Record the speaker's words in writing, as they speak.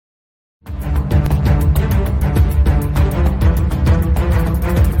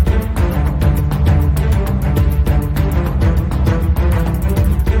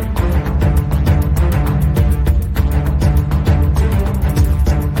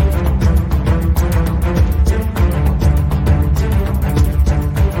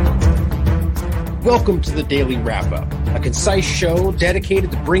Welcome to the Daily Wrap-Up, a concise show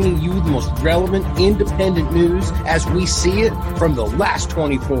dedicated to bringing you the most relevant independent news as we see it from the last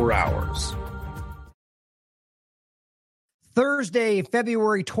 24 hours. Thursday,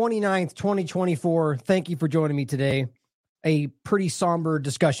 February 29th, 2024. Thank you for joining me today. A pretty somber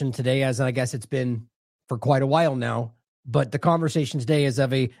discussion today, as I guess it's been for quite a while now. But the conversation today is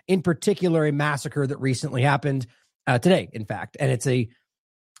of in particular, a massacre that recently happened today, in fact. And it's a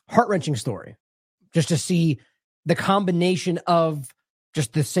heart-wrenching story. Just to see the combination of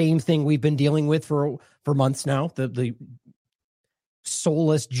just the same thing we've been dealing with for months now, the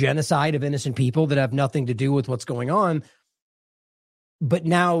soulless genocide of innocent people that have nothing to do with what's going on. But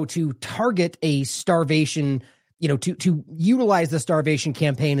now to target a starvation, to utilize the starvation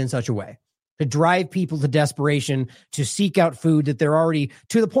campaign in such a way, to drive people to desperation, to seek out food that they're already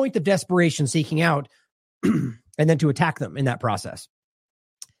to the point of desperation seeking out, and then to attack them in that process.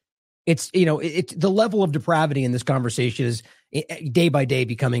 It's, the level of depravity in this conversation is day by day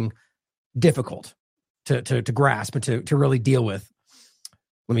becoming difficult to grasp and to really deal with.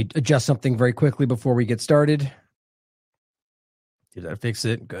 Let me adjust something very quickly before we get started. Did that fix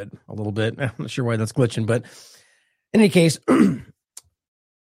it? Good. A little bit. I'm not sure why that's glitching, but in any case, we're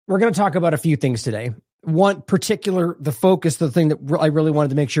going to talk about a few things today. One particular, the focus, the thing that I really wanted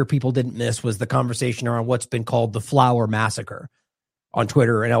to make sure people didn't miss was the conversation around what's been called the flour massacre on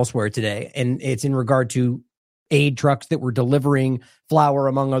Twitter and elsewhere today. And it's in regard to aid trucks that were delivering flour,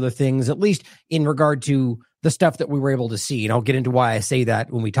 among other things, at least in regard to the stuff that we were able to see. And I'll get into why I say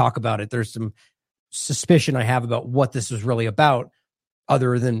that when we talk about it. There's some suspicion I have about what this was really about,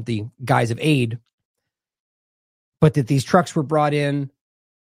 other than the guise of aid. But that these trucks were brought in,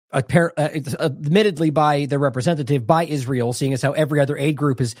 admittedly by their representative, by Israel, seeing as how every other aid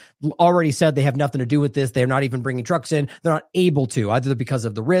group has already said they have nothing to do with this. They're not even bringing trucks in. They're not able to, either because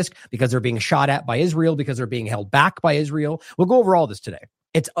of the risk, because they're being shot at by Israel, because they're being held back by Israel. We'll go over all this today.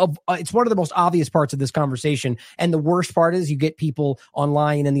 It's one of the most obvious parts of this conversation. And the worst part is you get people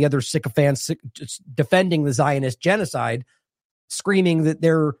online and the other sycophants defending the Zionist genocide, screaming that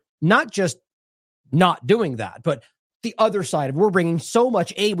they're not just not doing that, but the other side of we're bringing so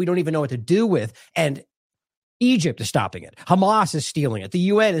much aid we don't even know what to do with, and Egypt is stopping it. Hamas is stealing it. The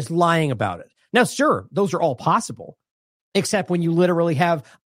UN is lying about it. Now, sure, those are all possible, except when you literally have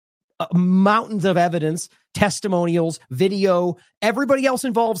mountains of evidence, testimonials, video, everybody else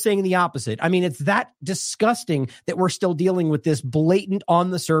involved saying the opposite. I mean, it's that disgusting that we're still dealing with this blatant on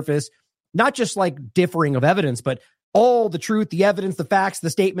the surface, not just like differing of evidence, but all the truth, the evidence, the facts,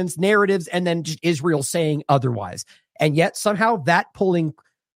 the statements, narratives, and then just Israel saying otherwise. And yet somehow that pulling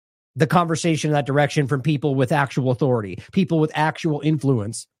the conversation in that direction from people with actual authority, people with actual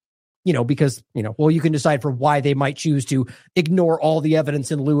influence, because, you can decide for why they might choose to ignore all the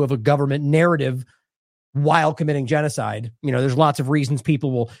evidence in lieu of a government narrative while committing genocide. There's lots of reasons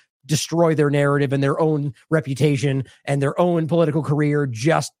people will destroy their narrative and their own reputation and their own political career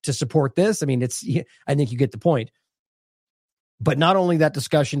just to support this. I mean, I think you get the point. But not only that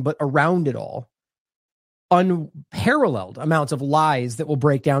discussion, but around it all, unparalleled amounts of lies that we'll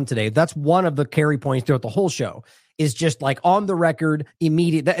break down today. That's one of the carry points throughout the whole show, is just like on the record,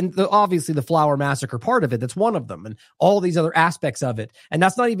 immediate. And obviously the flour massacre part of it, that's one of them, and all these other aspects of it. And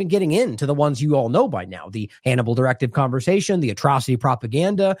that's not even getting into the ones you all know by now, the Hannibal directive conversation, the atrocity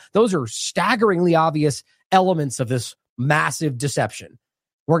propaganda. Those are staggeringly obvious elements of this massive deception.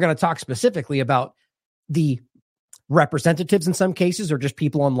 We're going to talk specifically about the representatives in some cases, or just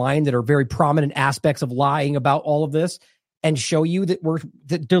people online that are very prominent aspects of lying about all of this, and show you that we're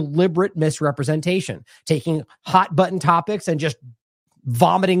the deliberate misrepresentation, taking hot button topics and just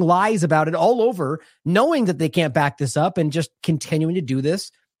vomiting lies about it all over, knowing that they can't back this up, and just continuing to do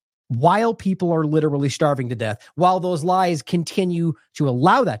this while people are literally starving to death, while those lies continue to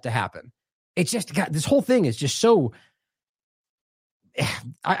allow that to happen. It's just, this whole thing is just so...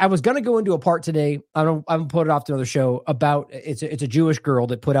 I was going to go into a part today. I'm put it off to another show about it's a Jewish girl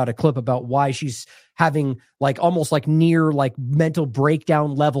that put out a clip about why she's having almost near mental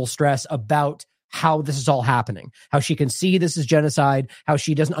breakdown level stress about how this is all happening, how she can see this is genocide, how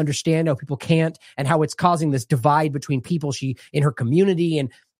she doesn't understand how people can't, and how it's causing this divide between people in her community.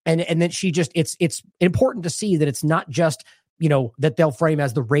 And then she just, it's important to see that it's not just that they'll frame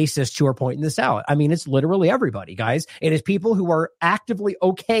as the racist who are pointing this out. I mean, it's literally everybody, guys. It is people who are actively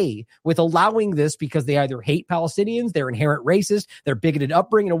okay with allowing this because they either hate Palestinians, they're inherent racist, they're bigoted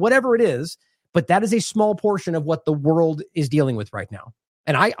upbringing, or whatever it is. But that is a small portion of what the world is dealing with right now.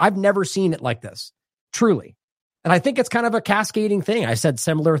 And I've never seen it like this, truly. And I think it's kind of a cascading thing. I said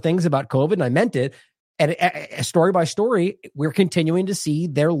similar things about COVID and I meant it. And story by story, we're continuing to see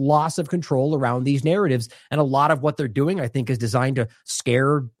their loss of control around these narratives. And a lot of what they're doing, I think, is designed to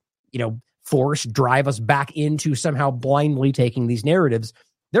scare, force, drive us back into somehow blindly taking these narratives.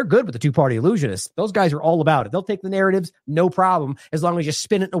 They're good with the two-party illusionists. Those guys are all about it. They'll take the narratives, no problem, as long as you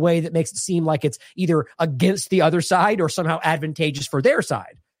spin it in a way that makes it seem like it's either against the other side or somehow advantageous for their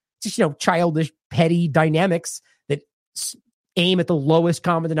side. It's just, childish, petty dynamics that aim at the lowest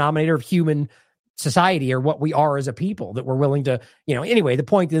common denominator of human society, or what we are as a people, that we're willing to, anyway, the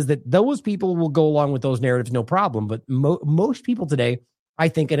point is that those people will go along with those narratives, no problem. But most people today, I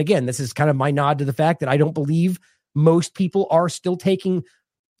think, and again, this is kind of my nod to the fact that I don't believe most people are taken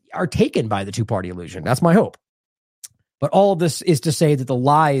by the two-party illusion. That's my hope. But all of this is to say that the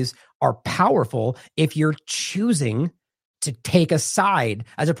lies are powerful if you're choosing to take a side,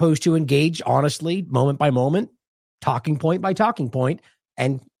 as opposed to engage honestly, moment by moment, talking point by talking point,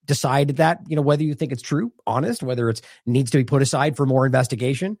 and decide that, whether you think it's true, honest, whether it needs to be put aside for more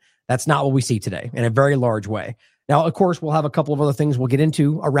investigation. That's not what we see today in a very large way. Now, of course, we'll have a couple of other things we'll get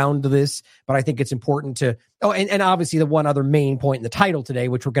into around this, but I think it's important to, and obviously the one other main point in the title today,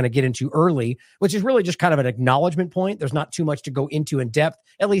 which we're going to get into early, which is really just kind of an acknowledgement point. There's not too much to go into in depth,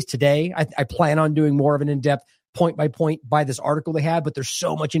 at least today. I plan on doing more of an in-depth point by point by this article they had, but there's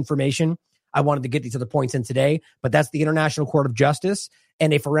so much information. I wanted to get these other points in today, but that's the International Court of Justice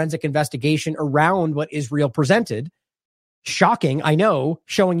and a forensic investigation around what Israel presented. Shocking, I know,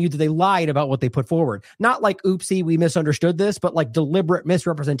 showing you that they lied about what they put forward. Not like, oopsie, we misunderstood this, but like deliberate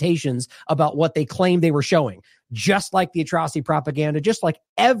misrepresentations about what they claimed they were showing. Just like the atrocity propaganda, just like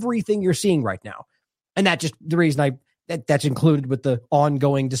everything you're seeing right now. And that's just the reason that's included with the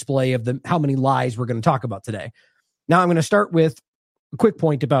ongoing display of how many lies we're going to talk about today. Now I'm going to start with a quick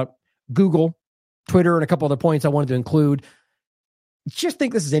point about Google, Twitter, and a couple other points I wanted to include. Just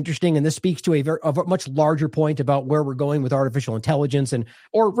think this is interesting, and this speaks to a much larger point about where we're going with artificial intelligence,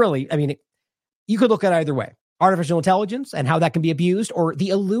 you could look at it either way. Artificial intelligence and how that can be abused, or the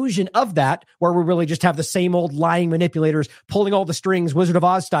illusion of that, where we really just have the same old lying manipulators pulling all the strings, Wizard of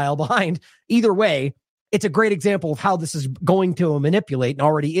Oz style, behind. Either way, it's a great example of how this is going to manipulate, and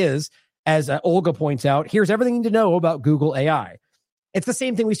already is, as Olga points out. Here's everything you need to know about Google AI. It's the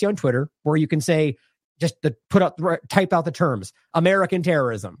same thing we see on Twitter, where you can say, type out the terms: American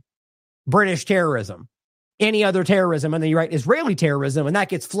terrorism, British terrorism, any other terrorism, and then you write Israeli terrorism, and that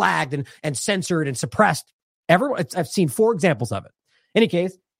gets flagged and censored and suppressed. I've seen 4 examples of it. In any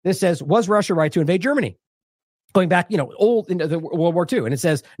case, this says, was Russia right to invade Germany? Going back, old into the World War II. And it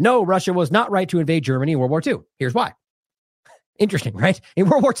says, no, Russia was not right to invade Germany in World War II. Here's why. Interesting, right? In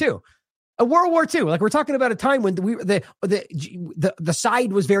World War II. World War II, like we're talking about a time when the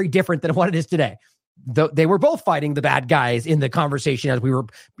side was very different than what it is today. They were both fighting the bad guys in the conversation as we were,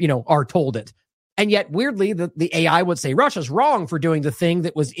 are told it. And yet, weirdly, the AI would say Russia's wrong for doing the thing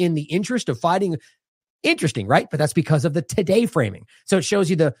that was in the interest of fighting. Interesting, right? But that's because of the today framing. So it shows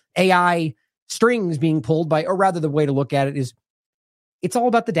you the AI strings being pulled by, or rather the way to look at it is, it's all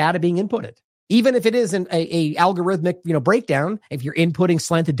about the data being inputted. Even if it isn't a algorithmic, breakdown, if you're inputting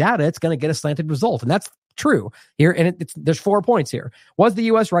slanted data, it's going to get a slanted result. And that's true here. And there's 4 points here. Was the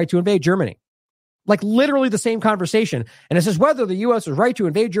U.S. right to invade Germany? Like literally the same conversation. And it says whether the U.S. was right to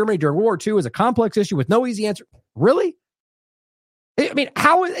invade Germany during World War II is a complex issue with no easy answer. Really?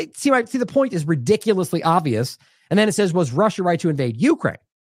 How? See, the point is ridiculously obvious. And then it says, was Russia right to invade Ukraine?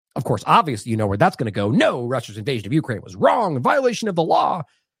 Of course, obviously, you know where that's going to go. No, Russia's invasion of Ukraine was wrong, in violation of the law.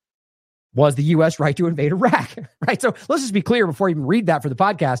 Was the U.S. right to invade Iraq? Right? So let's just be clear before I even read that for the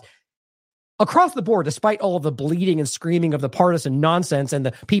podcast. Across the board, despite all of the bleeding and screaming of the partisan nonsense and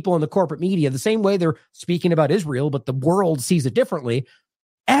the people in the corporate media, the same way they're speaking about Israel, but the world sees it differently,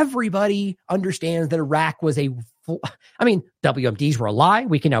 everybody understands that Iraq was WMDs were a lie.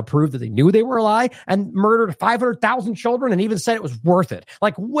 We can now prove that they knew they were a lie and murdered 500,000 children and even said it was worth it.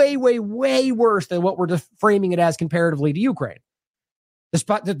 Like way, way, way worse than what we're just framing it as comparatively to Ukraine.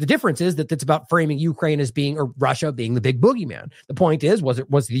 The difference is that it's about framing Ukraine as being, or Russia being, the big boogeyman. The point is,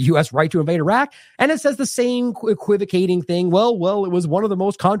 was the U.S. right to invade Iraq? And it says the same equivocating thing. Well, it was one of the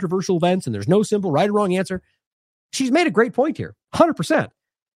most controversial events, and there's no simple right or wrong answer. She's made a great point here, 100%.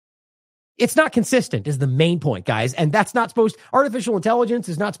 It's not consistent is the main point, guys. And that's not artificial intelligence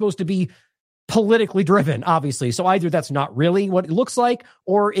is not supposed to be politically driven, obviously. So either that's not really what it looks like,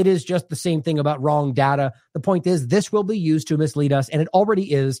 or it is just the same thing about wrong data. The point is, this will be used to mislead us, and it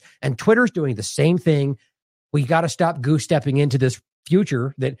already is. And Twitter's doing the same thing. We got to stop goose stepping into this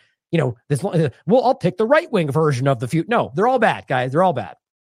future that, I'll pick the right wing version of the future. No, they're all bad, guys. They're all bad.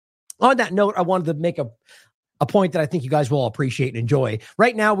 On that note, I wanted to make a a point that I think you guys will appreciate and enjoy.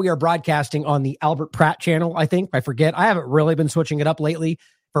 Right now, we are broadcasting on the Albert Pratt channel, I think. I forget. I haven't really been switching it up lately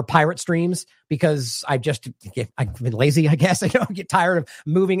for pirate streams because I've been lazy, I guess. I get tired of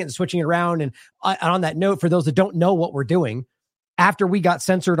moving it and switching it around. And on that note, for those that don't know what we're doing, after we got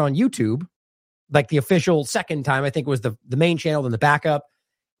censored on YouTube, like the official second time, I think it was the main channel, then the backup,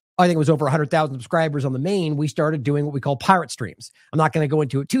 I think it was over 100,000 subscribers on the main, we started doing what we call pirate streams. I'm not going to go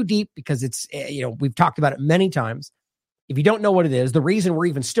into it too deep because it's, we've talked about it many times. If you don't know what it is, the reason we're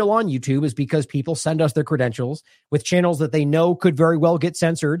even still on YouTube is because people send us their credentials with channels that they know could very well get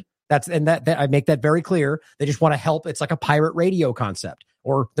censored. That I make that very clear. They just want to help. It's like a pirate radio concept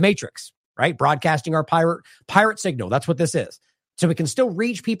or the Matrix, right? Broadcasting our pirate signal. That's what this is. So we can still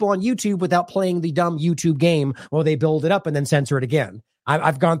reach people on YouTube without playing the dumb YouTube game where they build it up and then censor it again.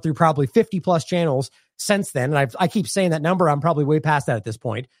 I've gone through probably 50 plus channels since then. And I keep saying that number. I'm probably way past that at this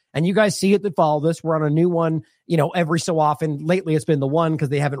point. And you guys see it that follow this. We're on a new one, every so often. Lately, it's been the one because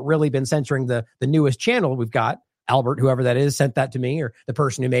they haven't really been censoring the newest channel we've got. Albert, whoever that is, sent that to me, or the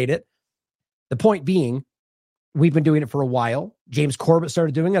person who made it. The point being, we've been doing it for a while. James Corbett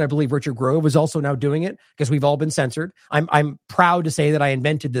started doing it. I believe Richard Grove is also now doing it because we've all been censored. I'm proud to say that I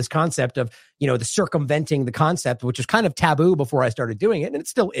invented this concept of, the circumventing the concept, which is kind of taboo before I started doing it. And it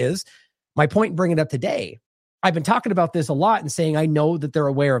still is. My point in bringing it up today, I've been talking about this a lot and saying, I know that they're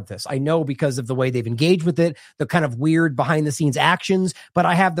aware of this. I know because of the way they've engaged with it, the kind of weird behind the scenes actions. But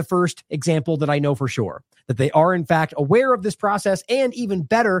I have the first example that I know for sure that they are in fact aware of this process and even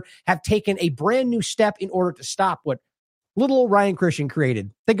better, have taken a brand new step in order to stop what little Ryan Christian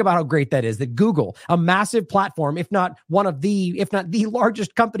created. Think about how great that is, that Google, a massive platform, if not the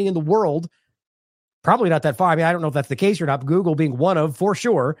largest company in the world, probably not that far. I mean, I don't know if that's the case or not. Google being one of, for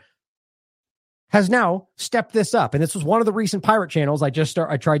sure, has now stepped this up. And this was one of the recent pirate channels I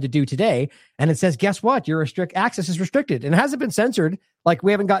tried to do today. And it says, guess what? Your access is restricted. And it hasn't been censored. Like,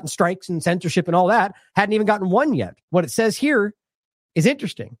 we haven't gotten strikes and censorship and all that. Hadn't even gotten one yet. What it says here is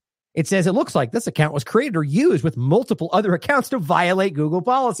interesting. It says it looks like this account was created or used with multiple other accounts to violate Google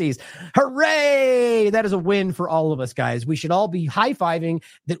policies. Hooray! That is a win for all of us, guys. We should all be high-fiving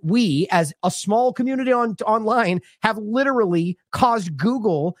that we, as a small community online, have literally caused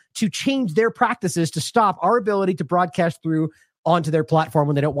Google to change their practices to stop our ability to broadcast through onto their platform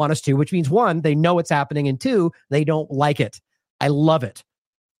when they don't want us to, which means, one, they know it's happening, and two, they don't like it. I love it.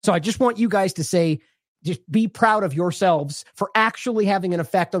 So I just want you guys to say, just be proud of yourselves for actually having an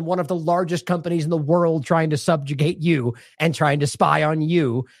effect on one of the largest companies in the world trying to subjugate you and trying to spy on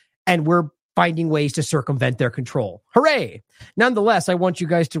you. And we're finding ways to circumvent their control. Hooray! Nonetheless, I want you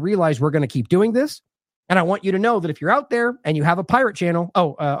guys to realize we're going to keep doing this. And I want you to know that if you're out there and you have a pirate channel,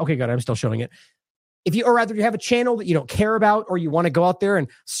 okay, good. I'm still showing it. Or rather you have a channel that you don't care about, or you want to go out there and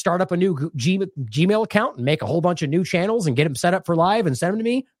start up a new Gmail account and make a whole bunch of new channels and get them set up for live and send them to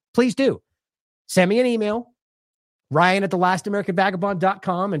me, please do. Send me an email,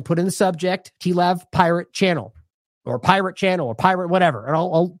 Ryan@thelastamericanvagabond.com, and put in the subject, TLAV Pirate Channel or Pirate whatever, and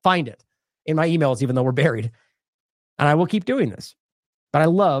I'll find it in my emails, even though we're buried. And I will keep doing this. But I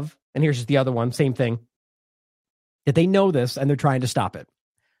love, and here's just the other one, same thing, that they know this and they're trying to stop it.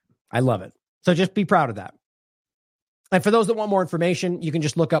 I love it. So just be proud of that. And for those that want more information, you can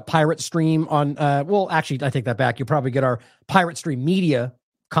just look up Pirate Stream on, actually, I take that back. You'll probably get our Pirate Stream Media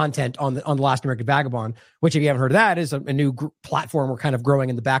content on the Last American Vagabond, which, if you haven't heard of that, is a new platform we're kind of growing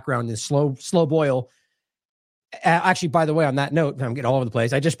in the background, this slow boil. Actually, by the way, on that note, I'm getting all over the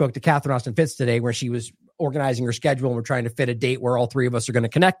place. I just spoke to Catherine Austin Fitz today, where she was organizing her schedule, and we're trying to fit a date where all three of us are going to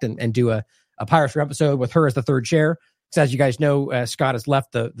connect and do a Pirate Stream episode with her as the third chair. So as you guys know, Scott has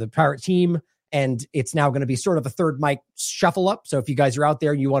left the Pirate team, and it's now going to be sort of a third mic shuffle up. So if you guys are out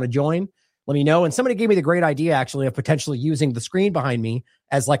there and you want to join, let me know. And somebody gave me the great idea, actually, of potentially using the screen behind me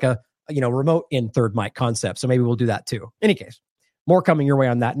as like a remote in third mic concept. So maybe we'll do that too. Any case, more coming your way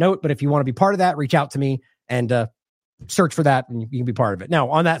on that note. But if you want to be part of that, reach out to me and search for that, and you can be part of it. Now,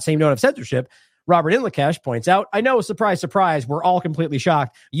 on that same note of censorship, Robert Inlakesh points out, I know, surprise, surprise, we're all completely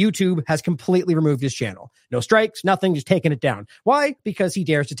shocked. YouTube has completely removed his channel. No strikes, nothing, just taking it down. Why? Because he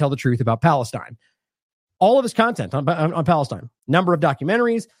dares to tell the truth about Palestine. All of his content on Palestine, number of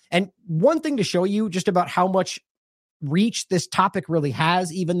documentaries. And one thing to show you just about how much reach this topic really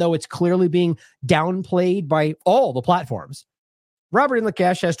has, even though it's clearly being downplayed by all the platforms. Robert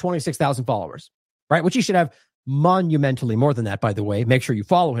Inlakesh has 26,000 followers, right? Which he should have monumentally more than that, by the way. Make sure you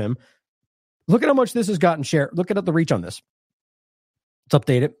follow him. Look at how much this has gotten shared. Look at the reach on this. Let's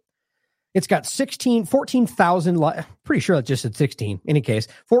update it. It's got 14,000 likes. Pretty sure it just said 16. In any case,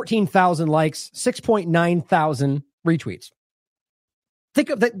 14,000 likes, 6.9 thousand retweets. Think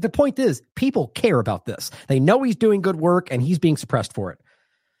of the point is, people care about this. They know he's doing good work and he's being suppressed for it.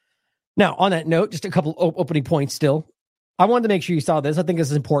 Now, on that note, just a couple opening points still. I wanted to make sure you saw this. I think this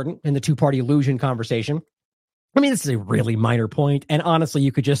is important in the two-party illusion conversation. I mean, this is a really minor point, and honestly,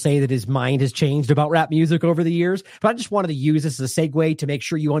 you could just say that his mind has changed about rap music over the years, but I just wanted to use this as a segue to make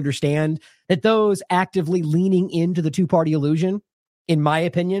sure you understand that those actively leaning into the two-party illusion, in my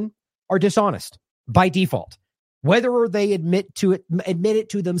opinion, are dishonest by default, whether they admit it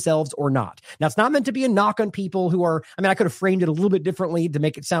to themselves or not. Now, it's not meant to be a knock on people who are, I mean, I could have framed it a little bit differently to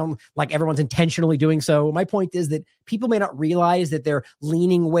make it sound like everyone's intentionally doing so. My point is that people may not realize that they're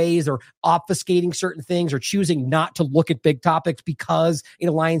leaning ways or obfuscating certain things or choosing not to look at big topics because it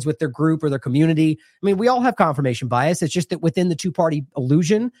aligns with their group or their community. I mean, we all have confirmation bias. It's just that within the two-party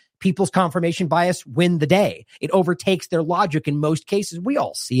illusion, people's confirmation bias win the day. It overtakes their logic in most cases. We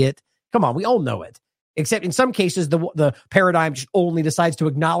all see it. Come on, we all know it. Except in some cases, the paradigm just only decides to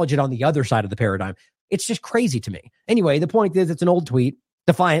acknowledge it on the other side of the paradigm. It's just crazy to me. Anyway, the point is, it's an old tweet.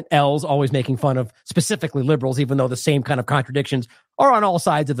 Defiant L's always making fun of specifically liberals, even though the same kind of contradictions are on all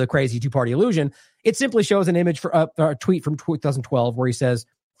sides of the crazy two-party illusion. It simply shows an image for a tweet from 2012 where he says,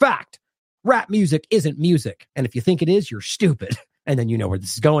 "Fact, rap music isn't music. And if you think it is, you're stupid." And then you know where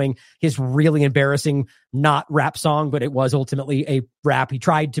this is going. His really embarrassing, not rap song, but it was ultimately a rap. He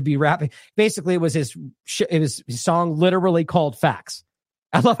tried to be rapping. Basically, it was his song literally called Facts.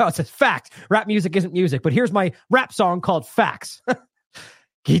 I love how it says Fact. Rap music isn't music, but here's my rap song called Facts.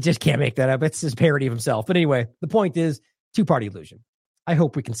 He just can't make that up. It's his parody of himself. But anyway, the point is two-party illusion. I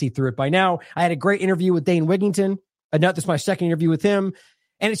hope we can see through it by now. I had a great interview with Dane Wigington. This is my second interview with him.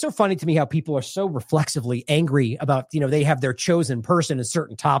 And it's so funny to me how people are so reflexively angry about, they have their chosen person in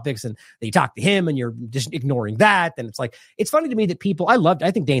certain topics and they talk to him and you're just ignoring that. And it's funny to me that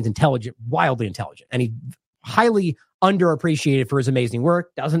I think Dane's intelligent, wildly intelligent, and he's highly underappreciated for his amazing work.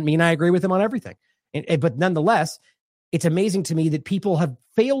 Doesn't mean I agree with him on everything. But nonetheless, it's amazing to me that people have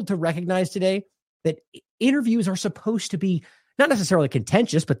failed to recognize today that interviews are supposed to be not necessarily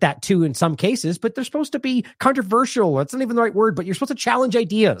contentious, but that too in some cases, but they're supposed to be controversial. That's not even the right word, but you're supposed to challenge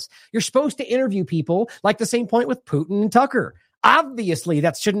ideas. You're supposed to interview people, like the same point with Putin and Tucker. Obviously,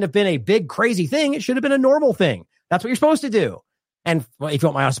 that shouldn't have been a big, crazy thing. It should have been a normal thing. That's what you're supposed to do. And if you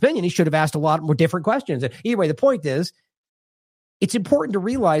want my honest opinion, he should have asked a lot more different questions. Anyway, the point is, it's important to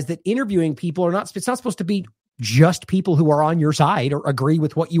realize that interviewing people it's not supposed to be just people who are on your side or agree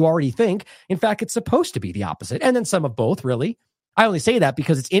with what you already think. In fact, it's supposed to be the opposite. And then some of both, really. I only say that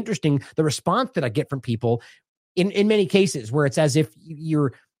because it's interesting, the response that I get from people in many cases where it's as if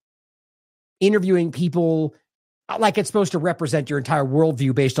you're interviewing people like it's supposed to represent your entire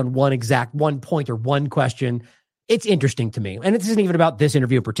worldview based on one point or one question. It's interesting to me. And it isn't even about this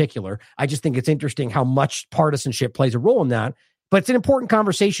interview in particular. I just think it's interesting how much partisanship plays a role in that. But it's an important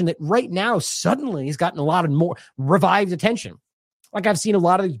conversation that right now suddenly has gotten a lot of more revived attention. Like I've seen a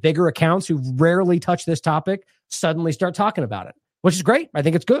lot of these bigger accounts who rarely touch this topic suddenly start talking about it, which is great. I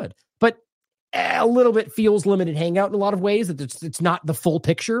think it's good. But a little bit feels limited hangout in a lot of ways, that it's not the full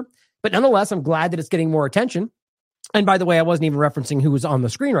picture. But nonetheless, I'm glad that it's getting more attention. And by the way, I wasn't even referencing who was on the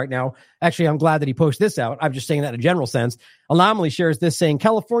screen right now. Actually, I'm glad that he posted this out. I'm just saying that in a general sense. Anomaly shares this saying,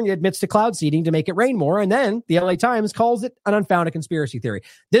 California admits to cloud seeding to make it rain more. And then the LA Times calls it an unfounded conspiracy theory.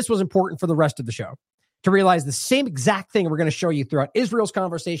 This was important for the rest of the show to realize the same exact thing we're going to show you throughout Israel's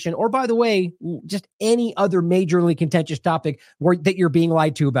conversation, or by the way, just any other majorly contentious topic that you're being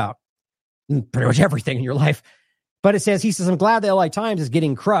lied to about. Pretty much everything in your life. But he says, I'm glad the LA Times is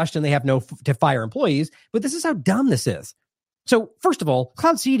getting crushed and they have to fire employees, but this is how dumb this is. So first of all,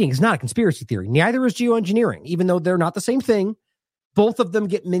 cloud seeding is not a conspiracy theory. Neither is geoengineering, even though they're not the same thing. Both of them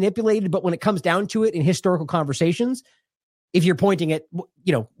get manipulated, but when it comes down to it in historical conversations, if you're pointing at,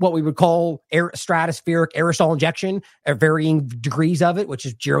 what we would call stratospheric aerosol injection, or varying degrees of it, which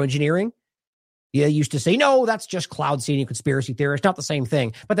is geoengineering, they used to say, no, that's just cloud seeding, conspiracy theory. It's not the same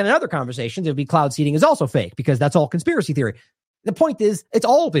thing. But then in other conversations, it would be cloud seeding is also fake because that's all conspiracy theory. The point is, it's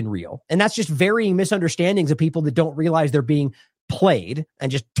all been real. And that's just varying misunderstandings of people that don't realize they're being played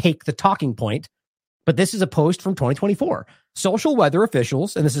and just take the talking point. But this is a post from 2024. Social weather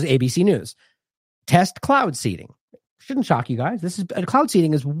officials, and this is ABC News, test cloud seeding. Shouldn't shock you guys. Cloud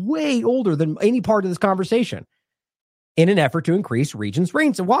seeding is way older than any part of this conversation, in an effort to increase regions'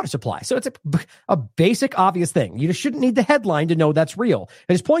 rains and water supply. So it's a basic, obvious thing. You just shouldn't need the headline to know that's real.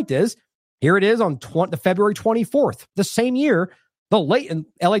 And his point is, here it is on the February 24th, the same year, in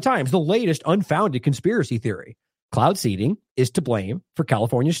LA Times, the latest unfounded conspiracy theory. Cloud seeding is to blame for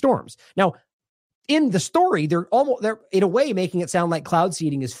California storms. Now, in the story, they're in a way making it sound like cloud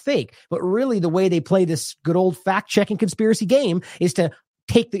seeding is fake. But really, the way they play this good old fact-checking conspiracy game is to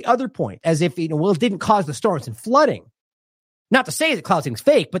take the other point as if, it didn't cause the storms and flooding. Not to say that cloud seeding is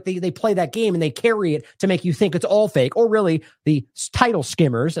fake, but they play that game and they carry it to make you think it's all fake. Or really, the title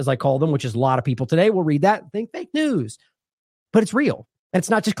skimmers, as I call them, which is a lot of people today, will read that and think fake news. But it's real. And it's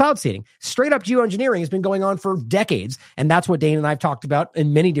not just cloud seeding. Straight up geoengineering has been going on for decades. And that's what Dane and I have talked about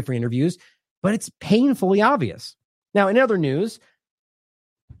in many different interviews. But it's painfully obvious. Now, in other news,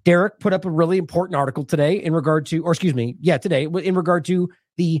 Derek put up a really important article today in regard to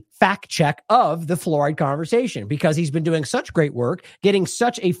the fact check of the fluoride conversation, because he's been doing such great work, getting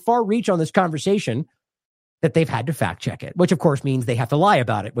such a far reach on this conversation that they've had to fact check it, which of course means they have to lie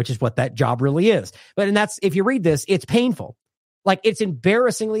about it, which is what that job really is. And that's, if you read this, it's painful. Like, it's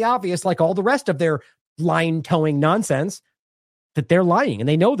embarrassingly obvious, like all the rest of their line towing nonsense, that they're lying, and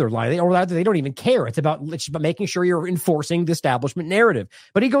they know they're lying, or rather they don't even care. It's about making sure you're enforcing the establishment narrative.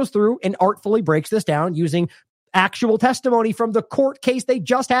 But he goes through and artfully breaks this down using actual testimony from the court case they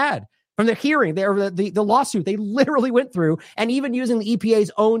just had, from the hearing, the lawsuit they literally went through, and even using the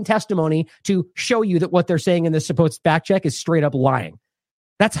EPA's own testimony to show you that what they're saying in this supposed fact check is straight up lying.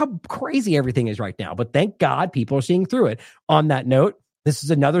 That's how crazy everything is right now. But thank God people are seeing through it. On that note, this is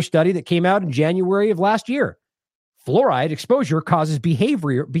another study that came out in January of last year. Fluoride exposure causes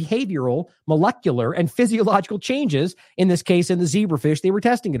behavioral, molecular, and physiological changes, in this case in the zebrafish they were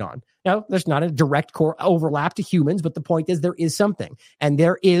testing it on. Now, there's not a direct overlap to humans, but the point is there is something. And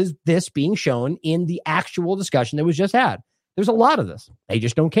there is this being shown in the actual discussion that was just had. There's a lot of this. They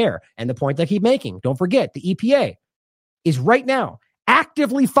just don't care. And the point I keep making, don't forget, the EPA is right now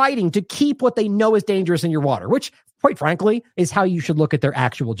actively fighting to keep what they know is dangerous in your water, which, quite frankly, is how you should look at their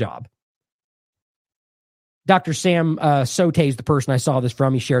actual job. Dr. Sam Sote is the person I saw this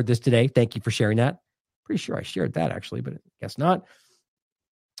from. He shared this today. Thank you for sharing that. Pretty sure I shared that, actually, but I guess not.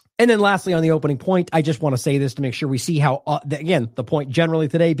 And then lastly, on the opening point, I just want to say this to make sure we see how, again, the point generally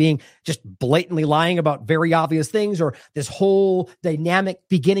today being just blatantly lying about very obvious things, or this whole dynamic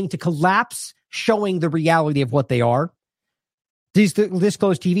beginning to collapse, showing the reality of what they are.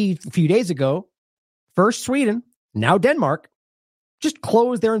 Disclosed TV a few days ago, first Sweden, now Denmark, just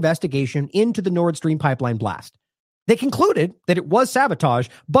closed their investigation into the Nord Stream pipeline blast. They concluded that it was sabotage,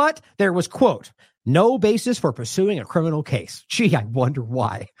 but there was, quote, no basis for pursuing a criminal case. Gee, I wonder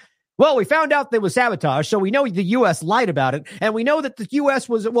why. Well, we found out there was sabotage, so we know the U.S. lied about it, and we know that the U.S.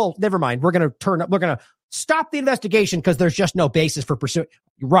 was, well, never mind. We're going to stop the investigation because there's just no basis for pursuing.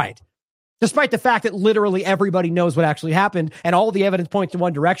 Right. Despite the fact that literally everybody knows what actually happened and all the evidence points in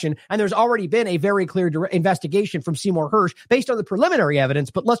one direction. And there's already been a very clear investigation from Seymour Hersh based on the preliminary evidence,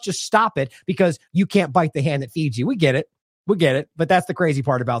 but let's just stop it because you can't bite the hand that feeds you. We get it. But that's the crazy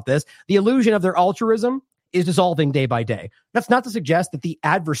part about this. The illusion of their altruism is dissolving day by day. That's not to suggest that the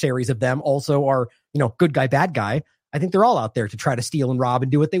adversaries of them also are, good guy, bad guy. I think they're all out there to try to steal and rob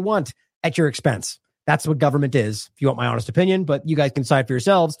and do what they want at your expense. That's what government is, if you want my honest opinion, but you guys can decide for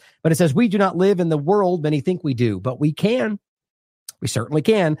yourselves. But it says, we do not live in the world many think we do, but we can. We certainly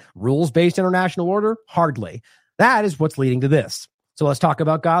can. Rules-based international order? Hardly. That is what's leading to this. So let's talk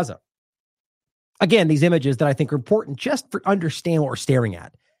about Gaza. Again, these images that I think are important just for understand what we're staring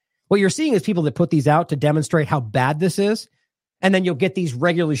at. What you're seeing is people that put these out to demonstrate how bad this is. And then you'll get these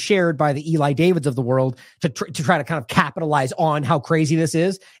regularly shared by the Eli Davids of the world to try to kind of capitalize on how crazy this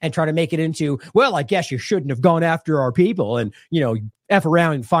is and try to make it into, well, I guess you shouldn't have gone after our people and, F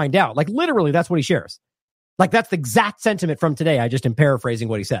around and find out. Like, literally, that's what he shares. Like, that's the exact sentiment from today. I just am paraphrasing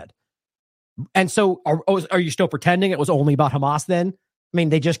what he said. And so are you still pretending it was only about Hamas then? I mean,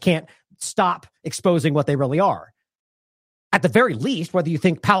 they just can't stop exposing what they really are. At the very least, whether you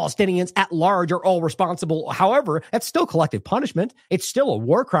think Palestinians at large are all responsible, however, that's still collective punishment. It's still a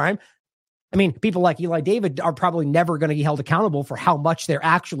war crime. I mean, people like Eli David are probably never going to be held accountable for how much they're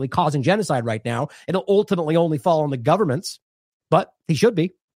actually causing genocide right now. It'll ultimately only fall on the governments, but he should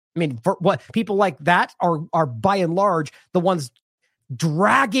be. I mean, for what people like that are by and large the ones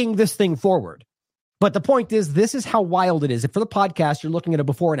dragging this thing forward. But the point is, this is how wild it is. If for the podcast, you're looking at a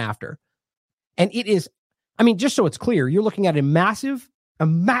before and after, and it is. I mean, just so it's clear, you're looking at a massive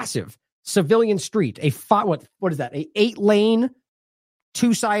civilian street, what is that? A 8-lane,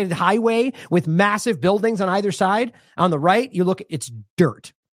 2-sided highway with massive buildings on either side. On the right, it's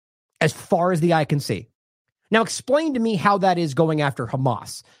dirt as far as the eye can see. Now, explain to me how that is going after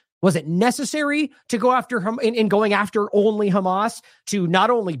Hamas. Was it necessary to go after in going after only Hamas, to not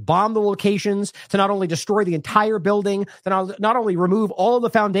only bomb the locations, to not only destroy the entire building, to not only remove all of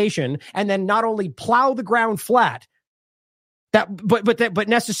the foundation, and then not only plow the ground flat, But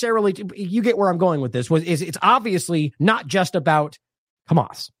necessarily, you get where I'm going with this. It's obviously not just about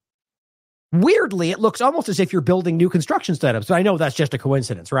Hamas. Weirdly, it looks almost as if you're building new construction setups. But I know that's just a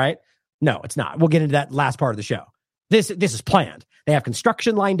coincidence, right? No, it's not. We'll get into that last part of the show. This is planned. They have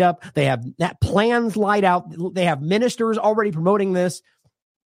construction lined up. They have plans laid out. They have ministers already promoting this.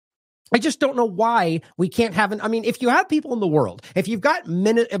 I just don't know why we can't have if you have people in the world, if you've got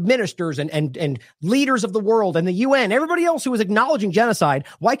ministers and leaders of the world and the UN, everybody else who is acknowledging genocide,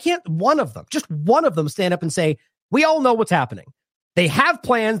 why can't just one of them stand up and say, we all know what's happening. They have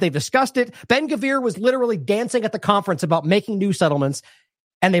plans. They've discussed it. Ben-Gvir was literally dancing at the conference about making new settlements,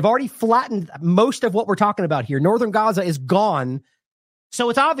 and they've already flattened most of what we're talking about here. Northern Gaza is gone. So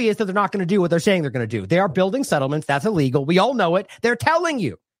it's obvious that they're not going to do what they're saying they're going to do. They are building settlements. That's illegal. We all know it. They're telling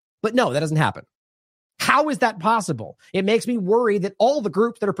you. But no, that doesn't happen. How is that possible? It makes me worry that all the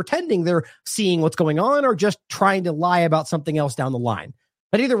groups that are pretending they're seeing what's going on are just trying to lie about something else down the line.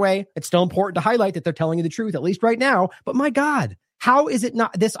 But either way, it's still important to highlight that they're telling you the truth, at least right now. But my God, how is it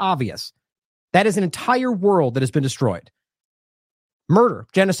not this obvious? That is an entire world that has been destroyed. Murder,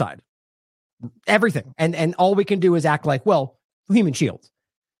 genocide, everything. And all we can do is act like, well, human shields.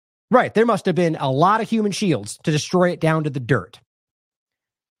 Right, there must have been a lot of human shields to destroy it down to the dirt.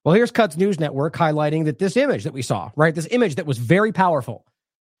 Well, here's Cuts News Network highlighting that this image that we saw, right? This image that was very powerful.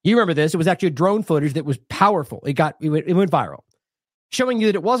 You remember this. It was actually a drone footage that was powerful. It went viral. Showing you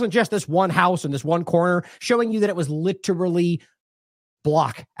that it wasn't just this one house in this one corner, showing you that it was literally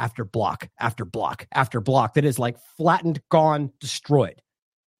block after block after block after block that is like flattened, gone, destroyed.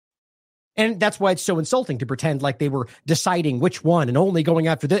 And that's why it's so insulting to pretend like they were deciding which one and only going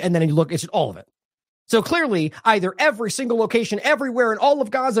after this. And then you look, it's all of it. So clearly, either every single location, everywhere in all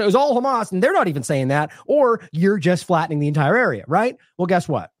of Gaza is all Hamas, and they're not even saying that, or you're just flattening the entire area, right? Well, guess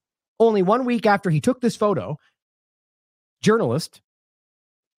what? Only 1 week after he took this photo, journalist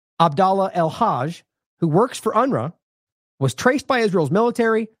Abdallah El-Haj, who works for UNRWA, was traced by Israel's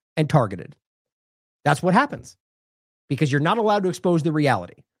military and targeted. That's what happens, because you're not allowed to expose the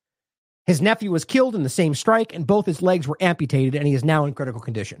reality. His nephew was killed in the same strike, and both his legs were amputated, and he is now in critical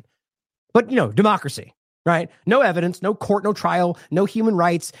condition. But, democracy, right? No evidence, no court, no trial, no human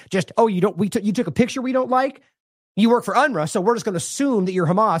rights. Just, you took a picture we don't like. You work for UNRWA, so we're just going to assume that you're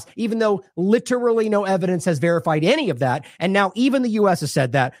Hamas, even though literally no evidence has verified any of that. And now even the U.S. has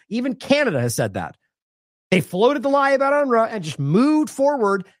said that. Even Canada has said that. They floated the lie about UNRWA and just moved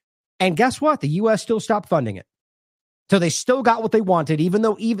forward. And guess what? The U.S. still stopped funding it. So they still got what they wanted, even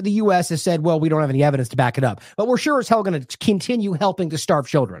though even the U.S. has said, well, we don't have any evidence to back it up. But we're sure as hell going to continue helping to starve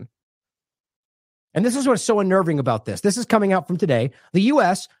children. And this is what's so unnerving about this. This is coming out from today. The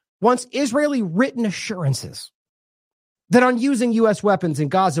U.S. wants Israeli written assurances that on using U.S. weapons in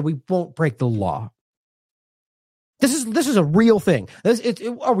Gaza, we won't break the law. This is a real thing.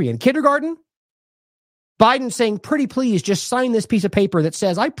 Are we in kindergarten? Biden saying, pretty please, just sign this piece of paper that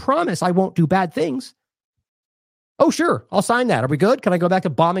says, I promise I won't do bad things. Oh, sure, I'll sign that. Are we good? Can I go back to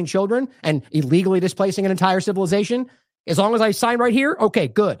bombing children and illegally displacing an entire civilization? As long as I sign right here? Okay,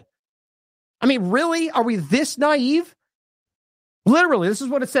 good. I mean, really? Are we this naive? Literally, this is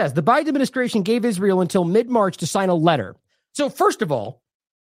what it says. The Biden administration gave Israel until mid-March to sign a letter. So first of all,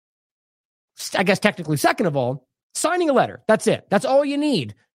 I guess technically second of all, signing a letter. That's it. That's all you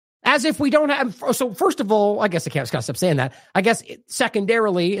need. As if we don't have... So first of all, I guess I can't stop saying that. I guess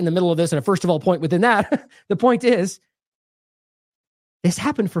secondarily, in the middle of this, and a first of all point within that, the point is, this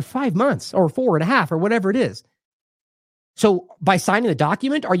happened for 5 months or 4.5 or whatever it is. So by signing the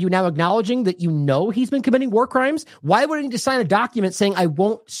document, are you now acknowledging that you know he's been committing war crimes? Why would he need to sign a document saying, I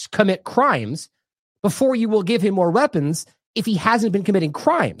won't commit crimes before you will give him more weapons if he hasn't been committing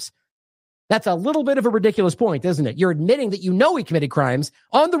crimes? That's a little bit of a ridiculous point, isn't it? You're admitting that you know he committed crimes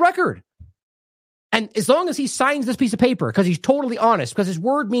on the record. And as long as he signs this piece of paper, because he's totally honest, because his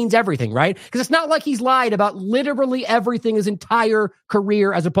word means everything, right? Because it's not like he's lied about literally everything his entire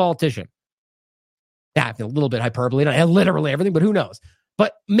career as a politician. Yeah, a little bit hyperbole, not literally everything, but who knows?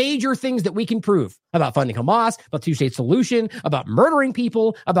 But major things that we can prove about funding Hamas, about two-state solution, about murdering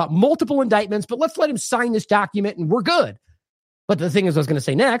people, about multiple indictments, but let's let him sign this document and we're good. But the thing is, I was going to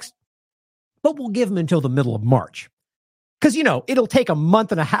say next, but we'll give him until the middle of March. Because, it'll take a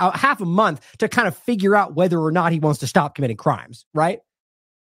month and half a month to kind of figure out whether or not he wants to stop committing crimes, right?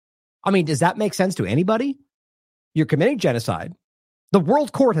 I mean, does that make sense to anybody? You're committing genocide. The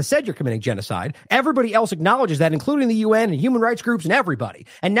World Court has said you're committing genocide. Everybody else acknowledges that, including the UN and human rights groups and everybody.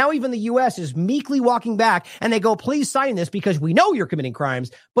 And now even the U.S. is meekly walking back and they go, please sign this because we know you're committing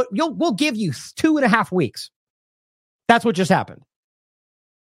crimes, but we'll give you 2.5 weeks. That's what just happened.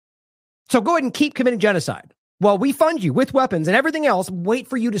 So go ahead and keep committing genocide. Well, we fund you with weapons and everything else. Wait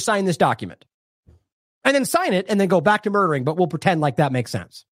for you to sign this document. And then sign it and then go back to murdering, but we'll pretend like that makes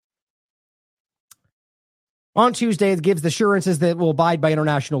sense. On Tuesday, it gives assurances that it will abide by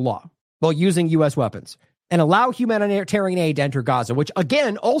international law while using U.S. weapons and allow humanitarian aid to enter Gaza, which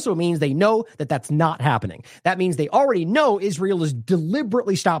again also means they know that that's not happening. That means they already know Israel is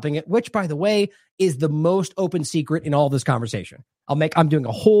deliberately stopping it, which, by the way, is the most open secret in all this conversation. I'm doing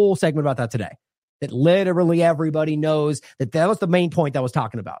a whole segment about that today, that literally everybody knows that was the main point that I was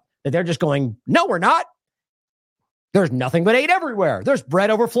talking about, that they're just going, no, we're not. There's nothing but aid everywhere. There's bread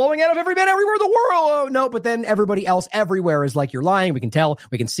overflowing out of every man everywhere in the world. Oh, no, but then everybody else everywhere is like, you're lying. We can tell.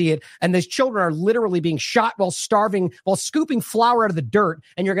 We can see it. And these children are literally being shot while starving, while scooping flour out of the dirt.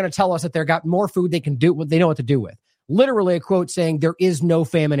 And you're going to tell us that they've got more food they can do, what they know what to do with. Literally a quote saying there is no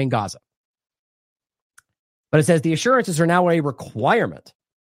famine in Gaza. But it says the assurances are now a requirement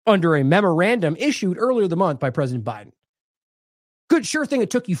under a memorandum issued earlier the month by President Biden. Good sure thing it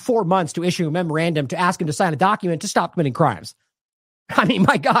took you 4 months to issue a memorandum to ask him to sign a document to stop committing crimes. I mean,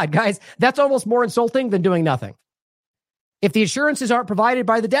 my God, guys, that's almost more insulting than doing nothing. If the assurances aren't provided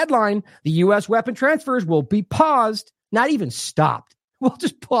by the deadline, the U.S. weapon transfers will be paused, not even stopped. We'll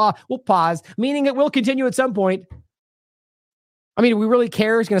just pause, meaning it will continue at some point. I mean, do we really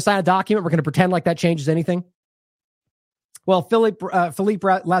care who's going to sign a document? We're going to pretend like that changes anything? Well, Philippe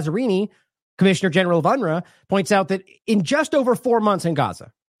Lazzarini, Commissioner General of UNRWA, points out that in just over 4 months in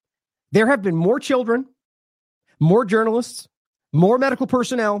Gaza, there have been more children, more journalists, more medical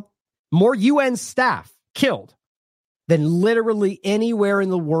personnel, more UN staff killed than literally anywhere in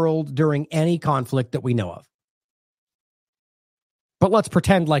the world during any conflict that we know of. But let's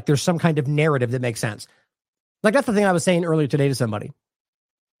pretend like there's some kind of narrative that makes sense. Like that's the thing I was saying earlier today to somebody.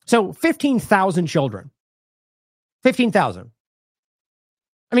 So 15,000 children. 15,000.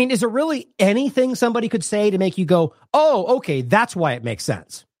 I mean, is there really anything somebody could say to make you go, oh, okay, that's why it makes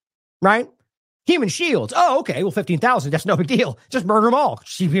sense, right? Human shields. Oh, okay, well, 15,000, that's no big deal. Just murder them all.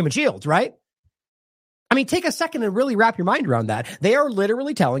 Human shields, right? I mean, take a second and really wrap your mind around that. They are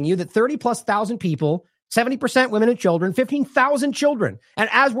literally telling you that 30,000+ people, 70% women and children, 15,000 children. And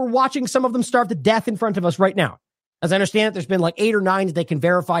as we're watching some of them starve to death in front of us right now, as I understand it, there's been like 8 or 9 that they can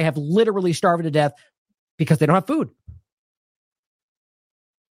verify have literally starved to death because they don't have food.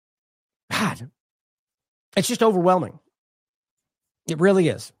 God, it's just overwhelming. It really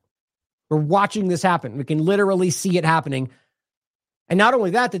is. We're watching this happen. We can literally see it happening. And not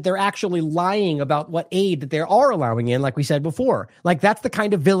only that they're actually lying about what aid that they are allowing in, like we said before. Like that's the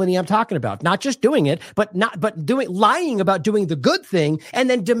kind of villainy I'm talking about. Not just doing it, but lying about doing the good thing and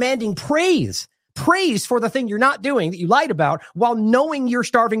then demanding praise for the thing you're not doing that you lied about while knowing you're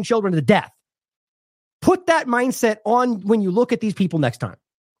starving children to death. Put that mindset on when you look at these people next time.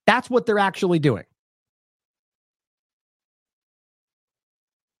 That's what they're actually doing.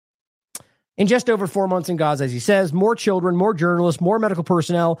 In just over 4 months in Gaza, as he says, more children, more journalists, more medical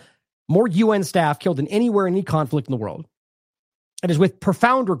personnel, more UN staff killed than anywhere in any conflict in the world. It is with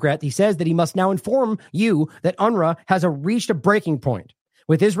profound regret, he says, that he must now inform you that UNRWA has reached a breaking point,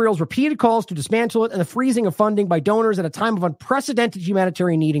 with Israel's repeated calls to dismantle it and the freezing of funding by donors at a time of unprecedented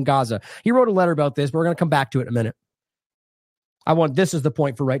humanitarian need in Gaza. He wrote a letter about this, but we're going to come back to it in a minute. This is the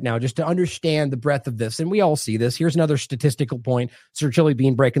point for right now, just to understand the breadth of this. And we all see this. Here's another statistical point. Sir Chili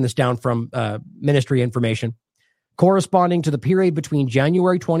Bean breaking this down from ministry information, corresponding to the period between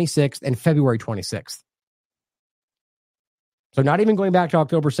January 26th and February 26th. So not even going back to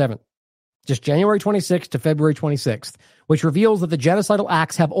October 7th, just January 26th to February 26th, which reveals that the genocidal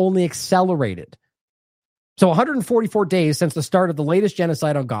acts have only accelerated. So 144 days since the start of the latest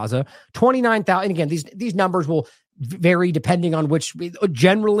genocide on Gaza, 29,000, and again, these numbers will vary depending on which,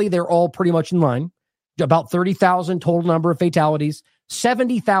 generally they're all pretty much in line. About 30,000 total number of fatalities,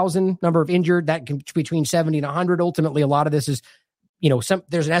 70,000 number of injured, that can between 70 and 100. Ultimately, a lot of this is,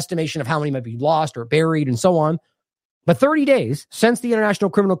 there's an estimation of how many might be lost or buried and so on. But 30 days since the International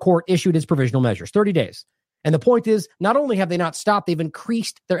Criminal Court issued its provisional measures, 30 days. And the point is, not only have they not stopped, they've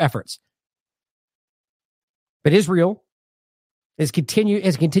increased their efforts. But Israel has continued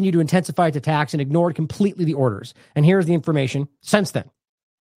to intensify its attacks and ignored completely the orders. And here's the information since then.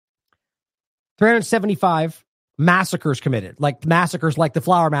 375 massacres committed, like massacres like the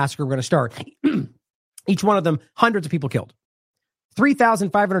Flower Massacre we're going to start. Each one of them, hundreds of people killed.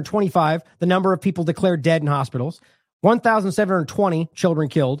 3,525, the number of people declared dead in hospitals. 1,720 children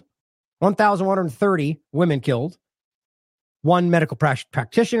killed. 1,130 women killed. One medical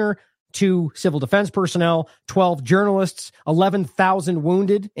practitioner. 2 civil defense personnel, 12 journalists, 11,000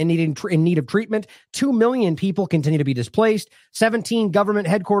 wounded and in need of treatment, 2 million people continue to be displaced, 17 government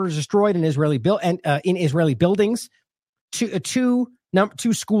headquarters destroyed in Israeli buildings, two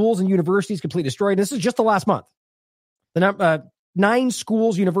schools and universities completely destroyed. This is just the last month. 9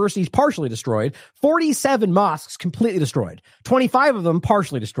 schools, universities partially destroyed, 47 mosques completely destroyed, 25 of them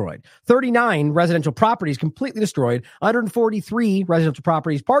partially destroyed, 39 residential properties completely destroyed, 143 residential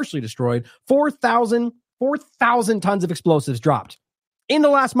properties partially destroyed, 4,000 tons of explosives dropped in the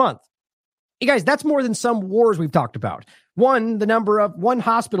last month. You guys, that's more than some wars we've talked about. 1, the number of 1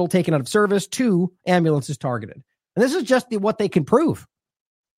 hospital taken out of service, 2 ambulances targeted. And this is just what they can prove.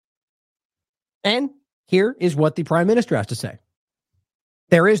 And here is what the prime minister has to say.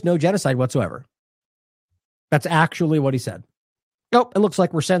 There is no genocide whatsoever. That's actually what he said. Oh, it looks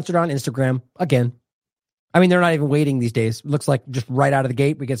like we're censored on Instagram again. I mean, they're not even waiting these days. It looks like just right out of the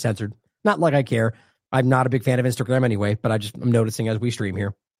gate, we get censored. Not like I care. I'm not a big fan of Instagram anyway, but I'm noticing as we stream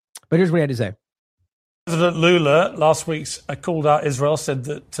here. But here's what he had to say. President Lula last week called out Israel, said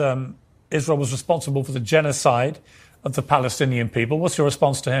that Israel was responsible for the genocide of the Palestinian people. What's your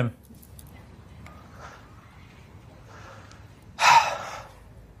response to him?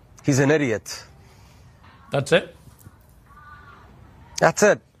 He's an idiot. That's it? That's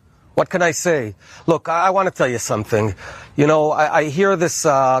it. What can I say? Look, I want to tell you something. You know, I hear this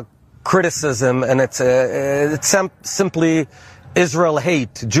criticism, and it's simply Israel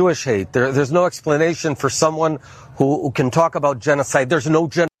hate, Jewish hate. There's no explanation for someone who can talk about genocide. There's no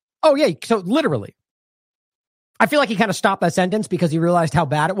Oh, yeah. So literally, I feel like he kind of stopped that sentence because he realized how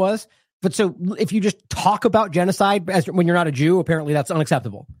bad it was. But so if you just talk about genocide when you're not a Jew, apparently that's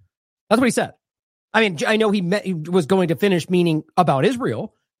unacceptable. That's what he said. I mean, I know he was going to finish meaning about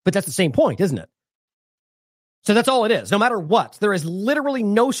Israel, but that's the same point, isn't it? So that's all it is. No matter what, there is literally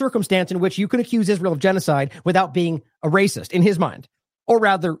no circumstance in which you can accuse Israel of genocide without being a racist in his mind, or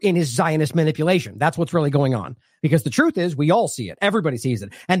rather in his Zionist manipulation. That's what's really going on. Because the truth is, we all see it. Everybody sees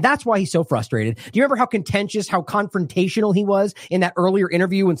it. And that's why he's so frustrated. Do you remember how contentious, how confrontational he was in that earlier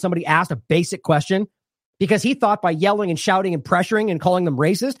interview when somebody asked a basic question? Because he thought by yelling and shouting and pressuring and calling them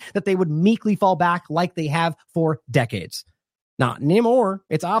racist that they would meekly fall back like they have for decades. Not anymore.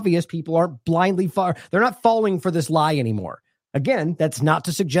 It's obvious people aren't they're not falling for this lie anymore. Again, that's not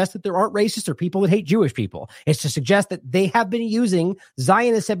to suggest that there aren't racists or people that hate Jewish people. It's to suggest that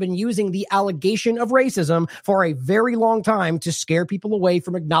Zionists have been using the allegation of racism for a very long time to scare people away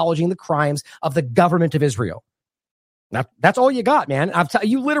from acknowledging the crimes of the government of Israel. Now, that's all you got, man.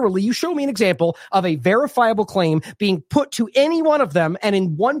 You show me an example of a verifiable claim being put to any one of them, and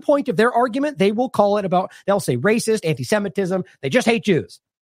in one point of their argument, they'll say racist, anti-Semitism, they just hate Jews.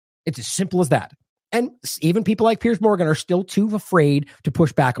 It's as simple as that. And even people like Piers Morgan are still too afraid to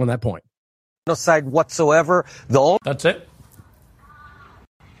push back on that point. No side whatsoever. That's it.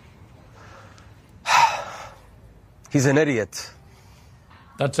 He's an idiot.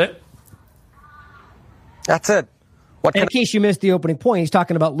 That's it. That's it. In case you missed the opening point, he's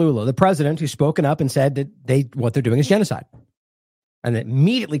talking about Lula, the president who's spoken up and said that what they're doing is genocide. And they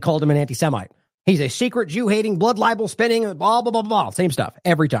immediately called him an anti-Semite. He's a secret Jew-hating, blood libel spinning, blah, blah, blah, blah. Same stuff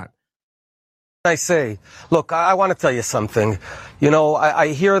every time. I say, look, I want to tell you something. You know, I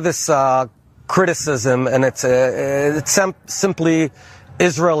hear this criticism, and it's simply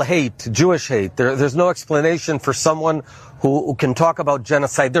Israel hate, Jewish hate. There's no explanation for someone who can talk about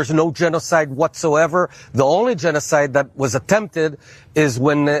genocide. There's no genocide whatsoever. The only genocide that was attempted is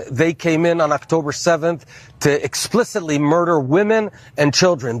when they came in on October 7th to explicitly murder women and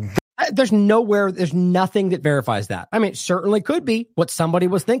children. There's nothing that verifies that. I mean, it certainly could be what somebody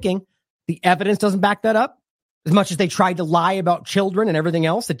was thinking. The evidence doesn't back that up. As much as they tried to lie about children and everything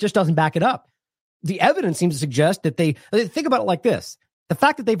else, it just doesn't back it up. The evidence seems to suggest that think about it like this. The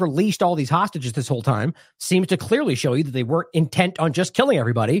fact that they've released all these hostages this whole time seems to clearly show you that they weren't intent on just killing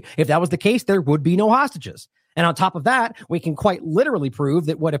everybody. If that was the case, there would be no hostages. And on top of that, we can quite literally prove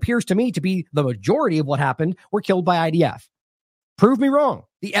that what appears to me to be the majority of what happened were killed by IDF. Prove me wrong.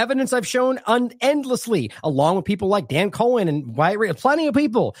 The evidence I've shown endlessly, along with people like Dan Cohen and plenty of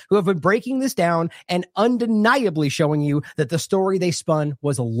people who have been breaking this down and undeniably showing you that the story they spun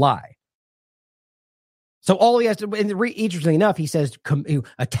was a lie. So all he has to, and interestingly enough, he says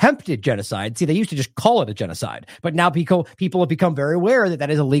attempted genocide. See, they used to just call it a genocide, but now people have become very aware that that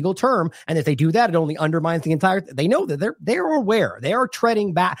is a legal term, and if they do that, it only undermines the entire. They know that they're aware. They are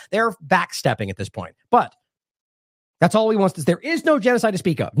treading back. They're backstepping at this point. But that's all he wants. There is no genocide to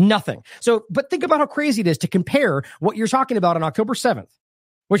speak of. Nothing. So, but think about how crazy it is to compare what you're talking about on October 7th.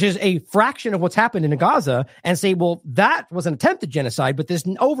 which is a fraction of what's happened in Gaza, and say, well, that was an attempted genocide, but this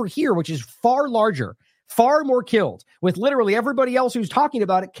over here, which is far larger, far more killed, with literally everybody else who's talking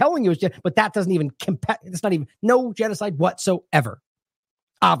about it telling you, but that doesn't even compare. It's not even no genocide whatsoever.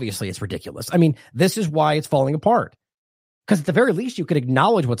 Obviously, it's ridiculous. I mean, this is why it's falling apart. Because at the very least, you could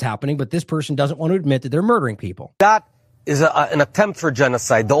acknowledge what's happening, but this person doesn't want to admit that they're murdering people. That is an attempt for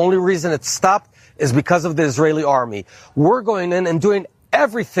genocide. The only reason it stopped is because of the Israeli army. We're going in and doing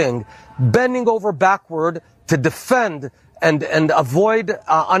everything, bending over backward to defend and avoid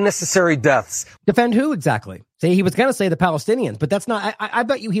unnecessary deaths. Defend who exactly? Say he was going to say the Palestinians, but that's not. I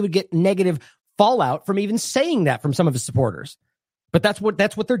bet you he would get negative fallout from even saying that from some of his supporters. But that's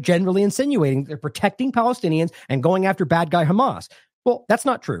what they're generally insinuating. They're protecting Palestinians and going after bad guy Hamas. Well, that's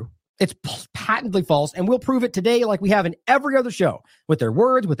not true. It's patently false, and we'll prove it today like we have in every other show, with their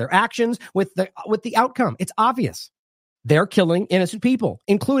words, with their actions, with the outcome. It's obvious. They're killing innocent people,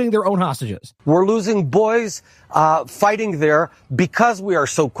 including their own hostages. We're losing boys fighting there because we are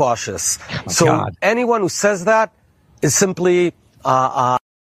so cautious. God. Anyone who says that is simply a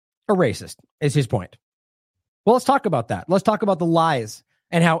racist, is his point. Well, let's talk about that. Let's talk about the lies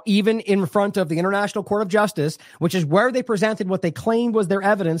and how even in front of the International Court of Justice, which is where they presented what they claimed was their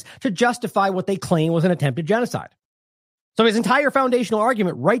evidence to justify what they claim was an attempted genocide. So his entire foundational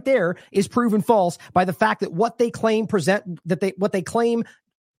argument right there is proven false by the fact that what they claim proves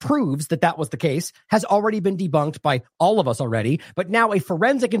that was the case has already been debunked by all of us already. But now a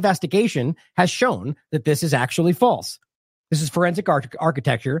forensic investigation has shown that this is actually false. This is forensic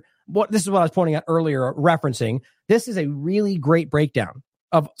architecture. This is what I was pointing out earlier, referencing. This is a really great breakdown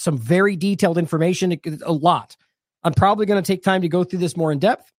of some very detailed information, a lot. I'm probably going to take time to go through this more in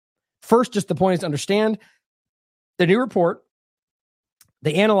depth. First, just the point is to understand the new report.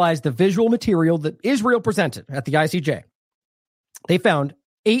 They analyzed the visual material that Israel presented at the ICJ. They found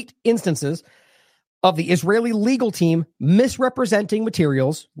 8 instances of the Israeli legal team misrepresenting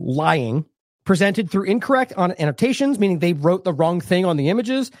materials, lying, presented through incorrect annotations, meaning they wrote the wrong thing on the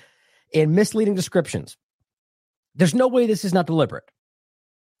images, and misleading descriptions. There's no way this is not deliberate.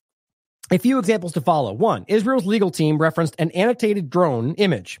 A few examples to follow. 1, Israel's legal team referenced an annotated drone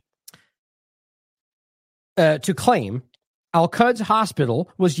image to claim Al-Quds Hospital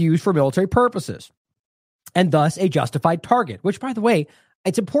was used for military purposes and thus a justified target, which, by the way,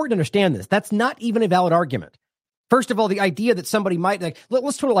 it's important to understand this. That's not even a valid argument. First of all, the idea that somebody might,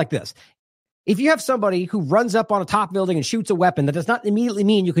 let's put it like this. If you have somebody who runs up on a top building and shoots a weapon, that does not immediately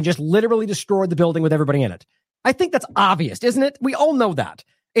mean you can just literally destroy the building with everybody in it. I think that's obvious, isn't it? We all know that.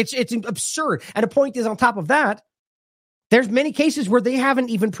 It's absurd. And the point is, on top of that, there's many cases where they haven't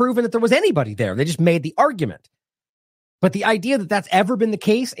even proven that there was anybody there. They just made the argument. But the idea that that's ever been the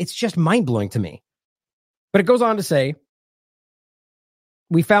case, it's just mind-blowing to me. But it goes on to say,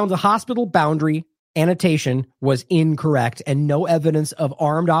 we found the hospital boundary annotation was incorrect and no evidence of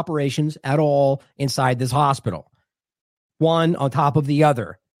armed operations at all inside this hospital. One on top of the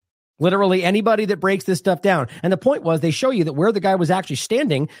other. Literally anybody that breaks this stuff down. And the point was, they show you that where the guy was actually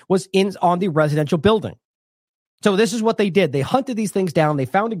standing was on the residential building. So this is what they did. They hunted these things down. They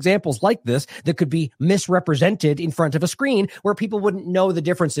found examples like this that could be misrepresented in front of a screen where people wouldn't know the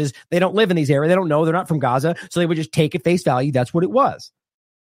differences. They don't live in these areas. They don't know. They're not from Gaza. So they would just take at face value. That's what it was.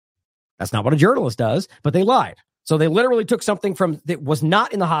 That's not what a journalist does, but they lied. So they literally took something that was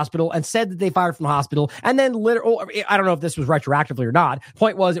not in the hospital and said that they fired from the hospital. And then I don't know if this was retroactively or not.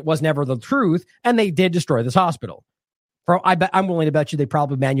 Point was, it was never the truth. And they did destroy this hospital. I'm willing to bet you they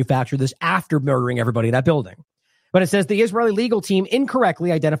probably manufactured this after murdering everybody in that building. But it says the Israeli legal team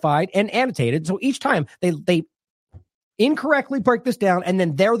incorrectly identified and annotated. So each time they incorrectly break this down, and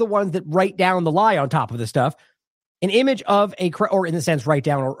then they're the ones that write down the lie on top of this stuff. An image of or in the sense, write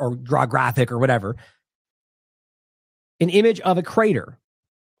down or draw a graphic or whatever. An image of a crater.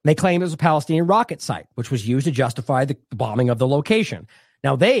 They claim it was a Palestinian rocket site, which was used to justify the bombing of the location.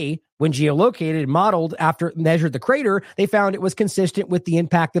 Now when geolocated and modeled after measured the crater, they found it was consistent with the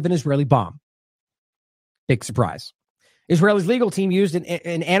impact of an Israeli bomb. Big surprise. Israel's legal team used an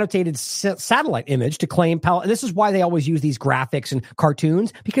annotated satellite image to claim this is why they always use these graphics and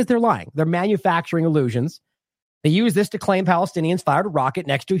cartoons, because they're lying. They're manufacturing illusions. They use this to claim Palestinians fired a rocket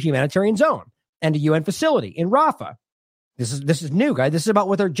next to a humanitarian zone and a UN facility in Rafah. This is new, guys. This is about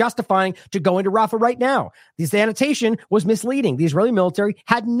what they're justifying to go into Rafah right now. This annotation was misleading. The Israeli military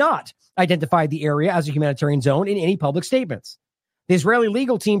had not identified the area as a humanitarian zone in any public statements. The Israeli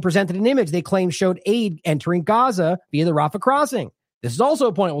legal team presented an image they claimed showed aid entering Gaza via the Rafah crossing. This is also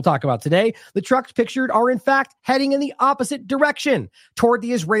a point we'll talk about today. The trucks pictured are, in fact, heading in the opposite direction toward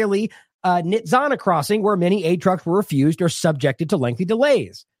the Israeli Nitzana crossing, where many aid trucks were refused or subjected to lengthy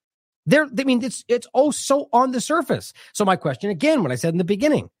delays. It's oh so on the surface. So my question again, what I said in the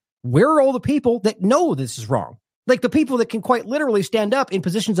beginning, where are all the people that know this is wrong? Like the people that can quite literally stand up in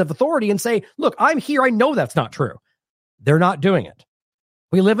positions of authority and say, look, I'm here. I know that's not true. They're not doing it.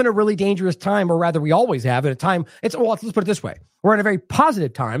 We live in a really dangerous time, or rather we always have at a time. Let's put it this way. We're in a very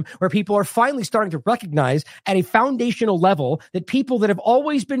positive time where people are finally starting to recognize at a foundational level that people that have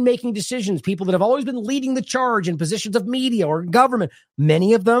always been making decisions, people that have always been leading the charge in positions of media or government,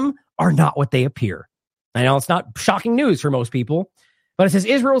 many of them are not what they appear. I know it's not shocking news for most people, but it says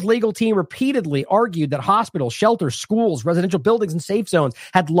Israel's legal team repeatedly argued that hospitals, shelters, schools, residential buildings, and safe zones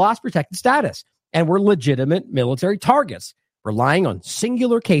had lost protected status and were legitimate military targets, relying on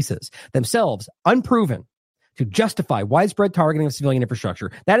singular cases, themselves unproven, to justify widespread targeting of civilian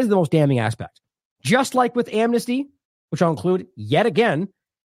infrastructure. That is the most damning aspect. Just like with amnesty, which I'll include yet again,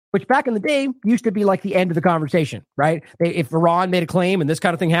 which back in the day used to be like the end of the conversation, right? If Iran made a claim and this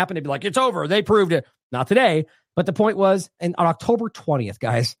kind of thing happened, it'd be like, it's over. They proved it. Not today. But the point was, on October 20th,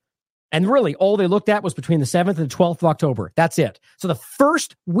 guys, and really all they looked at was between the 7th and the 12th of October. That's it. So the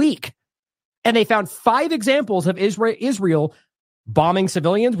first week, and they found 5 examples of Israel bombing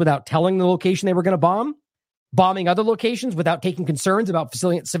civilians without telling the location they were going to bomb, bombing other locations without taking concerns about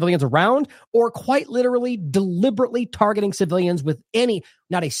civilians around, or quite literally deliberately targeting civilians with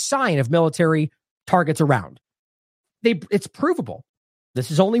not a sign of military targets around. It's provable. This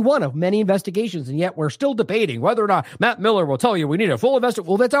is only one of many investigations, and yet we're still debating whether or not Matt Miller will tell you we need a full investigation.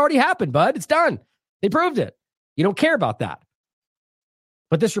 Well, that's already happened, bud. It's done. They proved it. You don't care about that.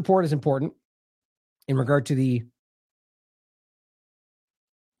 But this report is important in regard to the...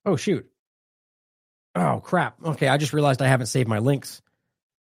 Oh, shoot. Oh, crap. Okay, I just realized I haven't saved my links.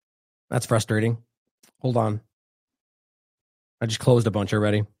 That's frustrating. Hold on. I just closed a bunch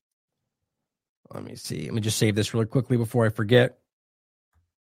already. Let me see. Let me just save this really quickly before I forget.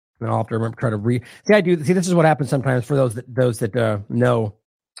 And I'll have to remember, try to read. See, this is what happens sometimes for those that know.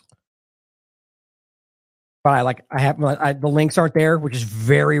 But the links aren't there, which is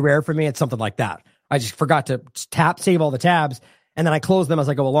very rare for me. It's something like that. I just forgot to save all the tabs, and then I close them as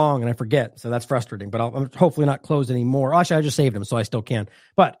I go along, and I forget. So that's frustrating. But I'm hopefully not closed anymore. Actually, I just saved them, so I still can.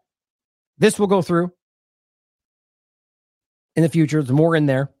 But this will go through in the future. There's more in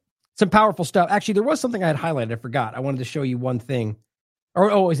there. Some powerful stuff. Actually, there was something I had highlighted. I forgot. I wanted to show you one thing. It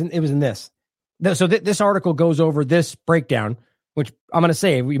was in this. So this article goes over this breakdown, which I'm going to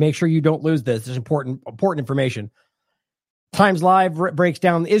say, we make sure you don't lose this. It's important information. Times Live breaks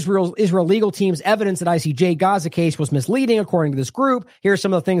down Israel legal team's evidence that ICJ Gaza case was misleading, according to this group. Here are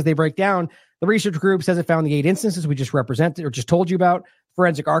some of the things they break down. The research group says it found the 8 instances we just represented or just told you about.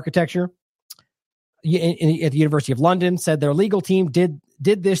 Forensic architecture at the University of London said their legal team did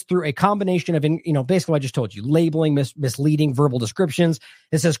this through a combination of, basically what I just told you, labeling, misleading verbal descriptions.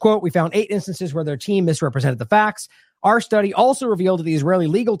 It says, quote, we found 8 instances where their team misrepresented the facts. Our study also revealed that the Israeli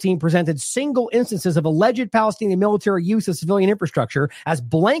legal team presented single instances of alleged Palestinian military use of civilian infrastructure as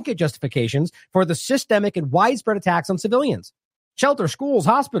blanket justifications for the systemic and widespread attacks on civilians. Shelter, schools,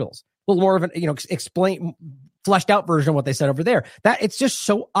 hospitals. A little more of an fleshed out version of what they said over there. That it's just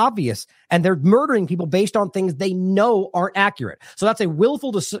so obvious, and they're murdering people based on things they know aren't accurate. So that's a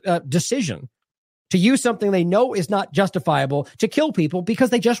willful decision to use something they know is not justifiable to kill people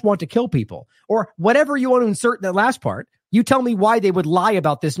because they just want to kill people, or whatever you want to insert in that last part. You tell me why they would lie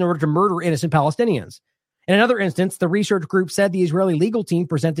about this in order to murder innocent Palestinians. In another instance, the research group said the Israeli legal team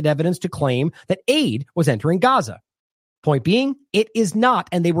presented evidence to claim that aid was entering Gaza. Point being, it is not,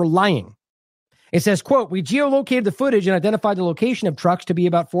 and they were lying. It says, quote, we geolocated the footage and identified the location of trucks to be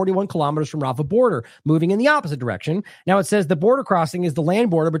about 41 kilometers from Rafah border, moving in the opposite direction. Now it says the border crossing is the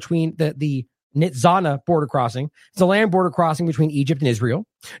land border between the Nitzana border crossing. It's the land border crossing between Egypt and Israel.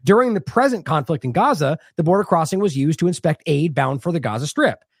 During the present conflict in Gaza, the border crossing was used to inspect aid bound for the Gaza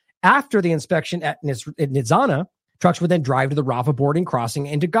Strip. After the inspection at Nitzana, trucks would then drive to the Rafah boarding crossing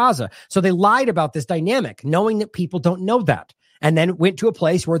into Gaza. So they lied about this dynamic, knowing that people don't know that, and then went to a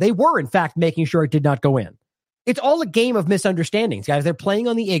place where they were, in fact, making sure it did not go in. It's all a game of misunderstandings, guys. They're playing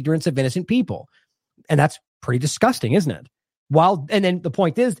on the ignorance of innocent people. And that's pretty disgusting, isn't it? And then the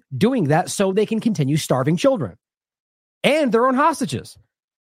point is doing that so they can continue starving children and their own hostages.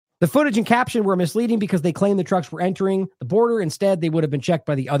 The footage and caption were misleading because they claimed the trucks were entering the border. Instead, they would have been checked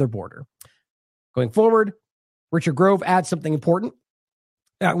by the other border. Going forward, Richard Grove adds something important.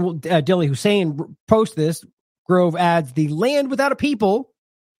 Dilly Hussein posts this. Grove adds, the land without a people,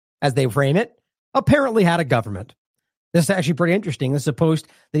 as they frame it, apparently had a government. This is actually pretty interesting. This is a post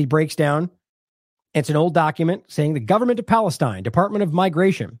that he breaks down. It's an old document saying the government of Palestine, Department of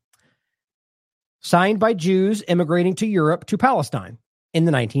Migration. signed by Jews immigrating to Europe to Palestine in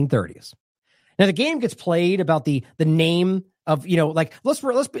the 1930s. Now, the game gets played about the name of, I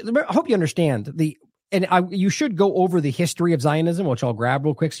hope you understand you should go over the history of Zionism, which I'll grab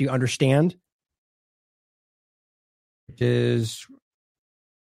real quick so you understand. That's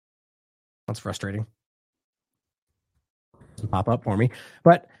frustrating. Doesn't pop up for me.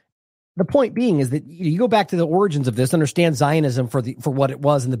 But the point being is that you go back to the origins of this, understand Zionism for what it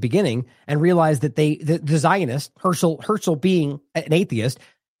was in the beginning, and realize that the Zionist, Herzl being an atheist,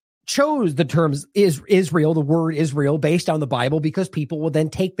 chose the terms Israel, the word Israel, based on the Bible, because people would then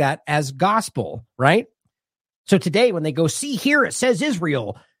take that as gospel, right? So today, when they go, see here, it says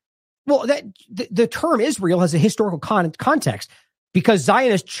Israel. Well, the term Israel has a historical context. Because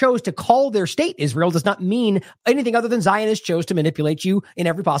Zionists chose to call their state Israel does not mean anything other than Zionists chose to manipulate you in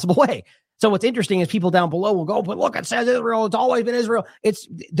every possible way. So what's interesting is people down below will go, but look, it says Israel. It's always been Israel.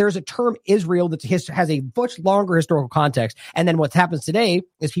 There's a term Israel that has a much longer historical context. And then what happens today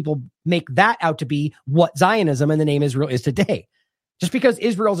is people make that out to be what Zionism and the name Israel is today. Just because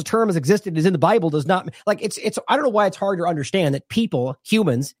Israel as a term has existed is in the Bible does not it's I don't know why it's hard to understand that people,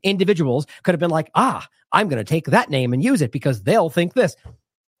 humans, individuals could have been like, I'm going to take that name and use it because they'll think this.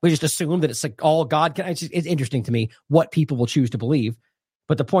 We just assume that it's like all God can. It's interesting to me what people will choose to believe.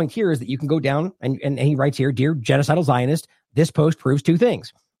 But the point here is that you can go down and he writes here, dear genocidal Zionist, this post proves two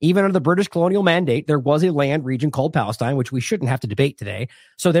things. Even under the British colonial mandate, there was a land region called Palestine, which we shouldn't have to debate today.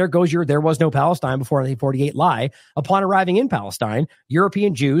 So there goes your there was no Palestine before 1948 lie. Upon arriving in Palestine,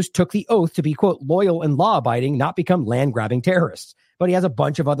 European Jews took the oath to be, quote, loyal and law-abiding, not become land-grabbing terrorists. But he has a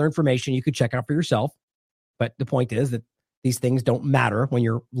bunch of other information you could check out for yourself. But the point is that these things don't matter when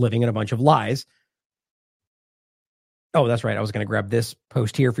you're living in a bunch of lies. Oh, that's right. I was going to grab this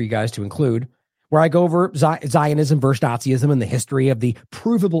post here for you guys to include, where I go over Zionism versus Nazism and the history of the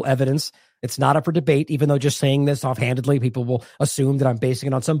provable evidence. It's not up for debate, even though just saying this offhandedly, people will assume that I'm basing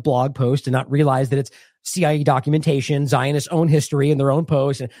it on some blog post and not realize that it's CIA documentation, Zionists' own history and their own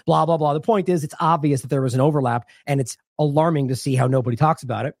posts, and blah, blah, blah. The point is, it's obvious that there was an overlap, and it's alarming to see how nobody talks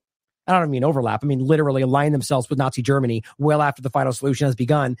about it. I don't mean overlap. I mean literally align themselves with Nazi Germany well after the final solution has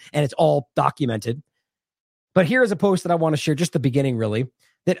begun, and it's all documented. But here is a post that I want to share, just the beginning, really,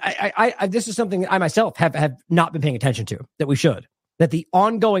 that I this is something that I myself have not been paying attention to, that we should, that the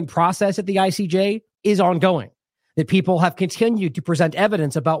ongoing process at the ICJ is ongoing, that people have continued to present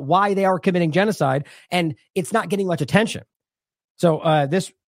evidence about why they are committing genocide, and it's not getting much attention. So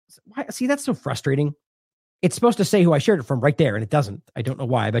that's so frustrating. It's supposed to say who I shared it from right there, and it doesn't. I don't know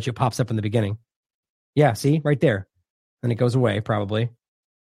why. I bet you it pops up in the beginning. Yeah, see, right there. And it goes away, probably.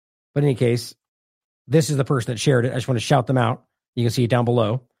 But in any case, this is the person that shared it. I just want to shout them out. You can see it down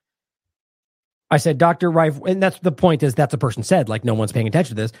below. I said, Dr. Ralph, and that's the point, is that's the person said, like no one's paying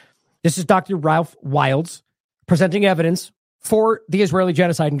attention to this. This is Dr. Ralph Wilds presenting evidence for the Israeli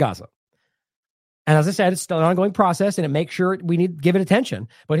genocide in Gaza. And as I said, it's still an ongoing process, and it makes sure we need to give it attention.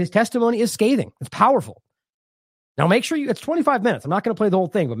 But his testimony is scathing. It's powerful. Now, make sure it's 25 minutes. I'm not going to play the whole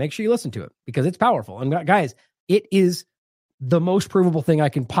thing, but make sure you listen to it because it's powerful. And guys, it is the most provable thing I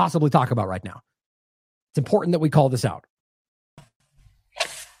can possibly talk about right now. It's important that we call this out.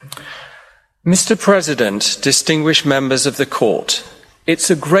 Mr. President, distinguished members of the court, it's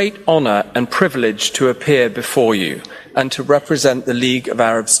a great honor and privilege to appear before you and to represent the League of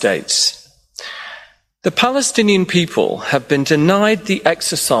Arab States. The Palestinian people have been denied the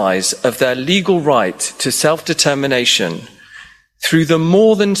exercise of their legal right to self-determination through the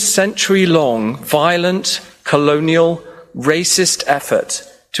more than century-long violent, colonial, racist effort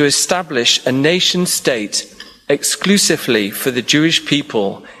to establish a nation-state exclusively for the Jewish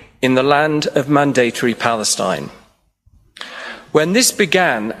people in the land of mandatory Palestine. When this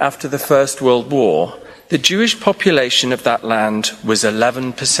began after the First World War, the Jewish population of that land was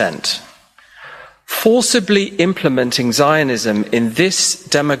 11%. Forcibly implementing Zionism in this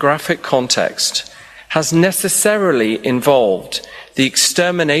demographic context has necessarily involved the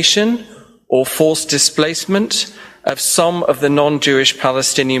extermination or forced displacement of some of the non-Jewish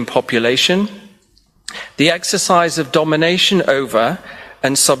Palestinian population, the exercise of domination over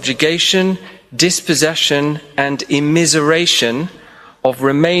and subjugation, dispossession, and immiseration of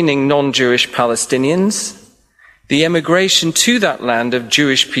remaining non-Jewish Palestinians, the immigration to that land of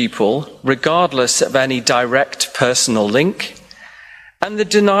Jewish people, regardless of any direct personal link, and the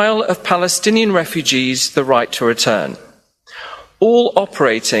denial of Palestinian refugees the right to return, all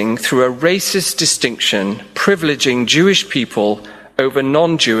operating through a racist distinction privileging Jewish people over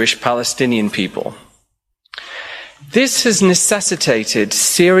non-Jewish Palestinian people. This has necessitated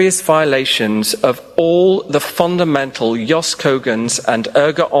serious violations of all the fundamental Jus Cogens and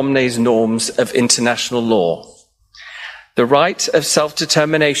erga omnes norms of international law. The right of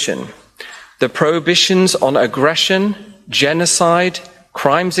self-determination, the prohibitions on aggression, genocide,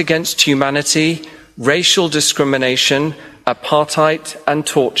 crimes against humanity, racial discrimination, apartheid, and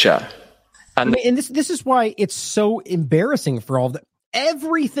torture. And this is why it's so embarrassing for all of them.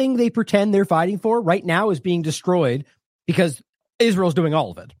 Everything they pretend they're fighting for right now is being destroyed because Israel's doing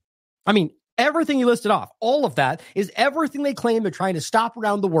all of it. I mean, everything you listed off, all of that is everything they claim they're trying to stop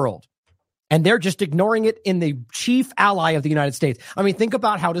around the world. And they're just ignoring it in the chief ally of the United States. I mean, think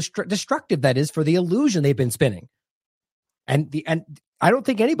about how destructive that is for the illusion they've been spinning. And I don't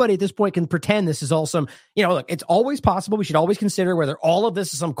think anybody at this point can pretend this is all some, look, it's always possible. We should always consider whether all of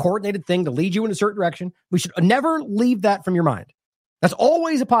this is some coordinated thing to lead you in a certain direction. We should never leave that from your mind. That's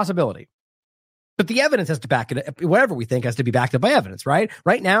always a possibility. But the evidence has to back it up. Whatever we think has to be backed up by evidence, right?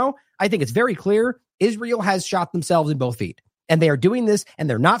 Right now, I think it's very clear Israel has shot themselves in both feet. And they are doing this, and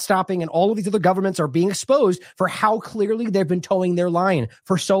they're not stopping, and all of these other governments are being exposed for how clearly they've been towing their line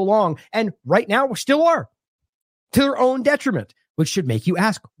for so long. And right now, we still are, to their own detriment, which should make you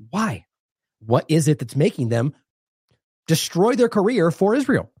ask, why? What is it that's making them destroy their career for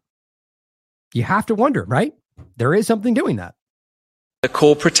Israel? You have to wonder, right? There is something doing that. The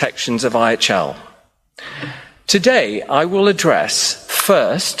core protections of IHL. Today, I will address,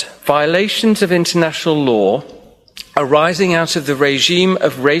 first, violations of international law arising out of the regime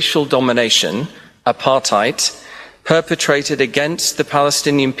of racial domination, apartheid, perpetrated against the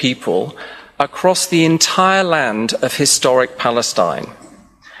Palestinian people across the entire land of historic Palestine.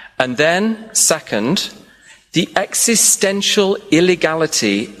 And then, second, the existential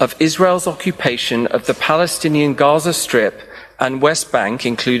illegality of Israel's occupation of the Palestinian Gaza Strip and West Bank,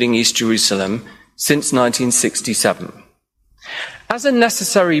 including East Jerusalem, since 1967. As a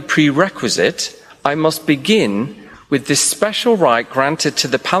necessary prerequisite, I must begin with this special right granted to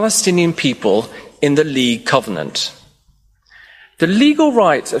the Palestinian people in the League Covenant. The legal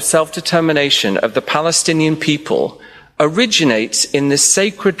right of self-determination of the Palestinian people originates in the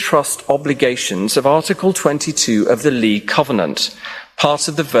sacred trust obligations of Article 22 of the League Covenant, part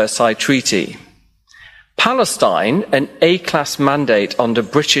of the Versailles Treaty. Palestine, an A-class mandate under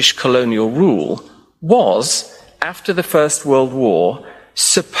British colonial rule, was, after the First World War,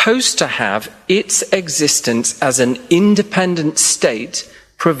 supposed to have its existence as an independent state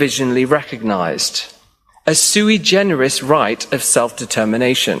provisionally recognized, a sui generis right of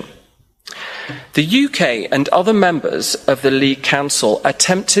self-determination. The UK and other members of the League Council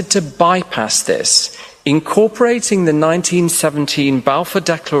attempted to bypass this, incorporating the 1917 Balfour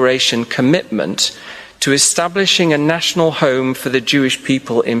Declaration commitment to establishing a national home for the Jewish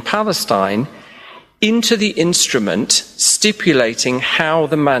people in Palestine into the instrument stipulating how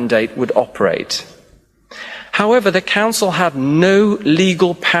the mandate would operate. However, the Council had no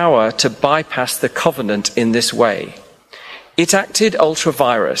legal power to bypass the covenant in this way. It acted ultra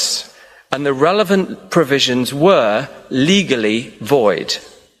vires, and the relevant provisions were legally void.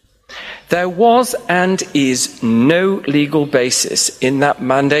 There was and is no legal basis in that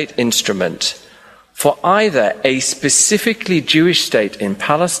mandate instrument for either a specifically Jewish state in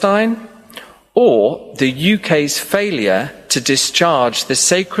Palestine or the UK's failure to discharge the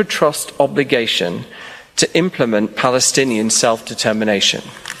sacred trust obligation to implement Palestinian self-determination.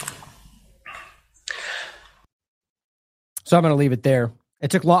 So I'm going to leave it there. It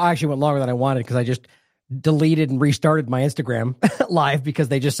took actually went longer than I wanted because I just deleted and restarted my Instagram live because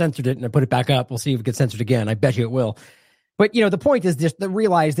they just censored it and I put it back up. We'll see if it gets censored again. I bet you it will. But, the point is just to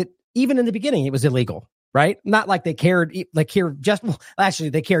realize that even in the beginning, it was illegal, right? Not like they cared, they cared just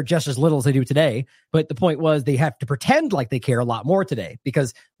as little as they do today. But the point was they have to pretend like they care a lot more today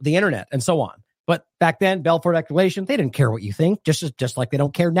because of the internet and so on. But back then, Balfour Declaration, they didn't care what you think, just like they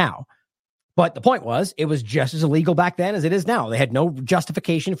don't care now. But the point was, it was just as illegal back then as it is now. They had no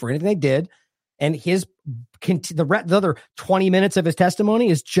justification for anything they did. And the other 20 minutes of his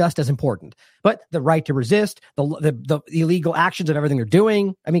testimony is just as important. But the right to resist, the illegal actions of everything they're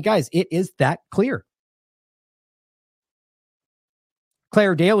doing, I mean, guys, it is that clear.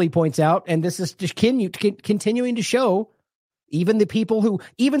 Claire Daly points out, and this is just continuing to show, even the people who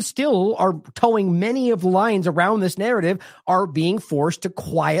even still are towing many of the lines around this narrative are being forced to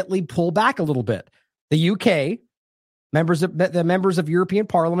quietly pull back a little bit. The UK, the members of European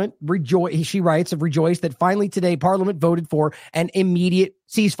Parliament rejoice. She writes of rejoice that finally today Parliament voted for an immediate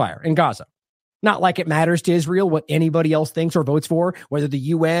ceasefire in Gaza. Not like it matters to Israel what anybody else thinks or votes for, whether the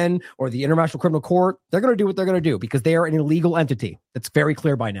UN or the International Criminal Court. They're going to do what they're going to do because they are an illegal entity. That's very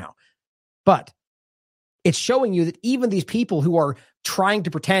clear by now. But It's showing you that even these people who are trying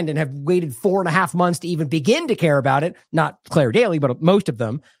to pretend and have waited 4.5 months to even begin to care about it, not Claire Daly, but most of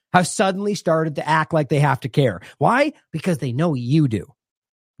them, have suddenly started to act like they have to care. Why? Because they know you do.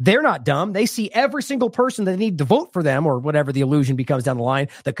 They're not dumb. They see every single person that need to vote for them, or whatever the illusion becomes down the line,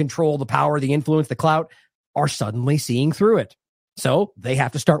 the control, the power, the influence, the clout, are suddenly seeing through it. So they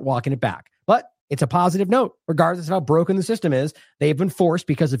have to start walking it back. But it's a positive note. Regardless of how broken the system is, they've been forced,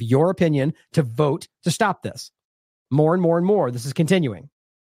 because of your opinion, to vote to stop this. More and more and more, this is continuing.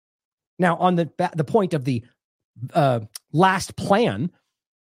 Now, on the point of the last plan,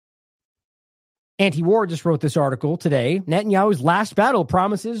 Anti-War just wrote this article today. Netanyahu's last battle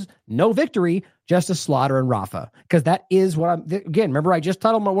promises no victory, just a slaughter in Rafah. Because that is what again, remember I just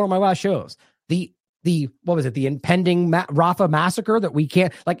titled one of my last shows. The what was it? The impending Rafah massacre that we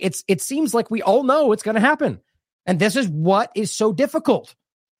can't, like, it seems like we all know it's going to happen. And this is what is so difficult.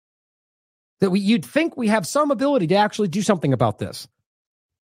 That you'd think we have some ability to actually do something about this.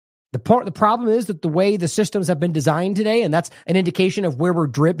 The problem is that the way the systems have been designed today, and that's an indication of where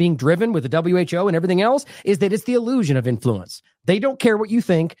we're being driven with the WHO and everything else, is that it's the illusion of influence. They don't care what you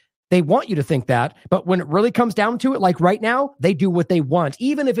think. They want you to think that. But when it really comes down to it, like right now, they do what they want,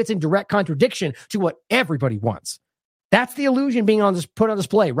 even if it's in direct contradiction to what everybody wants. That's the illusion being put on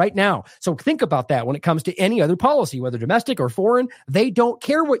display right now. So think about that when it comes to any other policy, whether domestic or foreign. They don't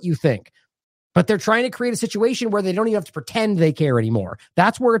care what you think. But they're trying to create a situation where they don't even have to pretend they care anymore.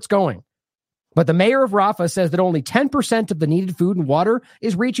 That's where it's going. But the mayor of Rafah says that only 10% of the needed food and water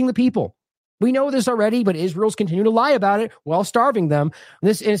is reaching the people. We know this already, but Israel's continuing to lie about it while starving them. And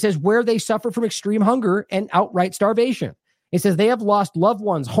it says where they suffer from extreme hunger and outright starvation. It says they have lost loved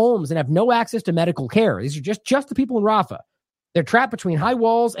ones, homes, and have no access to medical care. These are just the people in Rafah. They're trapped between high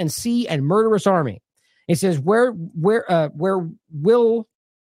walls and sea and murderous army. It says where will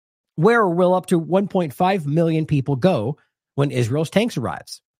up to 1.5 million people go when Israel's tanks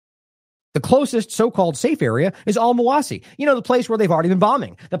arrives? The closest so-called safe area is Al-Mawasi. You know, the place where they've already been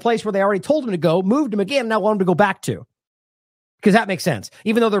bombing. The place where they already told them to go, moved them again, now want them to go back to. Because that makes sense.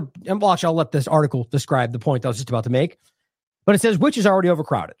 Even though I'll let this article describe the point I was just about to make. But it says, which is already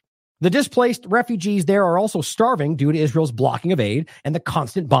overcrowded. The displaced refugees there are also starving due to Israel's blocking of aid and the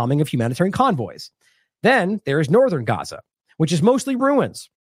constant bombing of humanitarian convoys. Then there is northern Gaza, which is mostly ruins.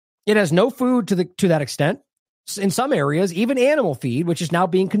 It has no food to that extent. In some areas, even animal feed, which is now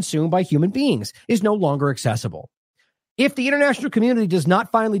being consumed by human beings, is no longer accessible. If the international community does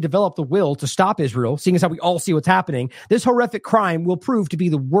not finally develop the will to stop Israel, seeing as how we all see what's happening, this horrific crime will prove to be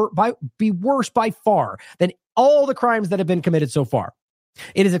worse by far than all the crimes that have been committed so far.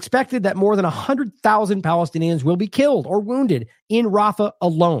 It is expected that more than 100,000 Palestinians will be killed or wounded in Rafah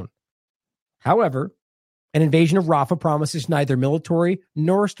alone. However, an invasion of Rafah promises neither military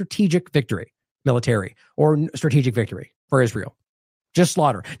or strategic victory for Israel. Just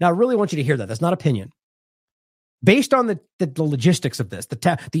slaughter. Now, I really want you to hear that. That's not opinion. Based on the logistics of this,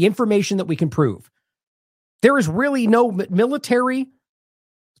 the information that we can prove, there is really no military,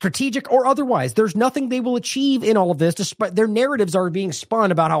 strategic, or otherwise. There's nothing they will achieve in all of this. Despite their narratives are being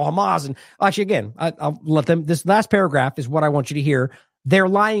spun about how Hamas and actually, again, I'll let them. This last paragraph is what I want you to hear. They're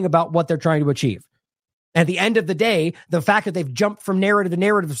lying about what they're trying to achieve. At the end of the day, the fact that they've jumped from narrative to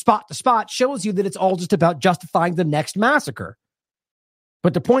narrative, spot to spot, shows you that it's all just about justifying the next massacre.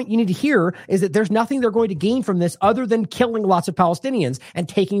 But the point you need to hear is that there's nothing they're going to gain from this other than killing lots of Palestinians and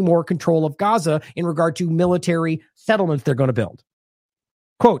taking more control of Gaza in regard to military settlements they're going to build.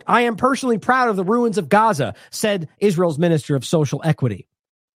 Quote, I am personally proud of the ruins of Gaza, said Israel's Minister of Social Equality,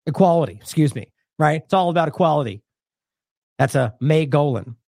 right? It's all about equality. That's a May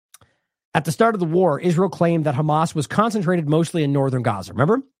Golan. At the start of the war, Israel claimed that Hamas was concentrated mostly in northern Gaza.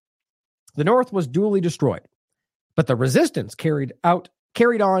 Remember? The north was duly destroyed, but the resistance carried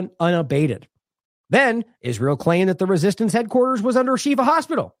on unabated. Then Israel claimed that the resistance headquarters was under Shifa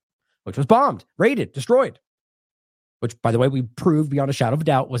Hospital, which was bombed, raided, destroyed. Which, by the way, we proved beyond a shadow of a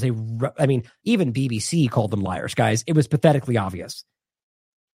doubt was even BBC called them liars, guys. It was pathetically obvious.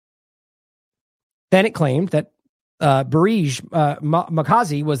 Then it claimed that Barij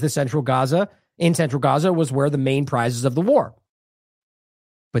Makazi was central Gaza was where the main prizes of the war.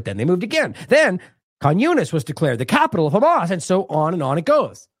 But then they moved again. Then Khan Yunis was declared the capital of Hamas, and so on and on it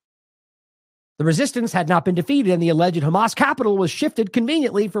goes. The resistance had not been defeated, and the alleged Hamas capital was shifted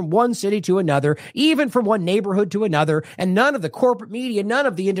conveniently from one city to another, even from one neighborhood to another, and none of the corporate media, none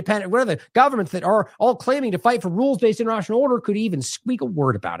of the independent, one of the governments that are all claiming to fight for rules-based international order could even squeak a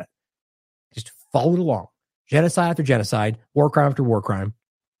word about it. Just followed along. Genocide after genocide, war crime after war crime.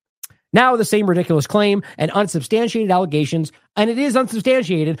 Now the same ridiculous claim and unsubstantiated allegations, and it is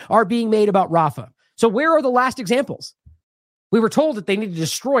unsubstantiated, are being made about Rafah. So where are the last examples? We were told that they need to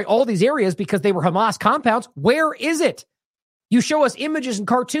destroy all these areas because they were Hamas compounds. Where is it? You show us images and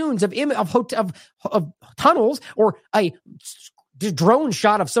cartoons of tunnels or a drone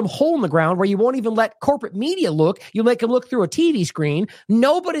shot of some hole in the ground where you won't even let corporate media look. You make them look through a TV screen.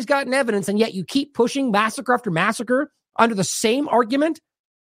 Nobody's gotten evidence, and yet you keep pushing massacre after massacre under the same argument.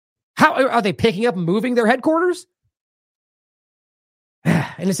 How are they picking up and moving their headquarters?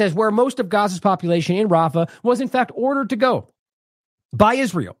 And it says where most of Gaza's population in Rafah was in fact ordered to go by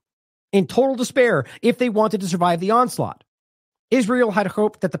Israel in total despair if they wanted to survive the onslaught. Israel had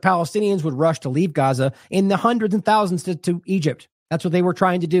hoped that the Palestinians would rush to leave Gaza in the hundreds and thousands to Egypt. That's what they were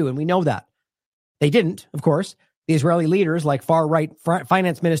trying to do, and we know that. They didn't, of course. The Israeli leaders, like far-right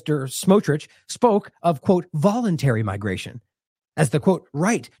finance minister Smotrich, spoke of, quote, voluntary migration as the, quote,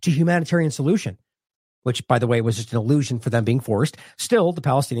 right to humanitarian solution, which, by the way, was just an illusion for them being forced. Still, the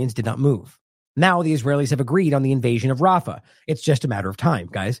Palestinians did not move. Now the Israelis have agreed on the invasion of Rafah. It's just a matter of time,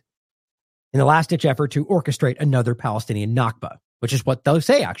 guys. In the last-ditch effort to orchestrate another Palestinian Nakba, which is what they'll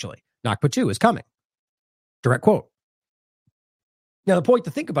say, actually. Nakba 2 is coming. Direct quote. Now, the point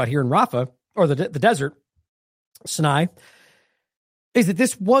to think about here in Rafah, or the desert, Sinai, is that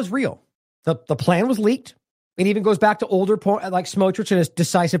this was real. The plan was leaked. It even goes back to older, like Smotrich and his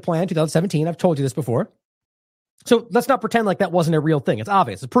decisive plan, 2017. I've told you this before. So let's not pretend like that wasn't a real thing. It's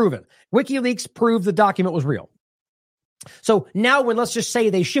obvious. It's proven. WikiLeaks proved the document was real. So now when let's just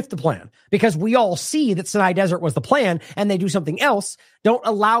say they shift the plan, because we all see that Sinai Desert was the plan and they do something else, don't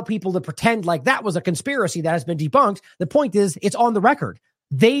allow people to pretend like that was a conspiracy that has been debunked. The point is, it's on the record.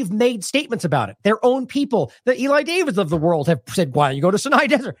 They've made statements about it. Their own people, the Eli Davids of the world, have said, why don't you go to Sinai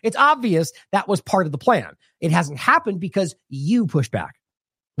Desert? It's obvious that was part of the plan. It hasn't happened because you pushed back.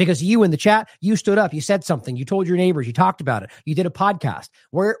 Because you in the chat, you stood up, you said something, you told your neighbors, you talked about it, you did a podcast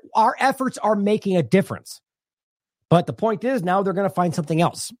where our efforts are making a difference. But the point is now they're going to find something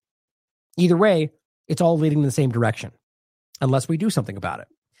else. Either way, it's all leading in the same direction, unless we do something about it.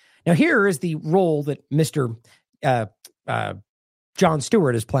 Now, here is the role that Mr. Jon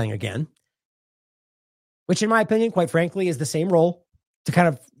Stewart is playing again, which in my opinion, quite frankly, is the same role to kind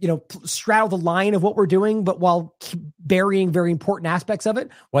of, straddle the line of what we're doing, but while burying very important aspects of it,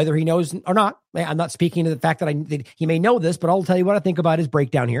 whether he knows or not. I'm not speaking to the fact that he may know this, but I'll tell you what I think about his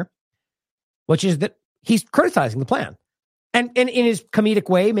breakdown here, which is that he's criticizing the plan. And in his comedic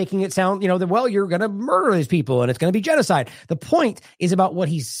way, making it sound, that, well, you're going to murder these people and it's going to be genocide. The point is about what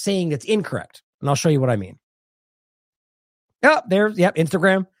he's saying that's incorrect. And I'll show you what I mean. Oh,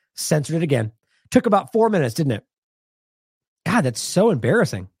 Instagram censored it again. Took about 4 minutes, didn't it? God, that's so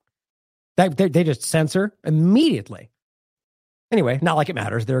embarrassing. They just censor immediately. Anyway, not like it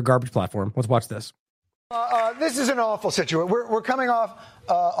matters. They're a garbage platform. Let's watch this. This is an awful situation. We're coming off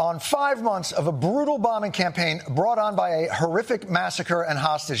on 5 months of a brutal bombing campaign brought on by a horrific massacre and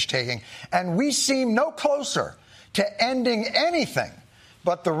hostage taking, and we seem no closer to ending anything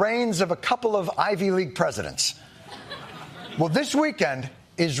but the reigns of a couple of Ivy League presidents. Well, this weekend,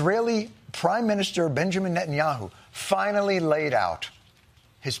 Israeli Prime Minister Benjamin Netanyahu finally laid out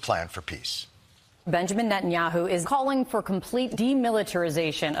his plan for peace. Benjamin Netanyahu is calling for complete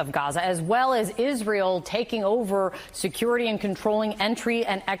demilitarization of Gaza, as well as Israel taking over security and controlling entry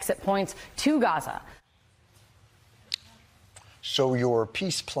and exit points to Gaza. So your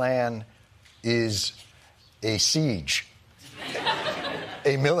peace plan is a siege,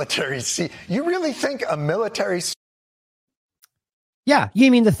 a military siege. You really think a military siege? Yeah, you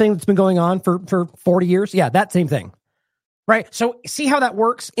mean the thing that's been going on for 40 years? Yeah, that same thing. Right? So see how that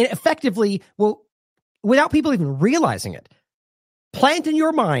works? It effectively will, without people even realizing it, plant in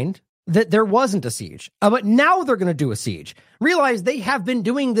your mind that there wasn't a siege. But now they're going to do a siege. Realize they have been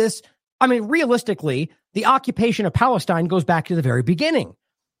doing this. I mean, realistically, the occupation of Palestine goes back to the very beginning.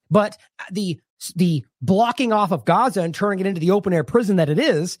 But the blocking off of Gaza and turning it into the open-air prison that it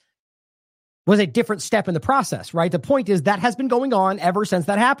is was a different step in the process, right? The point is that has been going on ever since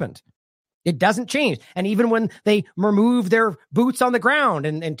that happened. It doesn't change. And even when they remove their boots on the ground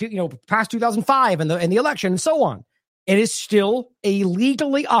and past 2005 and the election and so on, it is still a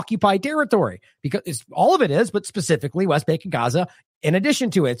legally occupied territory because it's all of it is, but specifically West Bank and Gaza. In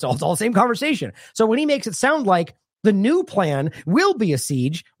addition to it, it's all the same conversation. So when he makes it sound like the new plan will be a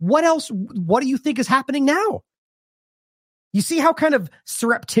siege, what else? What do you think is happening now? You see how kind of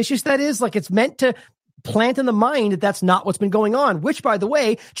surreptitious that is? Like it's meant to plant in the mind that that's not what's been going on, which, by the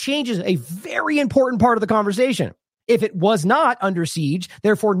way, changes a very important part of the conversation. If it was not under siege,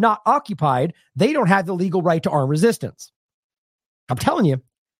 therefore not occupied, they don't have the legal right to arm resistance. I'm telling you,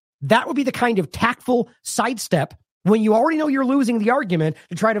 that would be the kind of tactful sidestep when you already know you're losing the argument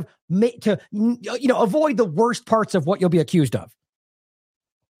to try to avoid the worst parts of what you'll be accused of.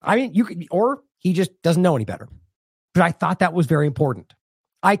 I mean, you could, or he just doesn't know any better. But I thought that was very important.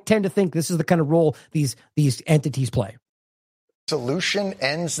 I tend to think this is the kind of role these entities play. Solution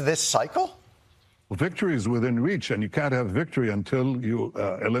ends this cycle? Well, victory is within reach, and you can't have victory until you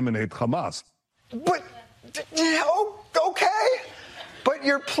eliminate Hamas. But, okay. But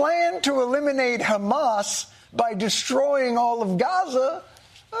your plan to eliminate Hamas by destroying all of Gaza,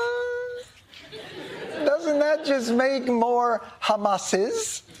 doesn't that just make more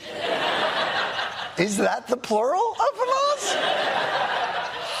Hamases? Is that the plural of Hamas?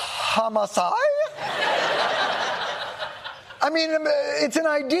 Hamasai? I mean, it's an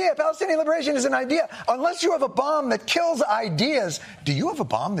idea. Palestinian liberation is an idea. Unless you have a bomb that kills ideas. Do you have a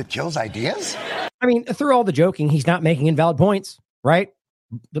bomb that kills ideas? I mean, through all the joking, he's not making invalid points, right?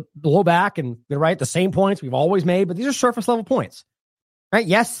 The blow back and right, the same points we've always made, but these are surface level points, right?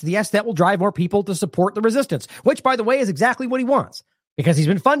 Yes, that will drive more people to support the resistance, which, by the way, is exactly what he wants, because he's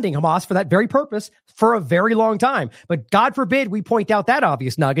been funding Hamas for that very purpose for a very long time. But God forbid we point out that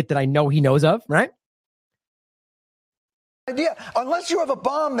obvious nugget that I know he knows of, right? Idea. Unless you have a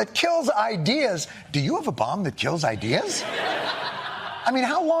bomb that kills ideas. Do you have a bomb that kills ideas? I mean,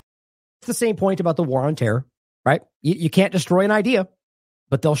 how long? It's the same point about the war on terror, right? You can't destroy an idea,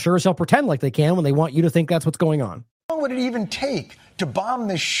 but they'll sure as hell pretend like they can when they want you to think that's what's going on. How long would it even take to bomb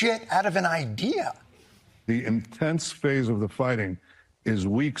the shit out of an idea? The intense phase of the fighting is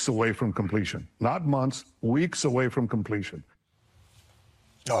weeks away from completion. Not months, weeks away from completion.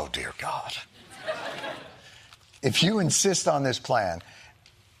 Oh, dear God. If you insist on this plan,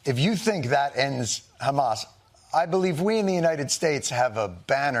 if you think that ends Hamas, I believe we in the United States have a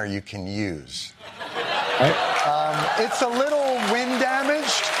banner you can use. It's a little wind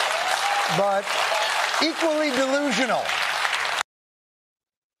damaged, but equally delusional.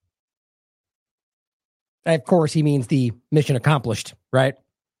 Of course, he means the mission accomplished, right?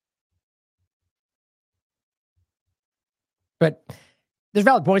 But there's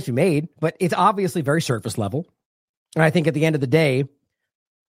valid points to be made, but it's obviously very surface level. And I think at the end of the day,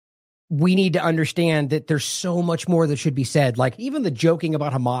 we need to understand that there's so much more that should be said. Like even the joking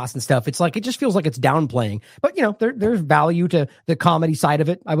about Hamas and stuff, it's like, it just feels like it's downplaying. But, there's value to the comedy side of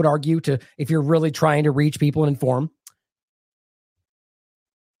it, I would argue, to if you're really trying to reach people and inform.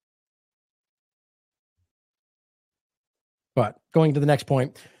 But going to the next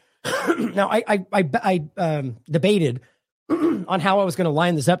point. Now, I debated on how I was going to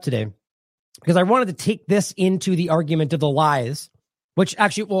line this up today, because I wanted to take this into the argument of the lies, which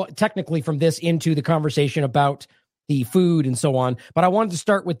actually, well, technically from this into the conversation about the food and so on. But I wanted to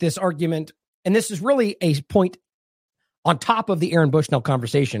start with this argument, and this is really a point on top of the Aaron Bushnell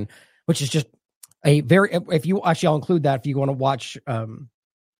conversation, which is just a very, I'll include that if you want to watch the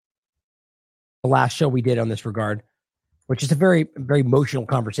last show we did on this regard, which is a very, very emotional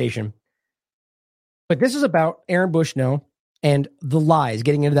conversation. But this is about Aaron Bushnell and the lies,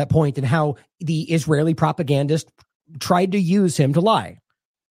 getting into that point, and how the Israeli propagandist tried to use him to lie.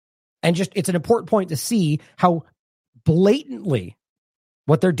 And just, it's an important point to see how blatantly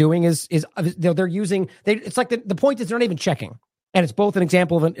what they're doing is they're using, it's like the point is they're not even checking. And it's both an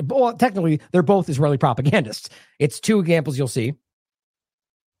example of well, technically they're both Israeli propagandists. It's two examples you'll see.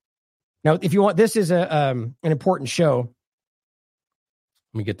 Now, if you want, this is an important show.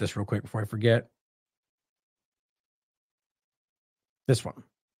 Let me get this real quick before I forget. This one.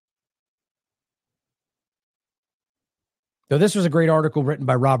 So this was a great article written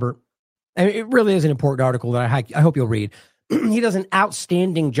by Robert. And it really is an important article that I hope you'll read. He does an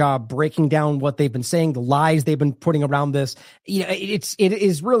outstanding job breaking down what they've been saying, the lies they've been putting around this. It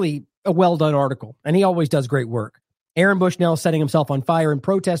is really a well-done article, and he always does great work. Aaron Bushnell setting himself on fire in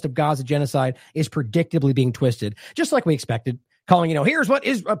protest of Gaza genocide is predictably being twisted, just like we expected. Calling, here's what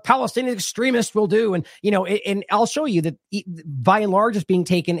a Palestinian extremist will do. And, and I'll show you that by and large it's being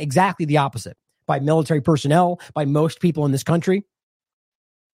taken exactly the opposite by military personnel, by most people in this country.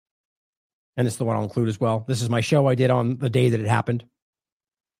 And this is the one I'll include as well. This is my show I did on the day that it happened.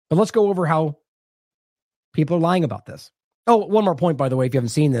 But let's go over how people are lying about this. Oh, one more point, by the way, if you haven't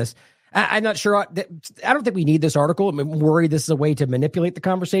seen this. I'm not sure. I don't think we need this article. I'm worried this is a way to manipulate the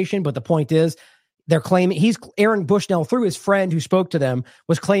conversation. But the point is, they're claiming Aaron Bushnell, through his friend who spoke to them,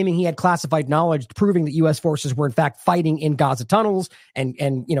 was claiming he had classified knowledge proving that U.S. forces were in fact fighting in Gaza tunnels, and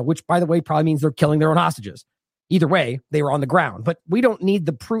which, by the way, probably means they're killing their own hostages. Either way, they were on the ground. But we don't need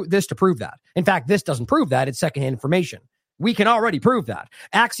this to prove that. In fact, this doesn't prove that. It's secondhand information. We can already prove that.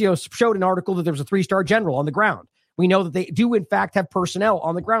 Axios showed an article that there was a 3-star general on the ground. We know that they do, in fact, have personnel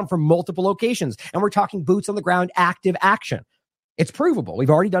on the ground from multiple locations. And we're talking boots on the ground, active action. It's provable. We've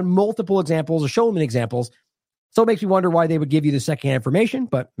already done multiple examples or shown them examples. So it makes me wonder why they would give you the secondhand information,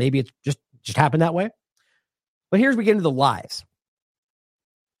 but maybe it's just happened that way. But here's we get into the lies.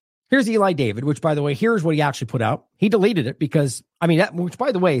 Here's Eli David, which, by the way, here's what he actually put out. He deleted it because, which,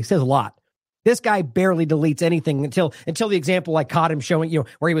 by the way, says a lot. This guy barely deletes anything until the example I caught him showing,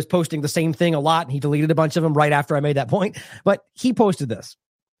 where he was posting the same thing a lot, and he deleted a bunch of them right after I made that point. But he posted this.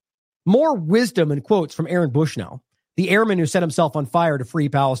 More wisdom and quotes from Aaron Bushnell, the airman who set himself on fire to free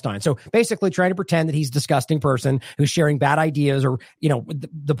Palestine. So basically trying to pretend that he's a disgusting person who's sharing bad ideas, or,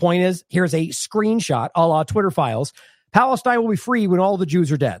 the point is, here's a screenshot a la Twitter files. Palestine will be free when all the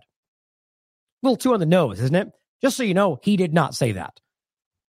Jews are dead. A little too on the nose, isn't it? Just so you know, he did not say that.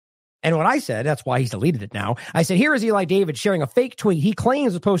 And what I said, that's why he's deleted it now. I said, here is Eli David sharing a fake tweet he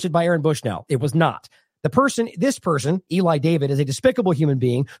claims was posted by Aaron Bushnell. It was not. This person, Eli David, is a despicable human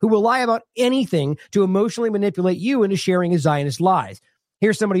being who will lie about anything to emotionally manipulate you into sharing his Zionist lies.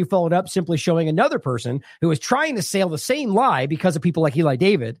 Here's somebody who followed up simply showing another person who is trying to sail the same lie because of people like Eli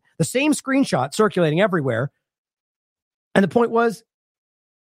David, the same screenshot circulating everywhere. And the point was,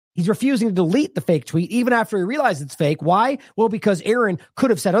 he's refusing to delete the fake tweet even after he realized it's fake. Why? Well, because Aaron could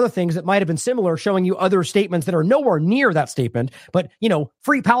have said other things that might have been similar, showing you other statements that are nowhere near that statement. But,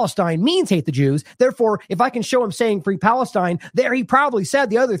 free Palestine means hate the Jews. Therefore, if I can show him saying free Palestine, there he probably said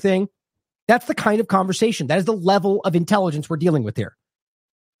the other thing. That's the kind of conversation. That is the level of intelligence we're dealing with here.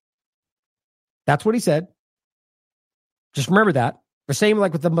 That's what he said. Just remember that. The same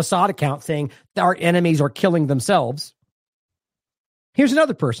like with the Mossad account saying our enemies are killing themselves. Here's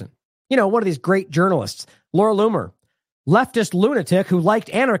another person, one of these great journalists, Laura Loomer, leftist lunatic who liked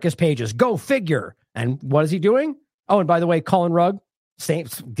anarchist pages. Go figure. And what is he doing? Oh, and by the way, Colin Rugg, many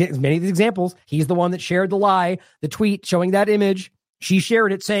of these examples. He's the one that shared the lie, the tweet showing that image. She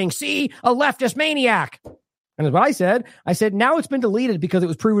shared it saying, see, a leftist maniac. And as what I said, now it's been deleted because it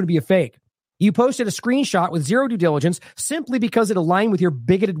was proven to be a fake. You posted a screenshot with zero due diligence simply because it aligned with your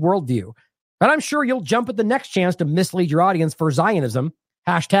bigoted worldview. But I'm sure you'll jump at the next chance to mislead your audience for Zionism.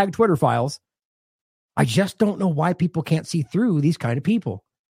 Hashtag Twitter files. I just don't know why people can't see through these kind of people.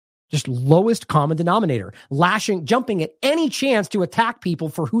 Just lowest common denominator. Jumping at any chance to attack people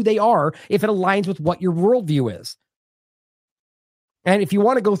for who they are if it aligns with what your worldview is. And if you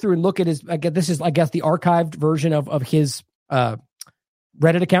want to go through and look at his, this is, the archived version of his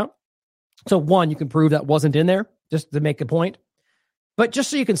Reddit account. So one, you can prove that wasn't in there, just to make a point. But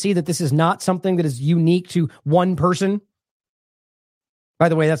just so you can see that this is not something that is unique to one person. By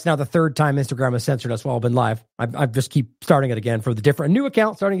the way, that's now the third time Instagram has censored us while I've been live. I just keep starting it again for the new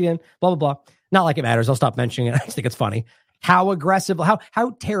account, starting again, blah, blah, blah. Not like it matters. I'll stop mentioning it. I just think it's funny how aggressive,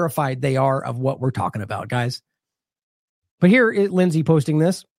 how terrified they are of what we're talking about, guys. But here is Lindsay posting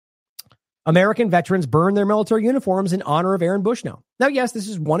this. American veterans burn their military uniforms in honor of Aaron Bushnell. Now, yes, this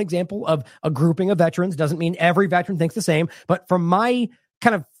is one example of a grouping of veterans. Doesn't mean every veteran thinks the same. But from my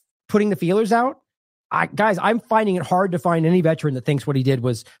kind of putting the feelers out, I'm finding it hard to find any veteran that thinks what he did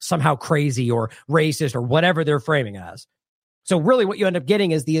was somehow crazy or racist or whatever they're framing as. So really what you end up getting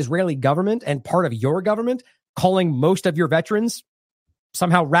is the Israeli government and part of your government calling most of your veterans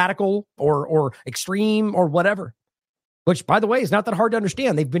somehow radical or extreme or whatever. Which, by the way, is not that hard to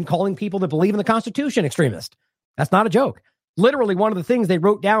understand. They've been calling people that believe in the Constitution extremist. That's not a joke. Literally, one of the things they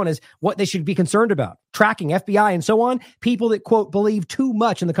wrote down is what they should be concerned about. Tracking, FBI, and so on. People that, quote, believe too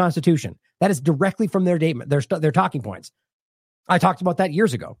much in the Constitution. That is directly from their statement, their talking points. I talked about that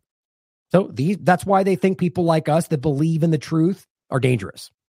years ago. So that's why they think people like us that believe in the truth are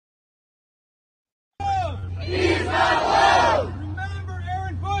dangerous. He's not alone! Remember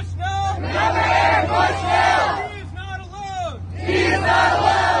Aaron Bushnell! Remember Aaron Bushnell! He's not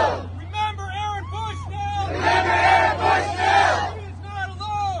alone! Remember Aaron Bushnell! Remember Aaron Bushnell! He's not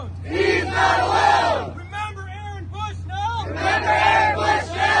alone! He's not alone! Remember Aaron Bushnell! Remember Aaron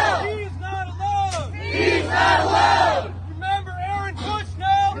Bushnell! He's not alone! He's not alone! Remember Aaron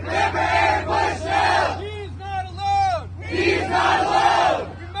Bushnell! Remember Aaron Bushnell! He's not alone! He's not alone!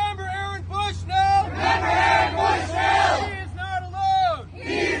 Remember Aaron Bushnell! Remember Aaron Bushnell! He's not alone!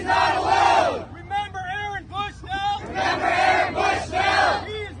 He's not alone! Remember Aaron Bushnell! Remember Aaron Bushnell!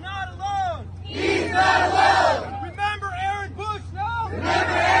 He's not alone! He's not alone! Remember Aaron Bushnell!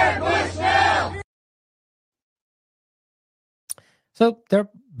 Remember Aaron Bushnell! So they're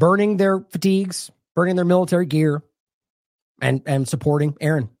burning their fatigues, burning their military gear, and supporting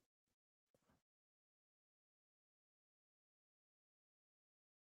Aaron.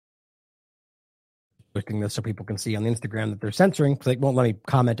 Posting this so people can see on the Instagram that they're censoring because they won't let me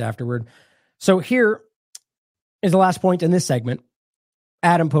comment afterward. So here, is the last point in this segment.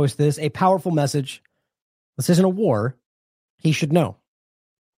 Adam posts this, a powerful message. This isn't a war. He should know.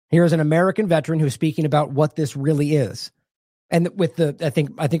 Here is an American veteran who's speaking about what this really is. And with the, I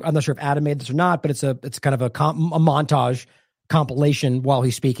think I'm not sure if Adam made this or not, but it's kind of a montage compilation while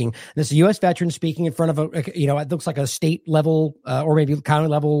he's speaking. And this is a U.S. veteran speaking in front of it looks like a state level or maybe county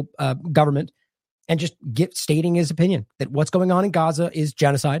level government, and just stating his opinion that what's going on in Gaza is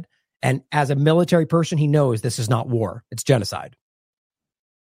genocide. And as a military person, he knows this is not war; it's genocide.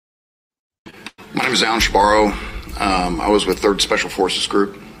 My name is Alan Shabaro. I was with 3rd Special Forces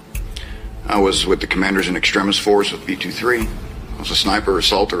Group. I was with the Commanders in Extremis Force with B-23. I was a sniper,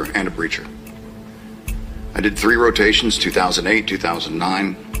 assaulter, and a breacher. I did 3 rotations, 2008,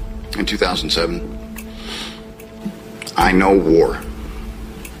 2009, and 2007. I know war.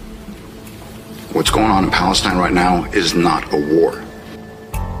 What's going on in Palestine right now is not a war.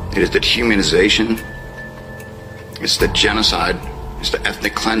 It is the dehumanization, it's the genocide, it's the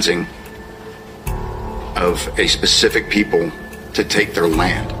ethnic cleansing of a specific people to take their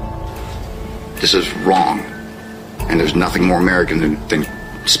land. This is wrong, and there's nothing more American than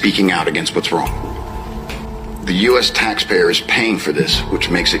speaking out against what's wrong. The U.S. taxpayer is paying for this, which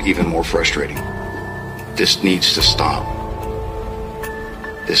makes it even more frustrating. This needs to stop.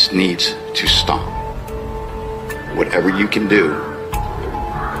 This needs to stop. Whatever you can do,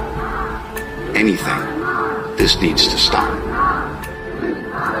 anything, this needs to stop.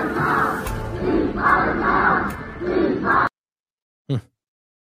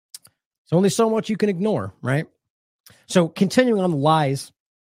 There's only so much you can ignore, right? So continuing on the lies,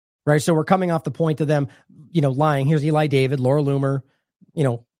 right? So we're coming off the point of them, lying. Here's Eli David, Laura Loomer,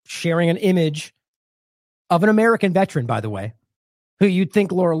 sharing an image of an American veteran, by the way, who you'd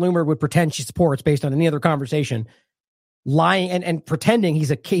think Laura Loomer would pretend she supports based on any other conversation, lying and pretending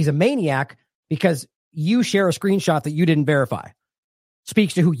he's a maniac because you share a screenshot that you didn't verify.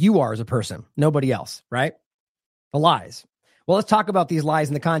 Speaks to who you are as a person, nobody else, right? The lies. Well, let's talk about these lies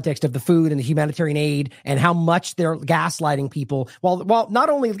in the context of the food and the humanitarian aid and how much they're gaslighting people. Well, not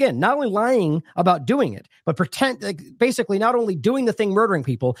only lying about doing it, but basically not only doing the thing, murdering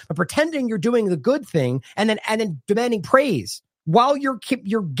people, but pretending you're doing the good thing and then demanding praise while you're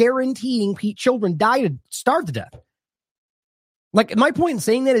guaranteeing children starve to death. Like, my point in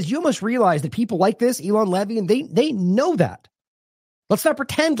saying that is you must realize that people like this, Elon Levy, and they know that. Let's not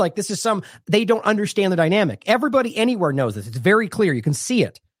pretend like this is they don't understand the dynamic. Everybody anywhere knows this. It's very clear. You can see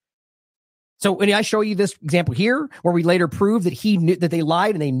it. So when I show you this example here, where we later prove that he knew that they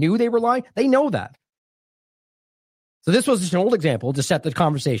lied and they knew they were lying, they know that. So this was just an old example to set the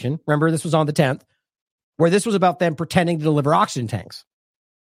conversation. Remember, this was on the 10th, where this was about them pretending to deliver oxygen tanks.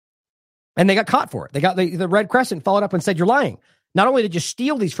 And they got caught for it. They got the Red Crescent followed up and said, you're lying. Not only did you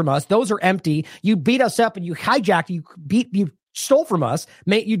steal these from us, those are empty. You beat us up and you hijacked, you stole from us.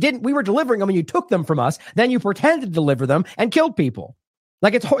 We were delivering them and you took them from us. Then you pretended to deliver them and killed people.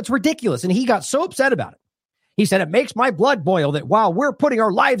 Like, it's ridiculous. And he got so upset about it. He said, it makes my blood boil that while we're putting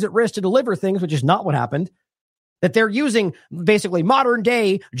our lives at risk to deliver things, which is not what happened, that they're using basically modern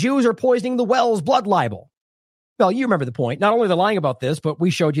day Jews are poisoning the wells blood libel. Well, you remember the point. Not only are they lying about this, but we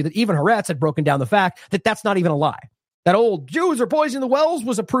showed you that even Haaretz had broken down the fact that that's not even a lie. That old Jews are poisoning the wells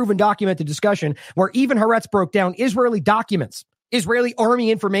was a proven documented discussion where even Haaretz broke down Israeli documents, Israeli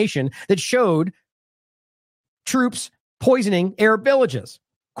army information that showed troops poisoning Arab villages.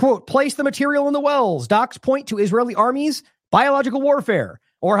 Quote, place the material in the wells. Docs point to Israeli armies, biological warfare.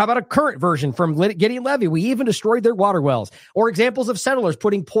 Or how about a current version from Gideon Levy? We even destroyed their water wells. Or examples of settlers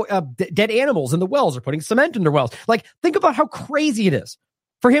putting dead animals in the wells or putting cement in their wells. Like, think about how crazy it is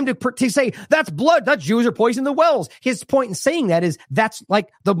for him to say, that's blood, that Jews are poisoning the wells. His point in saying that is that's like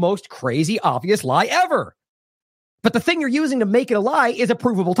the most crazy, obvious lie ever. But the thing you're using to make it a lie is a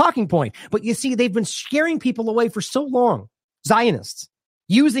provable talking point. But you see, they've been scaring people away for so long. Zionists.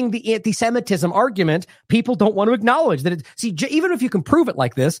 Using the anti-Semitism argument, people don't want to acknowledge that. Even if you can prove it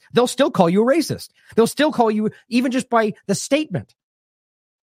like this, they'll still call you a racist. They'll still call you, even just by the statement.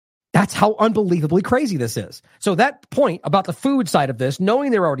 That's how unbelievably crazy this is. So that point about the food side of this,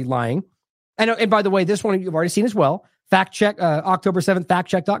 knowing they're already lying, and by the way, this one you've already seen as well, fact check, October 7th,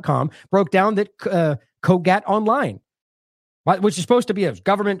 factcheck.com, broke down that Kogat Online, which is supposed to be a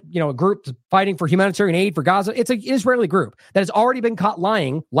government, a group fighting for humanitarian aid for Gaza. It's an Israeli group that has already been caught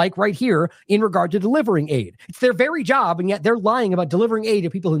lying, like right here, in regard to delivering aid. It's their very job, and yet they're lying about delivering aid to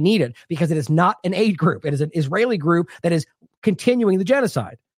people who need it because it is not an aid group. It is an Israeli group that is continuing the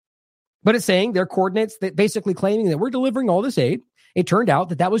genocide. But it's saying their coordinates, that basically claiming that we're delivering all this aid. It turned out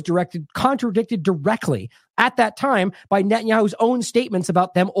that was contradicted directly at that time by Netanyahu's own statements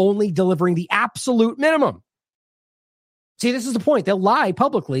about them only delivering the absolute minimum. See, this is the point. They'll lie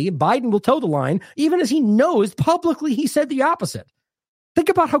publicly. Biden will toe the line, even as he knows publicly he said the opposite. Think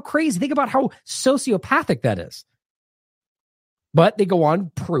about how crazy, think about how sociopathic that is. But they go on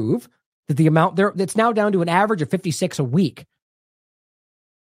to prove that the amount there, it's now down to an average of 56 a week.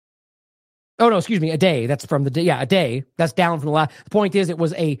 Oh, no, excuse me, a day. That's from the day. Yeah, a day. That's down from the last. The point is,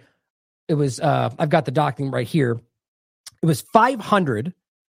 I've got the document right here. It was 500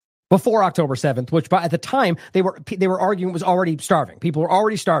 before October 7th, which at the time they were arguing was already starving. People were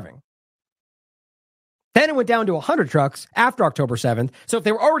already starving. Then it went down to 100 trucks after October 7th. So if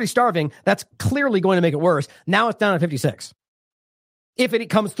they were already starving, that's clearly going to make it worse. Now it's down to 56. If it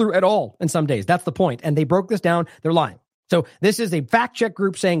comes through at all in some days. That's the point. And they broke this down. They're lying. So this is a fact check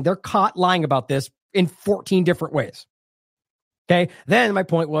group saying they're caught lying about this in 14 different ways. Okay. Then my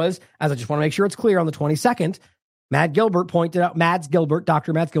point was, as I just want to make sure it's clear, on the 22nd, Dr. Mads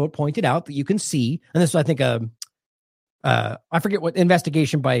Gilbert pointed out that you can see, and this is, I think, I forget what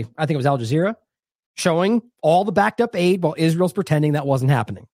investigation by, I think it was Al Jazeera, showing all the backed up aid while Israel's pretending that wasn't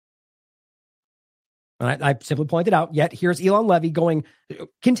happening. And I simply pointed out, yet here's Elon Levy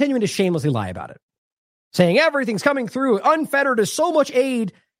continuing to shamelessly lie about it, saying everything's coming through, unfettered is so much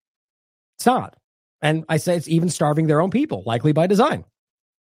aid. It's not. And I say it's even starving their own people, likely by design.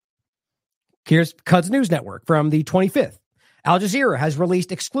 Here's Quds News Network from the 25th. Al Jazeera has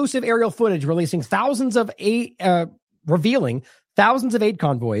released exclusive aerial footage revealing thousands of aid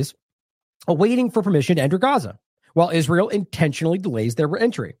convoys awaiting for permission to enter Gaza, while Israel intentionally delays their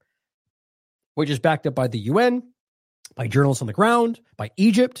entry, which is backed up by the UN, by journalists on the ground, by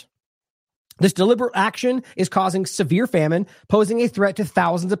Egypt. This deliberate action is causing severe famine, posing a threat to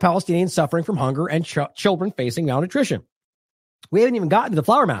thousands of Palestinians suffering from hunger and children facing malnutrition. We haven't even gotten to the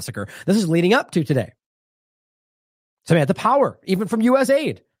flower massacre. This is leading up to today. Samantha Power, even from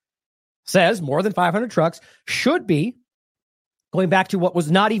USAID, says more than 500 trucks should be going back to what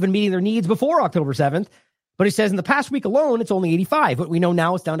was not even meeting their needs before October 7th. But he says in the past week alone, it's only 85, but we know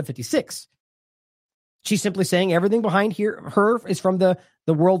now it's down to 56. She's simply saying everything behind her is from the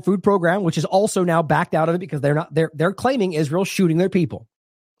World Food Program, which is also now backed out of it because they're claiming Israel's shooting their people.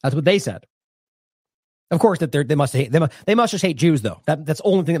 That's what they said. Of course, that they must just hate Jews, though. That's the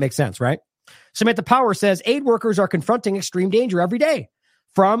only thing that makes sense, right? Samantha Power says aid workers are confronting extreme danger every day,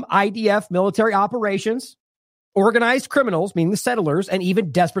 from IDF military operations, organized criminals, meaning the settlers, and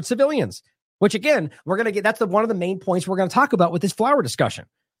even desperate civilians. Which again, that's one of the main points we're going to talk about with this flower discussion.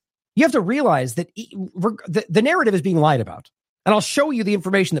 You have to realize that the narrative is being lied about. And I'll show you the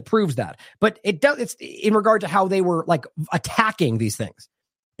information that proves that. But it's in regard to how they were attacking these things.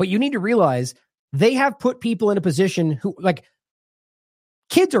 But you need to realize they have put people in a position who,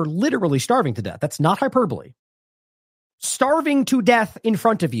 kids are literally starving to death. That's not hyperbole. Starving to death in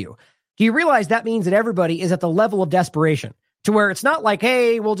front of you. Do you realize that means that everybody is at the level of desperation to where it's not like,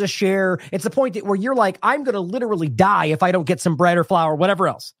 hey, we'll just share. It's the point where you're like, I'm going to literally die if I don't get some bread or flour, whatever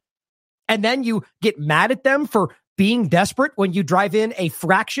else. And then you get mad at them for being desperate when you drive in a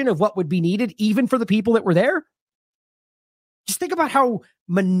fraction of what would be needed, even for the people that were there. Just think about how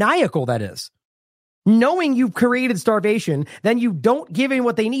maniacal that is. Knowing you've created starvation, then you don't give in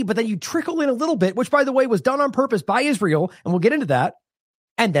what they need, but then you trickle in a little bit, which, by the way, was done on purpose by Israel, and we'll get into that.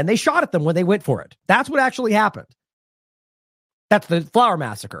 And then they shot at them when they went for it. That's what actually happened. That's the flower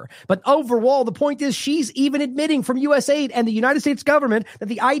massacre. But overall, the point is she's even admitting from USAID and the United States government that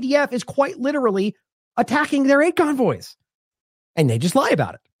the IDF is quite literally attacking their aid convoys. And they just lie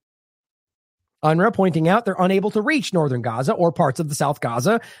about it. UNRWA pointing out they're unable to reach northern Gaza or parts of the South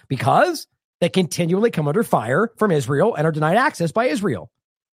Gaza because they continually come under fire from Israel and are denied access by Israel.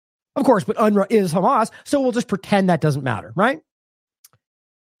 Of course, but UNRWA is Hamas, so we'll just pretend that doesn't matter, right?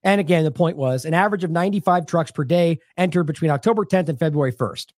 And again, the point was an average of 95 trucks per day entered between October 10th and February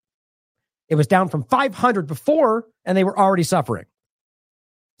 1st. It was down from 500 before, and they were already suffering.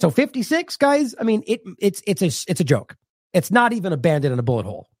 So 56, guys, I mean, it's a joke. It's not even a bandit in a bullet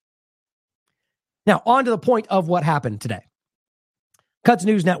hole. Now, on to the point of what happened today. Quds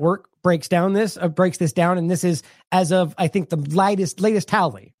News Network breaks this down, and this is as of, I think, the latest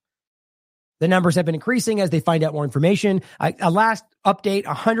tally. The numbers have been increasing as they find out more information. A last update,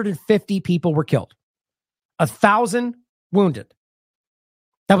 150 people were killed. 1,000 wounded.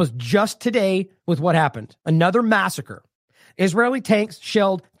 That was just today with what happened. Another massacre. Israeli tanks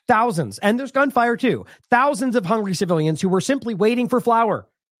shelled thousands, and there's gunfire too, thousands of hungry civilians who were simply waiting for flour.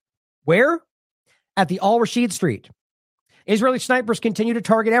 Where? At the Al-Rashid Street. Israeli snipers continue to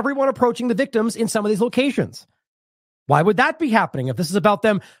target everyone approaching the victims in some of these locations. Why would that be happening? If this is about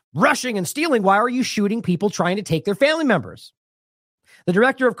them rushing and stealing, why are you shooting people trying to take their family members? The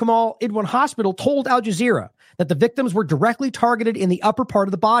director of Kamal Idwan Hospital told Al Jazeera that the victims were directly targeted in the upper part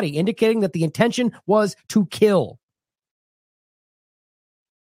of the body, indicating that the intention was to kill.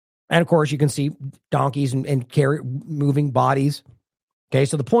 And of course, you can see donkeys and moving bodies. Okay,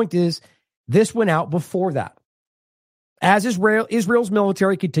 so the point is, this went out before that. As Israel's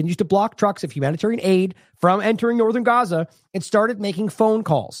military continues to block trucks of humanitarian aid from entering northern Gaza, it started making phone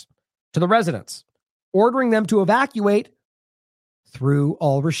calls to the residents, ordering them to evacuate through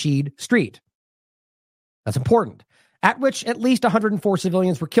Al-Rashid Street. That's important. At which at least 104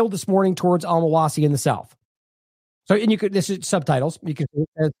 civilians were killed this morning towards Al-Mawasi in the south. So, and this is subtitles. You can see it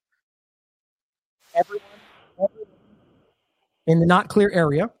says, everyone in the not clear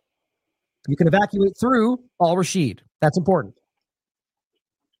area, you can evacuate through Al-Rashid. That's important.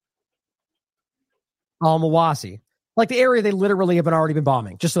 Al-Mawasi. Like the area they literally have already been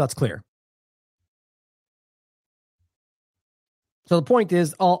bombing, just so that's clear. So the point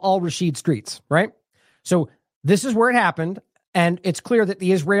is Al-Rashid streets, right? So this is where it happened, and it's clear that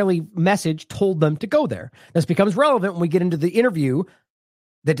the Israeli message told them to go there. This becomes relevant when we get into the interview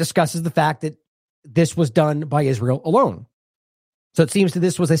that discusses the fact that this was done by Israel alone. So it seems that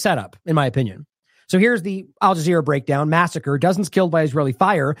this was a setup, in my opinion. So here's the Al Jazeera breakdown. Massacre, dozens killed by Israeli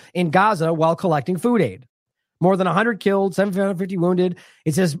fire in Gaza while collecting food aid. More than 100 killed, 750 wounded.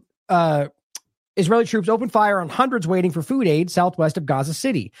 It says Israeli troops opened fire on hundreds waiting for food aid southwest of Gaza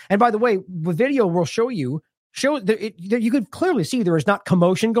City. And by the way, the video will show you could clearly see there is not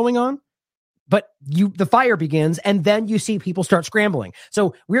commotion going on, but the fire begins and then you see people start scrambling.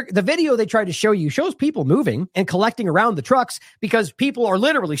 So the video they tried to show you shows people moving and collecting around the trucks because people are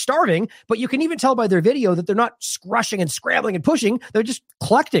literally starving, but you can even tell by their video that they're not rushing and scrambling and pushing. They're just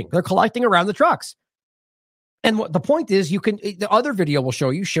collecting. They're collecting around the trucks. And what the point is, the other video will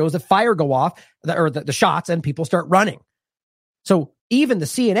shows the fire go off, the shots, and people start running. So even the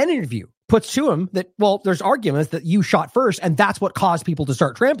CNN interview puts to him that, well, there's arguments that you shot first, and that's what caused people to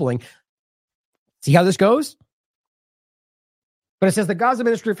start trampling. See how this goes? But it says the Gaza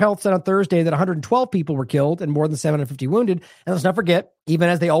Ministry of Health said on Thursday that 112 people were killed and more than 750 wounded. And let's not forget, even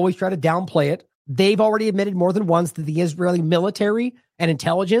as they always try to downplay it, they've already admitted more than once that the Israeli military and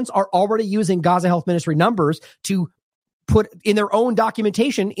intelligence are already using Gaza Health Ministry numbers to put in their own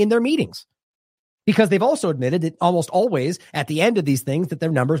documentation in their meetings. Because they've also admitted that almost always at the end of these things that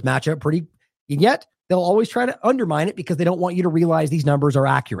their numbers match up pretty, and yet they'll always try to undermine it because they don't want you to realize these numbers are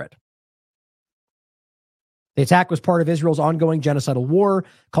accurate. The attack was part of Israel's ongoing genocidal war,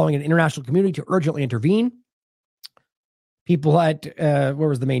 calling an international community to urgently intervene. People had, where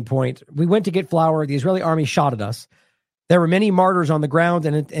was the main point? We went to get flour. The Israeli army shot at us. There were many martyrs on the ground,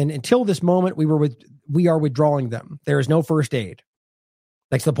 and until this moment, we are withdrawing them. There is no first aid.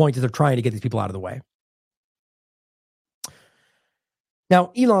 That's the point, that they're trying to get these people out of the way.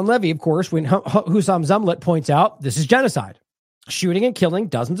 Now, Elon Levy, of course, when Hussam Zumlet points out, this is genocide. Shooting and killing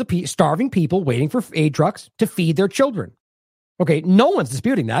dozens of starving people waiting for aid trucks to feed their children. Okay, no one's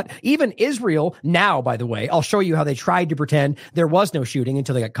disputing that. Even Israel now, by the way, I'll show you how they tried to pretend there was no shooting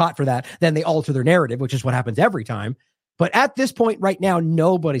until they got caught for that. Then they alter their narrative, which is what happens every time. But at this point right now,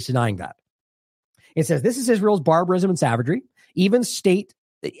 nobody's denying that. It says this is Israel's barbarism and savagery.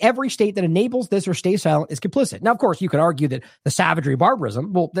 Every state that enables this or stays silent is complicit. Now, of course, you could argue that the savagery,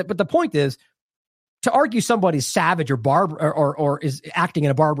 barbarism, but the point is, to argue somebody's savage or or is acting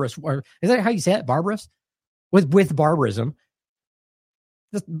in a barbarous, or is that how you say it? Barbarous? With barbarism.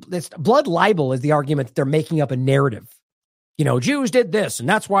 This blood libel is the argument that they're making up a narrative. Jews did this and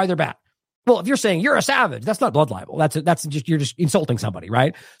that's why they're bad. Well, if you're saying you're a savage, that's not blood libel. You're just insulting somebody,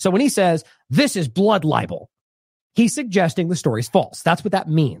 right? So when he says this is blood libel, he's suggesting the story's false. That's what that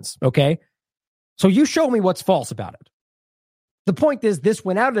means. Okay. So you show me what's false about it. The point is, this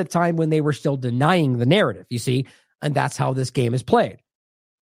went out at a time when they were still denying the narrative, you see, and that's how this game is played.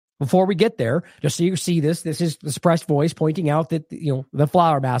 Before we get there, just so you see this is the suppressed voice pointing out that, the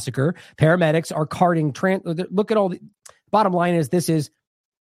Flower Massacre, paramedics are carting, look at all the, bottom line is this is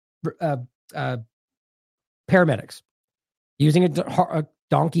paramedics using a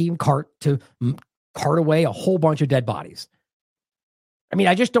donkey and cart to cart away a whole bunch of dead bodies. I mean,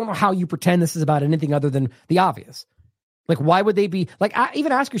 I just don't know how you pretend this is about anything other than the obvious. Like, why would they be,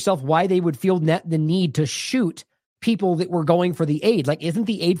 even ask yourself why they would feel the need to shoot people that were going for the aid. Like, isn't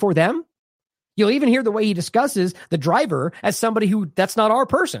the aid for them? You'll even hear the way he discusses the driver as somebody that's not our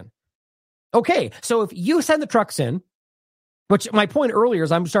person. Okay, so if you send the trucks in, which my point earlier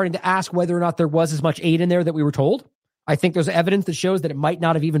is I'm starting to ask whether or not there was as much aid in there that we were told. I think there's evidence that shows that it might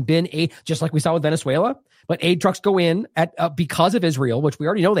not have even been aid, just like we saw with Venezuela. But aid trucks go in because of Israel, which we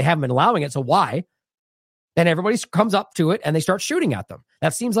already know they haven't been allowing it, so why? And everybody comes up to it and they start shooting at them.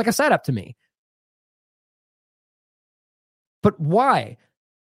 That seems like a setup to me. But why?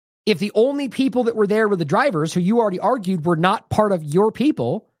 If the only people that were there were the drivers, who you already argued were not part of your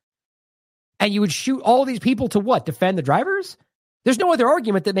people, and you would shoot all these people to what? Defend the drivers? There's no other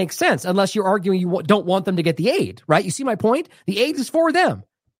argument that makes sense unless you're arguing you don't want them to get the aid, right? You see my point? The aid is for them.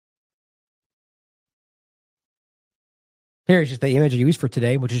 Here's just the image I used for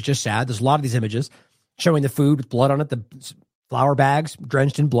today, which is just sad. There's a lot of these images showing the food with blood on it, the flour bags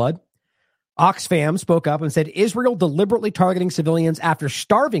drenched in blood. Oxfam spoke up and said Israel deliberately targeting civilians after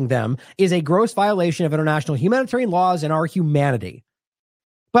starving them is a gross violation of international humanitarian laws and our humanity.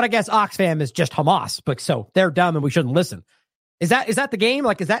 But I guess Oxfam is just Hamas, but so they're dumb and we shouldn't listen. Is that the game?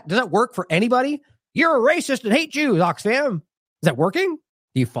 Like, does that work for anybody? You're a racist and hate Jews, Oxfam. Is that working?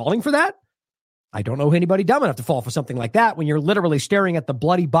 Are you falling for that? I don't know anybody dumb enough to fall for something like that when you're literally staring at the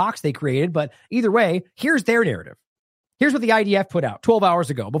bloody box they created. But either way, here's their narrative. Here's what the IDF put out 12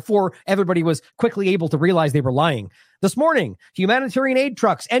 hours ago before everybody was quickly able to realize they were lying. This morning, humanitarian aid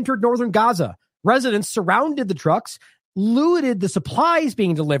trucks entered northern Gaza. Residents surrounded the trucks, looted the supplies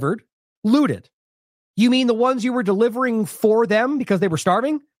being delivered. Looted. You mean the ones you were delivering for them because they were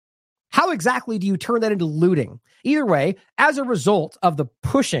starving? How exactly do you turn that into looting? Either way, as a result of the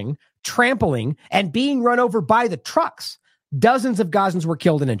pushing, trampling, and being run over by the trucks, dozens of Gazans were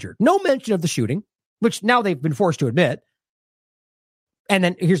killed and injured. No mention of the shooting, which now they've been forced to admit. And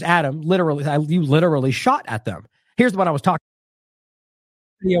then here's Adam, you literally shot at them. Here's what I was talking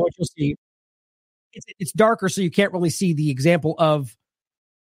about. What you'll see, it's darker, so you can't really see the example of,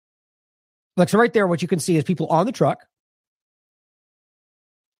 like, so right there, what you can see is people on the truck.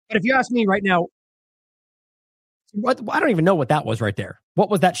 But if you ask me right now, I don't even know what that was right there. What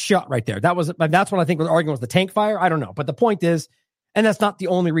was that shot right there? That's what I think we're arguing was the tank fire. I don't know. But the point is, and that's not the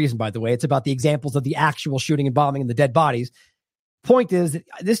only reason, by the way, it's about the examples of the actual shooting and bombing and the dead bodies. Point is that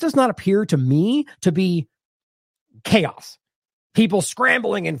this does not appear to me to be chaos. People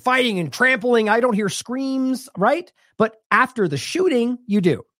scrambling and fighting and trampling. I don't hear screams, right? But after the shooting, you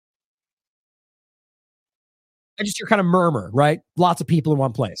do. I just hear kind of murmur, right? Lots of people in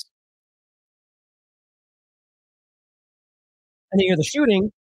one place. And then you hear the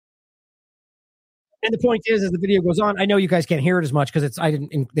shooting. And the point is, as the video goes on, I know you guys can't hear it as much because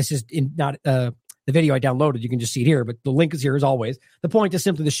this is not the video I downloaded. You can just see it here, but the link is here as always. The point is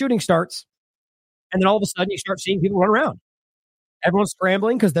simply the shooting starts, and then all of a sudden you start seeing people run around. Everyone's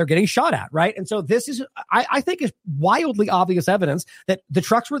scrambling because they're getting shot at, right? And so this is, I think, is wildly obvious evidence that the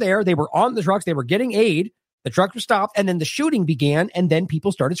trucks were there. They were on the trucks. They were getting aid. The trucks were stopped, and then the shooting began, and then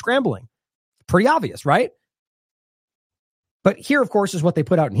people started scrambling. Pretty obvious, right? But here, of course, is what they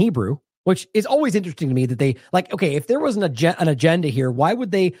put out in Hebrew, which is always interesting to me that they, like, okay, if there was an agenda here,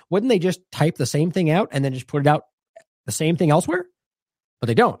 wouldn't they just type the same thing out and then just put it out the same thing elsewhere? But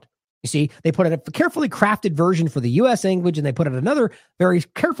they don't. You see, they put out a carefully crafted version for the U.S. language, and they put out another very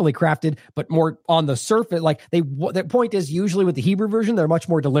carefully crafted, but more on the surface. Like, the point is, usually with the Hebrew version, they're much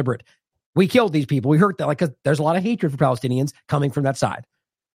more deliberate. We killed these people. We hurt them. Like, because there's a lot of hatred for Palestinians coming from that side.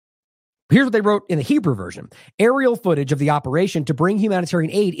 Here's what they wrote in the Hebrew version. Aerial footage of the operation to bring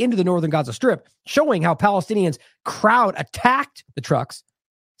humanitarian aid into the northern Gaza Strip, showing how Palestinians crowd attacked the trucks.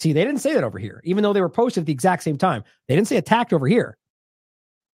 See, they didn't say that over here, even though they were posted at the exact same time. They didn't say attacked over here.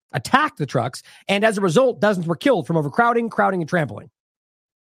 Attacked the trucks, and as a result, dozens were killed from overcrowding, crowding, and trampling.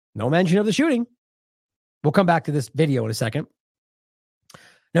 No mention of the shooting. We'll come back to this video in a second.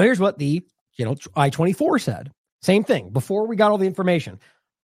 Now, here's what the I-24 said. Same thing, before we got all the information.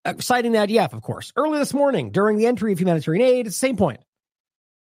 Citing the IDF, of course. Early this morning, during the entry of humanitarian aid, it's the same point.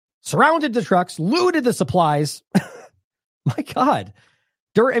 Surrounded the trucks, looted the supplies. My God.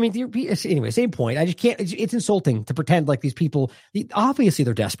 Anyway, same point. I just can't, it's insulting to pretend like these people, obviously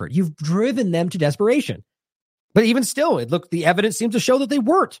they're desperate. You've driven them to desperation. But even still, the evidence seems to show that they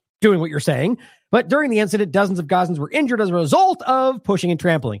weren't doing what you're saying. But during the incident, dozens of Gazans were injured as a result of pushing and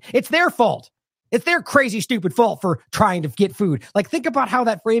trampling. It's their fault. It's their crazy, stupid fault for trying to get food. Like, think about how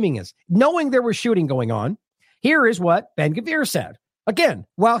that framing is. Knowing there was shooting going on, here is what Ben-Gvir said. Again,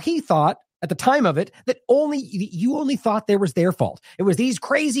 while he thought at the time of it that you only thought there was their fault. It was these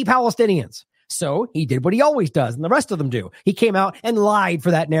crazy Palestinians. So he did what he always does, and the rest of them do. He came out and lied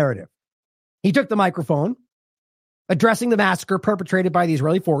for that narrative. He took the microphone, addressing the massacre perpetrated by the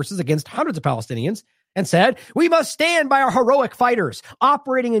Israeli forces against hundreds of Palestinians, and said, "We must stand by our heroic fighters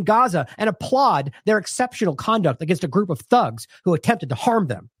operating in Gaza and applaud their exceptional conduct against a group of thugs who attempted to harm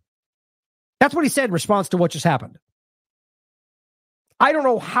them." That's what he said in response to what just happened. I don't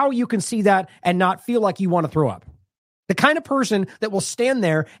know how you can see that and not feel like you want to throw up. The kind of person that will stand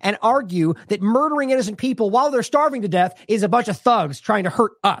there and argue that murdering innocent people while they're starving to death is a bunch of thugs trying to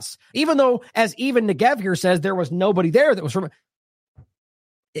hurt us. Even though, as even Negev here says, there was nobody there that was from...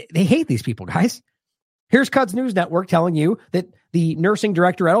 They hate these people, guys. Here's Quds News Network telling you that the nursing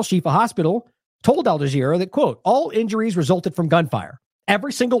director at Al Shifa Hospital told Al Jazeera that, quote, all injuries resulted from gunfire.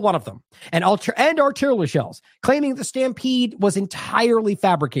 Every single one of them. And artillery shells, claiming the stampede was entirely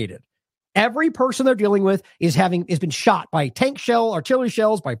fabricated. Every person they're dealing with has been shot by tank shell, artillery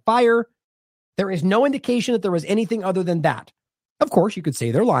shells, by fire. There is no indication that there was anything other than that. Of course, you could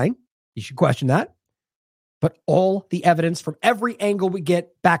say they're lying. You should question that. But all the evidence from every angle we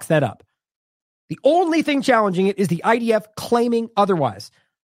get backs that up. The only thing challenging it is the IDF claiming otherwise.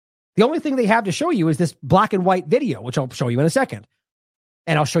 The only thing they have to show you is this black and white video, which I'll show you in a second.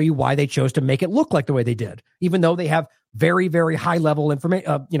 And I'll show you why they chose to make it look like the way they did, even though they have very, very high level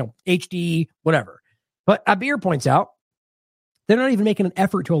information, HD, whatever. But Abir points out they're not even making an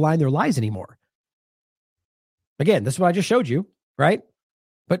effort to align their lies anymore. Again, this is what I just showed you, right?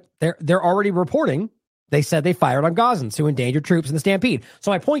 But they're already reporting. They said they fired on Gazans who endangered troops in the stampede.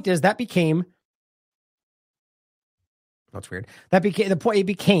 So my point is that became... That's weird. It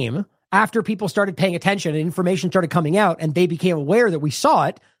became after people started paying attention and information started coming out and they became aware that we saw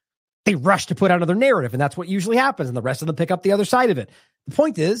it, they rushed to put out another narrative. And that's what usually happens. And the rest of them pick up the other side of it. The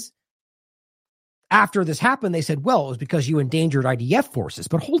point is, after this happened, they said, well, it was because you endangered IDF forces.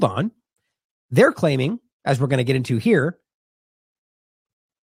 But hold on. They're claiming, as we're going to get into here,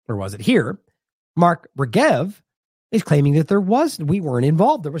 or was it here? Mark Regev is claiming that we weren't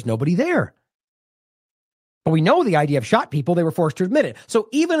involved. There was nobody there. But we know the IDF shot people. They were forced to admit it. So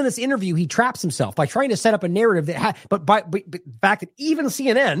even in this interview, he traps himself by trying to set up a narrative that but the fact that even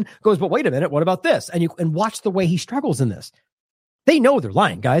CNN goes, but wait a minute, what about this? And watch the way he struggles in this. They know they're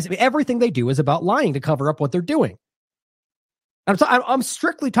lying, guys. I mean, everything they do is about lying to cover up what they're doing. I'm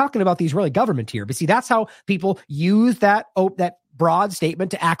strictly talking about the Israeli government here. But see, that's how people use that broad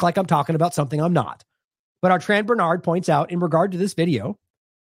statement to act like I'm talking about something I'm not. But our Tran Bernard points out in regard to this video,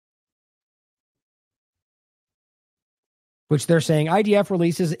 which they're saying IDF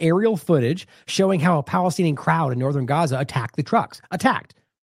releases aerial footage showing how a Palestinian crowd in northern Gaza attacked the trucks. Attacked.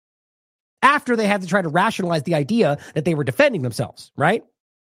 After they had to try to rationalize the idea that they were defending themselves, right?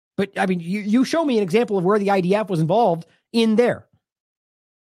 But, I mean, you show me an example of where the IDF was involved in there.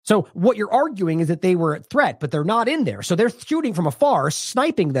 So what you're arguing is that they were a threat, but they're not in there. So they're shooting from afar,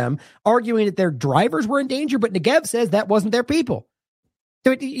 sniping them, arguing that their drivers were in danger, but Negev says that wasn't their people.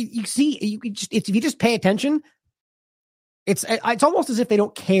 So you see, if you just pay attention, it's almost as if they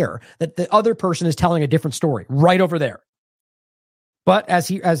don't care that the other person is telling a different story right over there. But as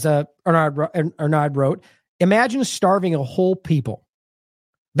Arnaud wrote, imagine starving a whole people,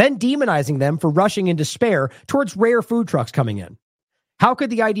 then demonizing them for rushing in despair towards rare food trucks coming in. How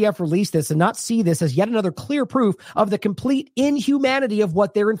could the IDF release this and not see this as yet another clear proof of the complete inhumanity of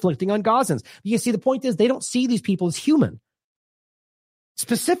what they're inflicting on Gazans? You see, the point is they don't see these people as human.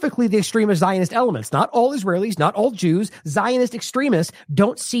 Specifically, the extremist Zionist elements, not all Israelis, not all Jews, Zionist extremists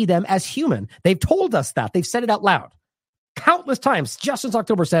don't see them as human. They've told us that. They've said it out loud countless times, just since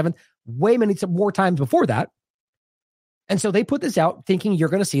October 7th, way many more times before that. And so they put this out thinking you're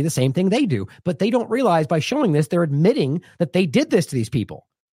going to see the same thing they do. But they don't realize by showing this, they're admitting that they did this to these people.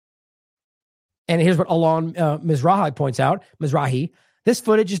 And here's what Alon Mizrahi points out. Mizrahi, this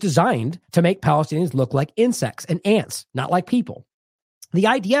footage is designed to make Palestinians look like insects and ants, not like people. The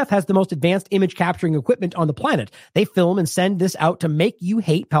IDF has the most advanced image capturing equipment on the planet. They film and send this out to make you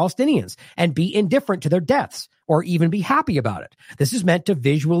hate Palestinians and be indifferent to their deaths or even be happy about it. This is meant to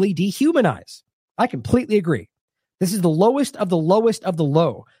visually dehumanize. I completely agree. This is the lowest of the lowest of the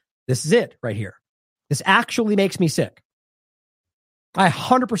low. This is it right here. This actually makes me sick. I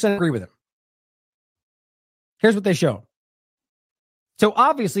 100% agree with him. Here's what they show. So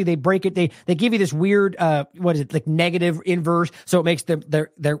obviously they break it. They give you this weird, like negative inverse. So it makes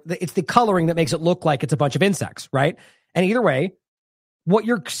it's the coloring that makes it look like it's a bunch of insects, right? And either way, what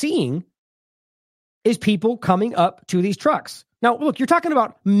you're seeing is people coming up to these trucks. Now, look, you're talking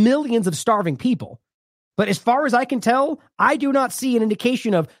about millions of starving people. But as far as I can tell, I do not see an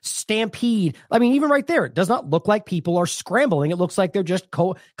indication of stampede. I mean, even right there, it does not look like people are scrambling. It looks like they're just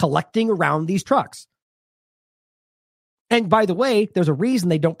collecting around these trucks. And by the way, there's a reason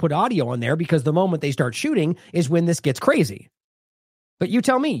they don't put audio on there, because the moment they start shooting is when this gets crazy. But you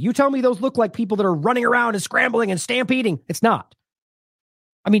tell me those look like people that are running around and scrambling and stampeding. It's not.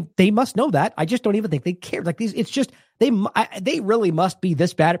 I mean, they must know that. I just don't even think they care. Like these, it's just, they really must be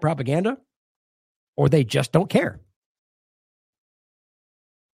this bad at propaganda, or they just don't care.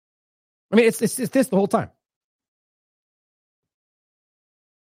 I mean, it's this the whole time.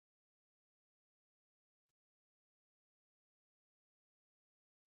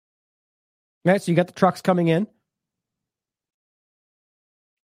 Right? So you got the trucks coming in.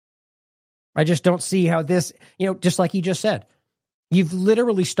 I just don't see how this, just like you just said, you've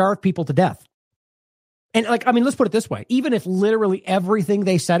literally starved people to death. And let's put it this way. Even if literally everything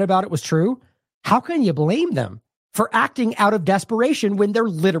they said about it was true, how can you blame them for acting out of desperation when they're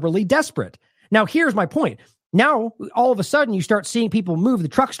literally desperate? Now, here's my point. Now, all of a sudden, you start seeing people move. The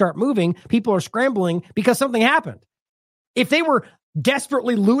trucks start moving. People are scrambling because something happened. If they were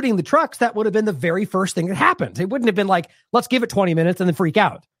desperately looting the trucks, that would have been the very first thing that happened. It wouldn't have been like, let's give it 20 minutes and then freak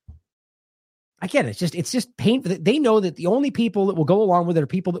out. Again, it's just painful. They know that the only people that will go along with it are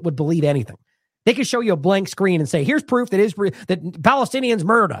people that would believe anything. They can show you a blank screen and say, here's proof that Palestinians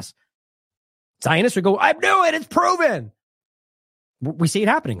murdered us. Zionists would go, I knew it. It's proven. We see it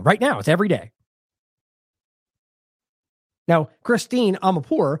happening right now. It's every day. Now, Christine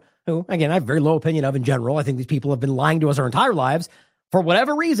Amanpour, who, again, I have very low opinion of in general. I think these people have been lying to us our entire lives. For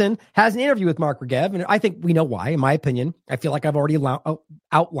whatever reason, has an interview with Mark Regev. And I think we know why, in my opinion. I feel like I've already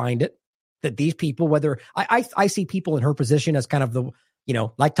outlined it. That these people, whether I see people in her position as kind of the,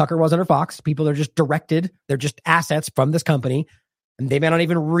 like Tucker was under Fox, people are just directed. They're just assets from this company. And they may not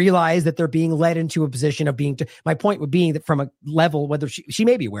even realize that they're being led into a position of being, my point would be that from a level, whether she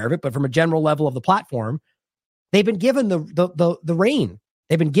may be aware of it, but from a general level of the platform, they've been given the rein.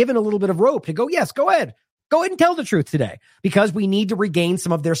 They've been given a little bit of rope to go, yes, go ahead and tell the truth today, because we need to regain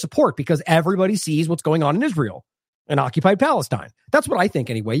some of their support because everybody sees what's going on in Israel and occupied Palestine. That's what I think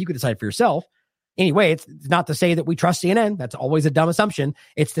anyway. You could decide for yourself. Anyway, it's not to say that we trust CNN. That's always a dumb assumption.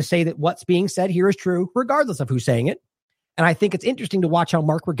 It's to say that what's being said here is true, regardless of who's saying it. And I think it's interesting to watch how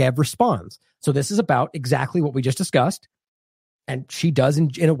Mark Regev responds. So this is about exactly what we just discussed. And she does,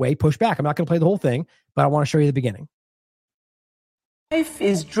 in a way, push back. I'm not going to play the whole thing, but I want to show you the beginning. Life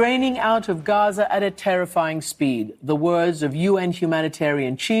is draining out of Gaza at a terrifying speed, the words of UN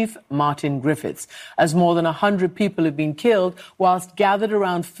humanitarian chief Martin Griffiths, as more than 100 people have been killed whilst gathered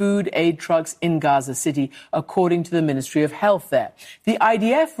around food aid trucks in Gaza City, according to the Ministry of Health there. The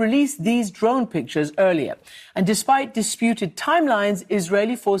IDF released these drone pictures earlier, and despite disputed timelines,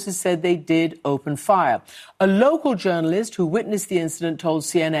 Israeli forces said they did open fire. A local journalist who witnessed the incident told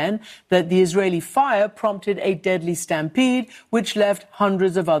CNN that the Israeli fire prompted a deadly stampede, which left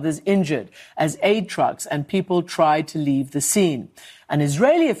hundreds of others injured as aid trucks and people tried to leave the scene. An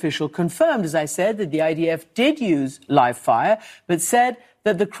Israeli official confirmed, as I said, that the IDF did use live fire, but said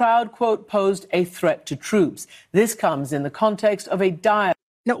that the crowd, quote, posed a threat to troops. This comes in the context of a dire...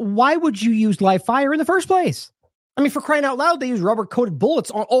 Now, why would you use live fire in the first place? I mean, for crying out loud, they use rubber-coated bullets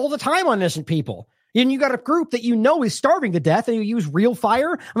all the time on innocent people. And you got a group that is starving to death and you use real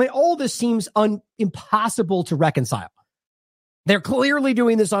fire? I mean, all this seems impossible to reconcile. They're clearly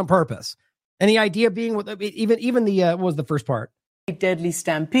doing this on purpose. And the idea being, even what was the first part? A deadly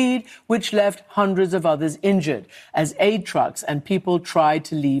stampede, which left hundreds of others injured as aid trucks and people tried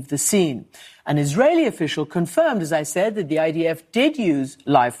to leave the scene. An Israeli official confirmed, as I said, that the IDF did use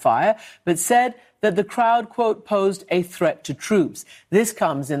live fire, but said that the crowd, quote, posed a threat to troops. This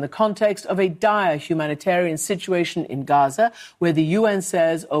comes in the context of a dire humanitarian situation in Gaza, where the UN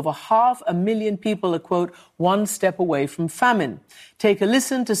says over 500,000 people are, quote, one step away from famine. Take a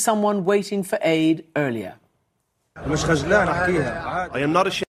listen to someone waiting for aid earlier. I am not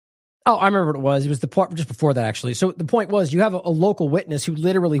ashamed. Oh, I remember what it was. It was the part just before that, actually. So the point was, you have a local witness who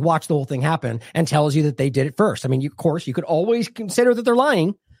literally watched the whole thing happen and tells you that they did it first. I mean, of course, you could always consider that they're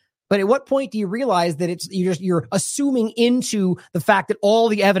lying. But at what point do you realize that you're assuming into the fact that all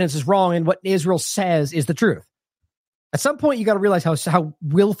the evidence is wrong and what Israel says is the truth? At some point, you got to realize how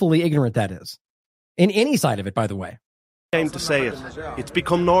willfully ignorant that is. In any side of it, by the way. To say it. It's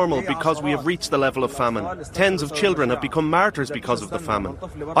become normal because we have reached the level of famine. Tens of children have become martyrs because of the famine.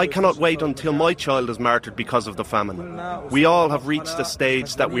 I cannot wait until my child is martyred because of the famine. We all have reached the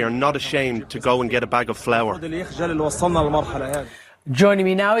stage that we are not ashamed to go and get a bag of flour. Joining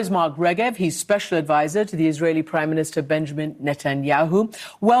me now is Mark Regev. He's special advisor to the Israeli Prime Minister Benjamin Netanyahu.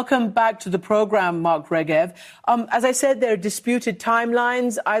 Welcome back to the program, Mark Regev. As I said, there are disputed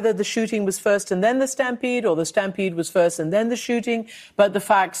timelines. Either the shooting was first and then the stampede, or the stampede was first and then the shooting. But the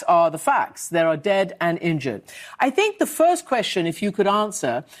facts are the facts. There are dead and injured. I think the first question, if you could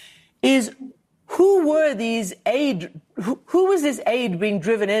answer, is who were these aid? Who was this aid being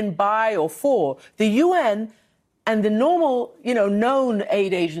driven in by or for? The UN and the normal, known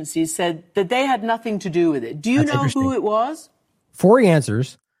aid agencies said that they had nothing to do with it. Do you know who it was? 4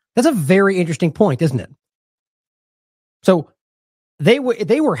 answers. That's a very interesting point, isn't it? So they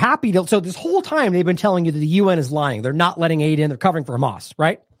were happy to. So this whole time they've been telling you that the UN is lying. They're not letting aid in. They're covering for Hamas,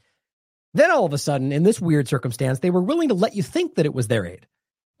 right? Then all of a sudden, in this weird circumstance, they were willing to let you think that it was their aid.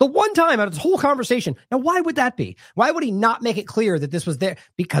 The one time out of this whole conversation. Now, why would that be? Why would he not make it clear that this was there?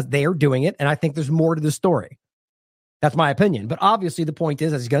 Because they are doing it, and I think there's more to the story. That's my opinion. But obviously, the point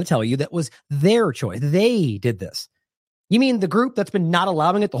is, as he's going to tell you, that was their choice. They did this. You mean the group that's been not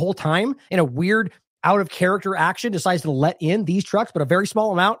allowing it the whole time in a weird, out-of-character action decides to let in these trucks, but a very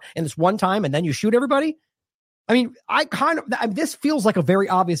small amount in this one time, and then you shoot everybody? I mean, this feels like a very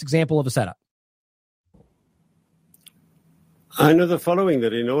obvious example of a setup. I know the following,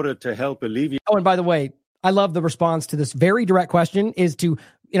 that in order to help alleviate... Oh, and by the way, I love the response to this very direct question is to,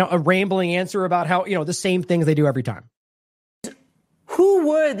 a rambling answer about how, the same things they do every time. Who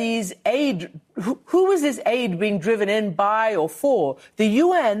were these aid? Who was this aid being driven in by or for? The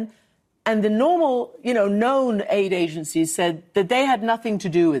UN and the normal, known aid agencies said that they had nothing to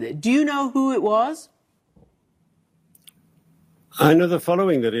do with it. Do you know who it was? I know the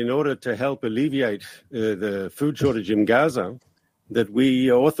following, that in order to help alleviate the food shortage in Gaza, that we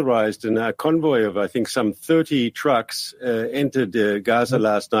authorized a convoy of, I think, some 30 trucks entered Gaza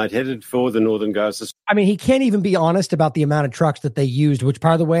last night, headed for the northern Gaza. I mean, he can't even be honest about the amount of trucks that they used, which,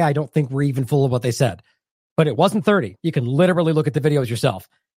 by the way, I don't think were even full of what they said. But it wasn't 30. You can literally look at the videos yourself.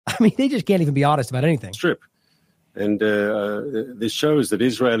 I mean, they just can't even be honest about anything. Strip. And this shows that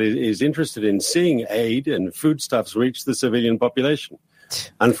Israel is interested in seeing aid and foodstuffs reach the civilian population.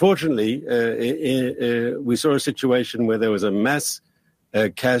 Unfortunately, we saw a situation where there was a mass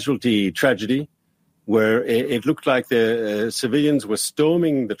casualty tragedy where it looked like the civilians were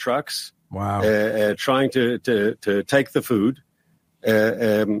storming the trucks, trying to take the food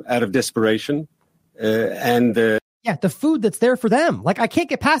out of desperation. The food that's there for them. Like, I can't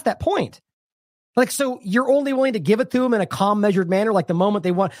get past that point. Like, so you're only willing to give it to them in a calm, measured manner, like the moment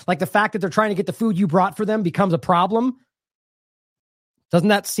they want, like the fact that they're trying to get the food you brought for them becomes a problem? Doesn't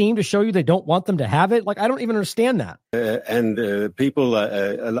that seem to show you they don't want them to have it? Like, I don't even understand that. People,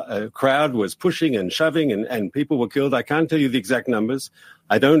 a crowd was pushing and shoving and people were killed. I can't tell you the exact numbers.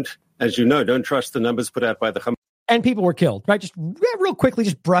 I don't, as you know, don't trust the numbers put out by the Hamas. And people were killed, right? Just real quickly,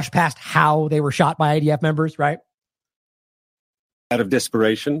 just brush past how they were shot by IDF members, right? Out of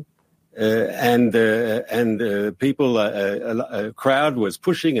desperation. People, a crowd was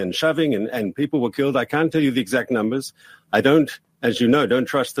pushing and shoving and people were killed. I can't tell you the exact numbers. I don't, as you know, don't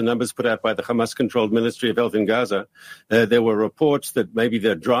trust the numbers put out by the Hamas-controlled Ministry of Health in Gaza. There were reports that maybe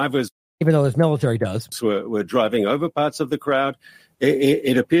the drivers, even though this military does, were driving over parts of the crowd.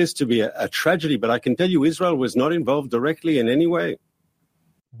 It appears to be a tragedy, but I can tell you Israel was not involved directly in any way.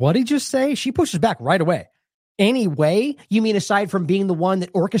 What did he just say? She pushes back right away. Anyway, you mean aside from being the one that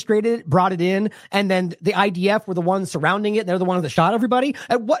orchestrated it, brought it in, and then the IDF were the ones surrounding it, and they're the ones that shot everybody?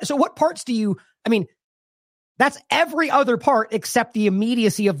 So what parts do you, I mean, that's every other part except the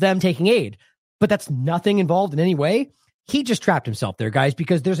immediacy of them taking aid. But that's nothing involved in any way. He just trapped himself there, guys,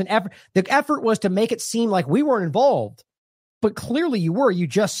 because there's an effort. The effort was to make it seem like we weren't involved, but clearly you were. You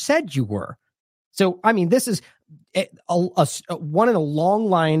just said you were. So, I mean, this is one in a long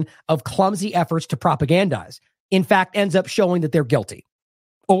line of clumsy efforts to propagandize. In fact, ends up showing that they're guilty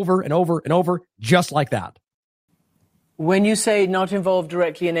over and over and over, just like that. When you say not involved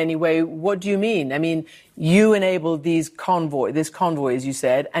directly in any way, what do you mean? I mean, you enabled this convoy, as you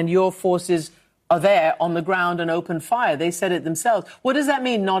said, and your forces are there on the ground and open fire. They said it themselves. What does that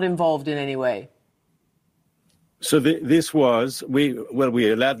mean, not involved in any way? So this was, we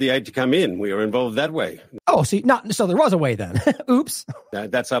allowed the aid to come in. We were involved that way. Oh, so there was a way then. Oops.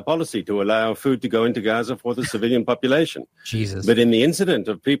 That's our policy, to allow food to go into Gaza for the civilian population. Jesus. But in the incident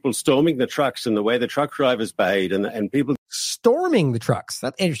of people storming the trucks and the way the truck drivers behaved and people... Storming the trucks.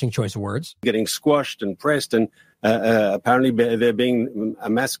 That's an interesting choice of words. Getting squashed and pressed and apparently there being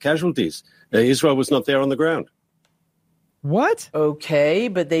mass casualties. Israel was not there on the ground. What? Okay,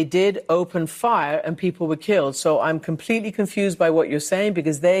 but they did open fire and people were killed. So I'm completely confused by what you're saying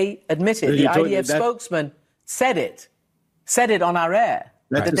because they admitted, the IDF spokesman said it on our air,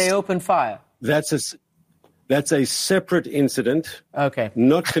 that they opened fire. That's a separate incident. Okay.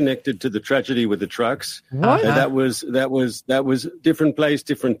 Not connected to the tragedy with the trucks. What? That was different place,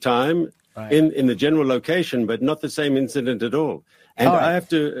 different time, right, in the general location, but not the same incident at all. And all right. I have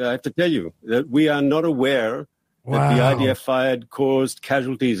to tell you that we are not aware that the IDF caused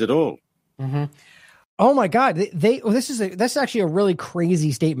casualties at all. Mm-hmm. Oh my God! This is actually a really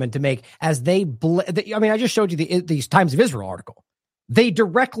crazy statement to make. As I just showed you the Times of Israel article. They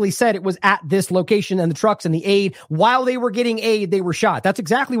directly said it was at this location and the trucks and the aid. While they were getting aid, they were shot. That's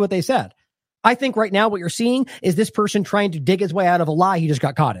exactly what they said. I think right now what you're seeing is this person trying to dig his way out of a lie he just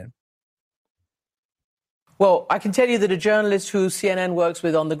got caught in. Well, I can tell you that a journalist who CNN works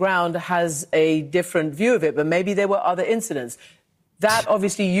with on the ground has a different view of it, but maybe there were other incidents. That,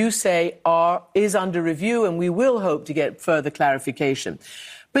 obviously, you say is under review, and we will hope to get further clarification.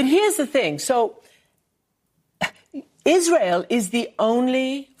 But here's the thing. So Israel is the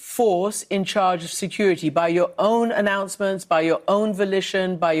only force in charge of security by your own announcements, by your own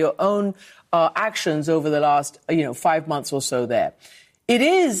volition, by your own actions over the last 5 months or so there. It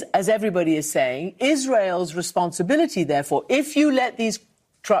is, as everybody is saying, Israel's responsibility, therefore, if you let these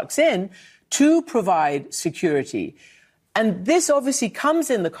trucks in, to provide security. And this obviously comes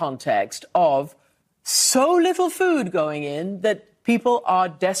in the context of so little food going in that people are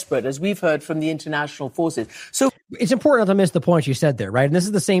desperate, as we've heard from the international forces. So it's important not to miss the point you said there, right? And this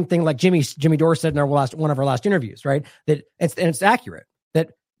is the same thing like Jimmy Dore said in one of our last interviews, right? That it's accurate that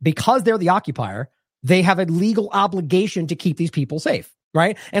because they're the occupier, they have a legal obligation to keep these people safe.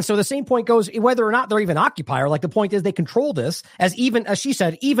 Right. And so the same point goes whether or not they're even occupier. Like the point is they control this as she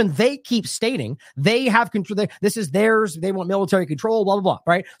said, even they keep stating they have control. This is theirs. They want military control, blah, blah, blah.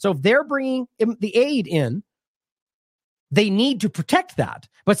 Right. So if they're bringing the aid in, they need to protect that.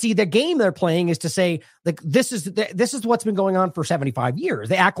 But see, the game they're playing is to say, like, this is what's been going on for 75 years.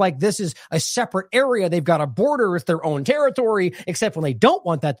 They act like this is a separate area. They've got a border. It's their own territory, except when they don't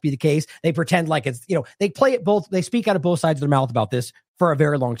want that to be the case, they pretend like it's, they play it both. They speak out of both sides of their mouth about this for a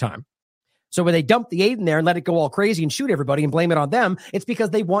very long time. So when they dump the aid in there and let it go all crazy and shoot everybody and blame it on them, it's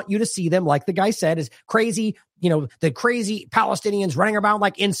because they want you to see them, like the guy said, as crazy, the crazy Palestinians running around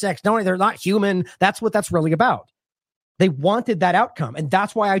like insects. No, they're not human. That's what that's really about. They wanted that outcome. And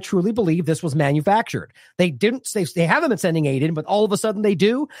that's why I truly believe this was manufactured. They haven't been sending aid in, but all of a sudden they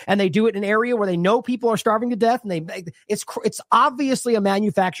do. And they do it in an area where they know people are starving to death. And it's obviously a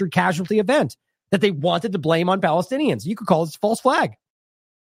manufactured casualty event that they wanted to blame on Palestinians. You could call it a false flag.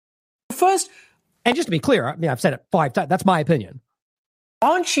 First, and just to be clear, I mean, I've said it 5 times. That's my opinion.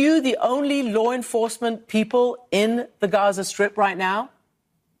 Aren't you the only law enforcement people in the Gaza Strip right now?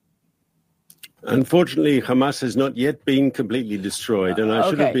 Unfortunately, Hamas has not yet been completely destroyed, and I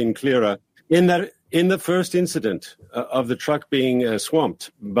should have been clearer in that in the first incident of the truck being swamped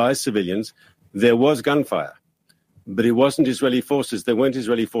by civilians, there was gunfire, but it wasn't Israeli forces. There weren't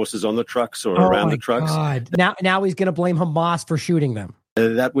Israeli forces on the trucks or around the trucks. God. Now he's going to blame Hamas for shooting them.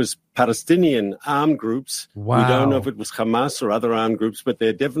 That was Palestinian armed groups. Wow. We don't know if it was Hamas or other armed groups, but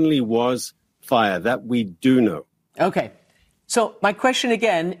there definitely was fire. That we do know. Okay. So my question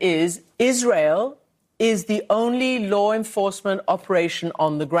again is, Israel is the only law enforcement operation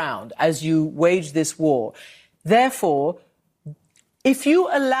on the ground as you wage this war. Therefore, if you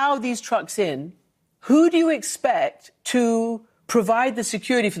allow these trucks in, who do you expect to provide the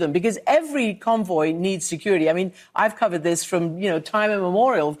security for them? Because every convoy needs security. I mean, I've covered this from, time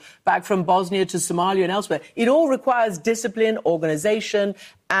immemorial, back from Bosnia to Somalia and elsewhere. It all requires discipline, organization,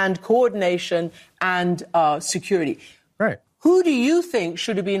 and coordination and security. Right. Who do you think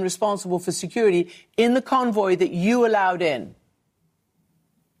should have been responsible for security in the convoy that you allowed in?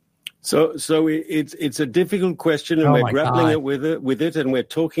 So it's a difficult question, and we're grappling with it, and we're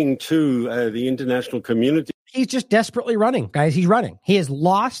talking to the international community. He's just desperately running, guys. He's running. He has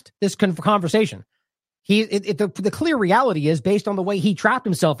lost this conversation. The clear reality is, based on the way he trapped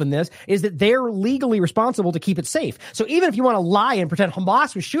himself in this, is that they're legally responsible to keep it safe. So even if you want to lie and pretend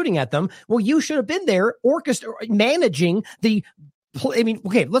Hamas was shooting at them, well, you should have been there managing the. I mean,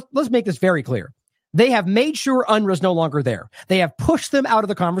 okay, let's make this very clear. They have made sure UNRWA's no longer there. They have pushed them out of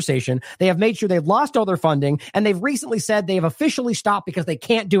the conversation. They have made sure they've lost all their funding, and they've recently said they have officially stopped because they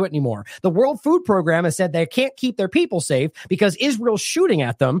can't do it anymore. The World Food Program has said they can't keep their people safe because Israel's shooting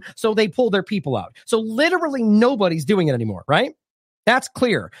at them, so they pull their people out. So literally nobody's doing it anymore, right? That's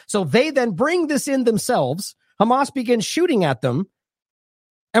clear. So they then bring this in themselves. Hamas begins shooting at them.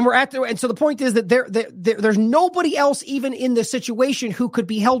 And so the point is that there's nobody else even in this situation who could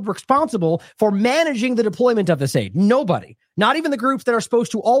be held responsible for managing the deployment of this aid. Nobody, not even the groups that are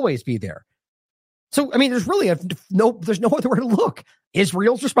supposed to always be there. So, I mean, there's really there's no other way to look.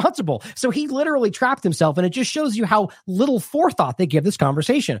 Israel's responsible. So he literally trapped himself, and it just shows you how little forethought they give this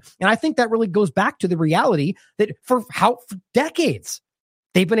conversation. And I think that really goes back to the reality that for decades,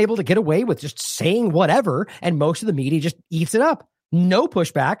 they've been able to get away with just saying whatever, and most of the media just eats it up. No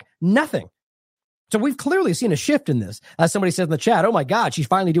pushback, nothing. So we've clearly seen a shift in this. As somebody said in the chat, oh my God, she's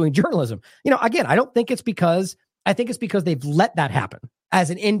finally doing journalism. Again, I think it's because they've let that happen as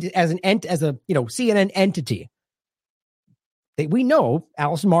a CNN entity. We know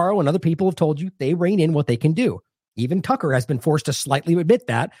Alison Morrow and other people have told you they rein in what they can do. Even Tucker has been forced to slightly admit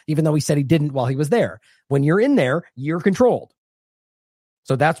that, even though he said he didn't while he was there. When you're in there, you're controlled.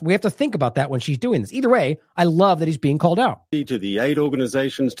 So we have to think about that when she's doing this. Either way, I love that he's being called out. To the aid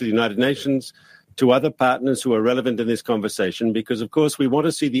organizations, to the United Nations, to other partners who are relevant in this conversation, because, of course, we want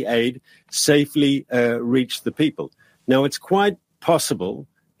to see the aid safely reach the people. Now, it's quite possible.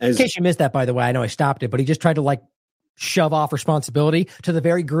 In case you missed that, by the way, I know I stopped it, but he just tried to shove off responsibility to the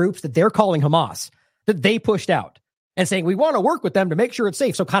very groups that they're calling Hamas, that they pushed out, and saying we want to work with them to make sure it's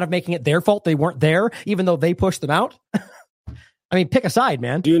safe. So kind of making it their fault they weren't there, even though they pushed them out. I mean, pick a side,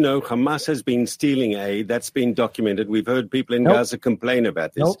 man. Do you know Hamas has been stealing aid? That's been documented. We've heard people in Gaza complain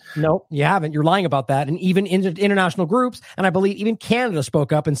about this. Nope, you haven't. You're lying about that. And even international groups, and I believe even Canada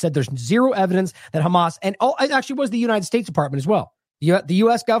spoke up and said there's zero evidence that Hamas, and it actually was the United States Department as well. The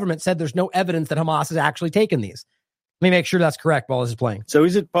U.S. government said there's no evidence that Hamas has actually taken these. Let me make sure that's correct while this is playing. So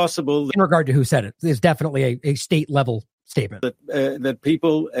is it possible, in regard to who said it, it's definitely a state-level statement, that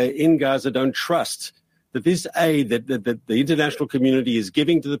people in Gaza don't trust that this aid that the international community is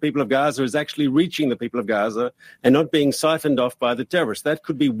giving to the people of Gaza is actually reaching the people of Gaza and not being siphoned off by the terrorists? That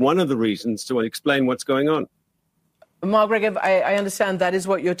could be one of the reasons to explain what's going on. Mark Regev, I understand that is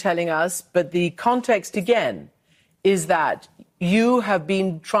what you're telling us, but the context, again, is that you have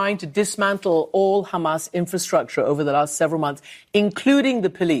been trying to dismantle all Hamas infrastructure over the last several months, including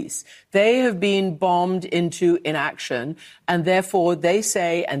the police. They have been bombed into inaction, and therefore they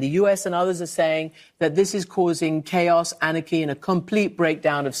say, and the US and others are saying, that this is causing chaos, anarchy, and a complete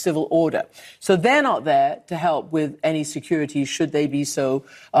breakdown of civil order. So they're not there to help with any security should they be so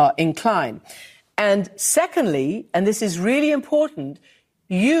inclined. And secondly, and this is really important,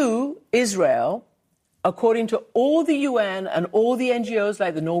 you, Israel, according to all the UN and all the NGOs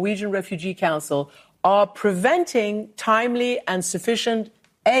like the Norwegian Refugee Council, are preventing timely and sufficient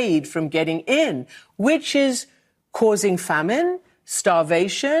aid from getting in, which is causing famine,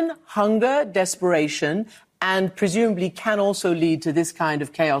 starvation, hunger, desperation, and presumably can also lead to this kind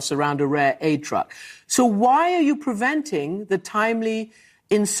of chaos around a rare aid truck. So why are you preventing the timely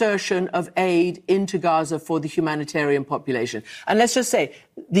insertion of aid into Gaza for the humanitarian population? And let's just say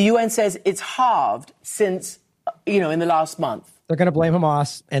the UN says it's halved since, in the last month. They're going to blame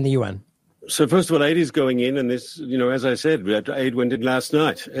Hamas and the UN. So first of all, aid is going in, and this, as I said, aid went in last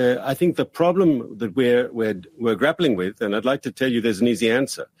night. I think the problem that we're grappling with, and I'd like to tell you there's an easy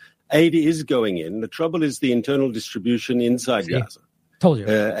answer. Aid is going in. The trouble is the internal distribution inside Gaza. Told you.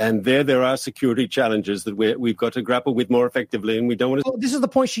 And there are security challenges that we've got to grapple with more effectively, and we don't want to... Well, this is the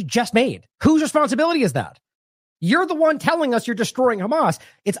point she just made. Whose responsibility is that? You're the one telling us you're destroying Hamas.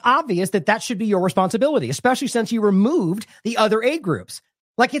 It's obvious that should be your responsibility, especially since you removed the other aid groups.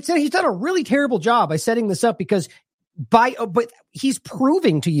 He's done a really terrible job by setting this up because but he's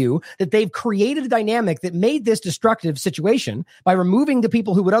proving to you that they've created a dynamic that made this destructive situation by removing the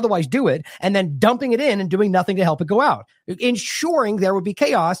people who would otherwise do it and then dumping it in and doing nothing to help it go out, ensuring there would be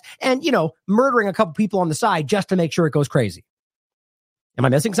chaos and, murdering a couple people on the side just to make sure it goes crazy. Am I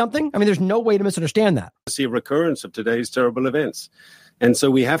missing something? I mean, there's no way to misunderstand that. See a recurrence of today's terrible events. And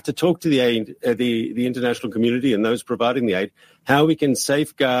so we have to talk to the international community and those providing the aid, how we can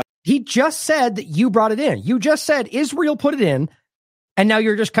safeguard. He just said that you brought it in. You just said Israel put it in. And now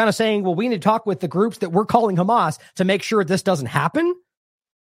you're just kind of saying, well, we need to talk with the groups that we're calling Hamas to make sure this doesn't happen.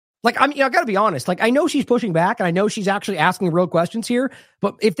 I got to be honest. I know she's pushing back and I know she's actually asking real questions here.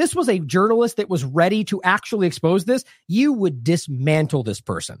 But if this was a journalist that was ready to actually expose this, you would dismantle this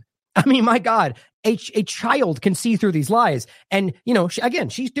person. I mean, my God, a child can see through these lies. And,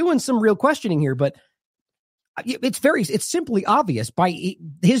 she's doing some real questioning here, but it's simply obvious by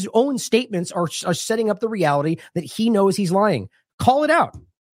his own statements are setting up the reality that he knows he's lying. Call it out.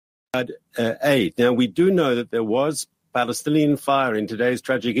 Aid. Now, we do know that there was Palestinian fire in today's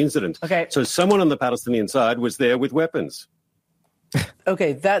tragic incident. Okay. So someone on the Palestinian side was there with weapons.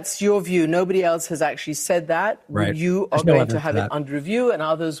 Okay, that's your view. Nobody else has actually said that. Right. You are going to have it under review, and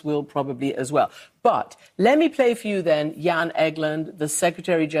others will probably as well. But let me play for you then Jan Egeland, the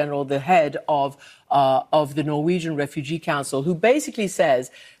Secretary General, the head of the Norwegian Refugee Council, who basically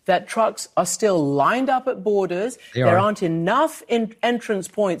says that trucks are still lined up at borders. There aren't enough entrance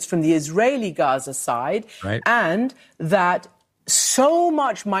points from the Israeli Gaza side, right, and that so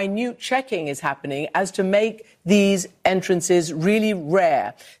much minute checking is happening as to make these entrances really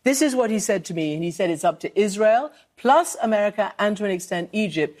rare. This is what he said to me, and he said it's up to Israel, plus America, and to an extent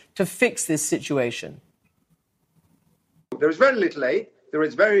Egypt, to fix this situation. There is very little aid. There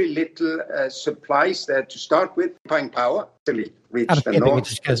is very little supplies there to start with. Buying power really reach the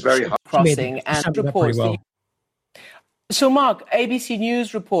north. It's very hard. Crossing and reports. So, Mark, ABC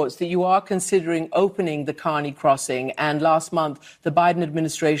News reports that you are considering opening the Karni crossing, and last month the Biden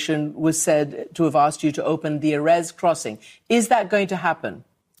administration was said to have asked you to open the Erez crossing. Is that going to happen?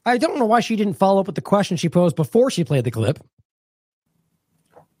 I don't know why she didn't follow up with the question she posed before she played the clip.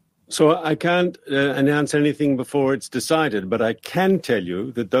 So I can't announce anything before it's decided, but I can tell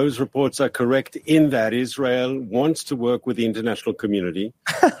you that those reports are correct in that Israel wants to work with the international community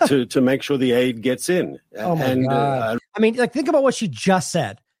to make sure the aid gets in. Oh my God. I mean, like, think about what she just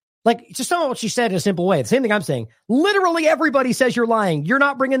said. Like, just some of what she said in a simple way. The same thing I'm saying. Literally everybody says you're lying. You're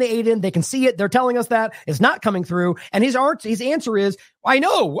not bringing the aid in. They can see it. They're telling us that. It's not coming through. And his answer is, I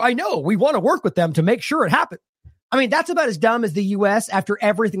know. We want to work with them to make sure it happens. I mean, that's about as dumb as the U.S. after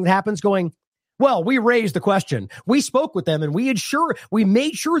everything that happens going, well, we raised the question. We spoke with them and we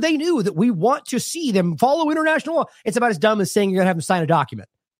made sure they knew that we want to see them follow international law. It's about as dumb as saying you're going to have them sign a document,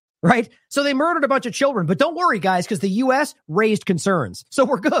 right? So they murdered a bunch of children, but don't worry, guys, because the U.S. raised concerns. So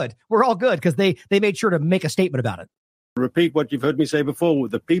we're good. We're all good because they made sure to make a statement about it. Repeat what you've heard me say before.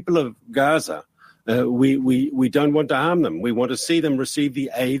 The people of Gaza, we don't want to harm them. We want to see them receive the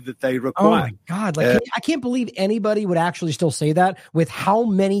aid that they require. Oh my God. Like, I can't believe anybody would actually still say that with how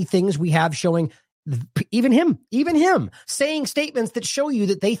many things we have showing, even him saying statements that show you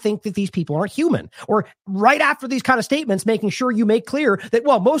that they think that these people aren't human, or right after these kind of statements, making sure you make clear that,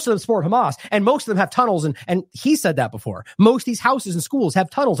 well, most of them support Hamas and most of them have tunnels. And he said that before. Most of these houses and schools have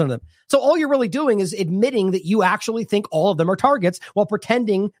tunnels under them. So all you're really doing is admitting that you actually think all of them are targets while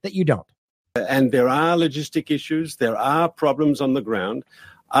pretending that you don't. And there are logistic issues. There are problems on the ground.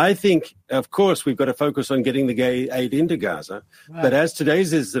 I think, of course, we've got to focus on getting the aid into Gaza. Right. But as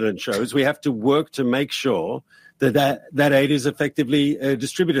today's incident shows, we have to work to make sure that aid is effectively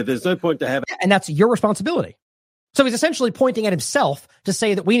distributed. There's no point to have... And that's your responsibility. So he's essentially pointing at himself to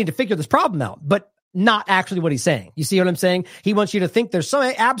say that we need to figure this problem out, but not actually what he's saying. You see what I'm saying? He wants you to think there's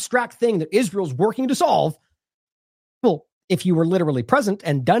some abstract thing that Israel's working to solve. Well, if you were literally present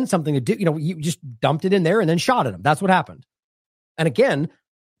and done something to do, you just dumped it in there and then shot at him. That's what happened. And again,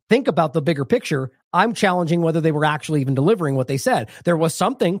 think about the bigger picture. I'm challenging whether they were actually even delivering what they said. There was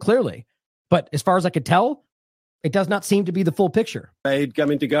something, clearly. But as far as I could tell, it does not seem to be the full picture. Aid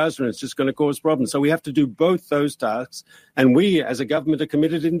coming to Gaza, and it's just going to cause problems. So we have to do both those tasks. And we, as a government, are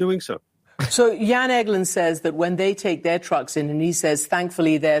committed in doing so. So Jan Egeland says that when they take their trucks in, and he says,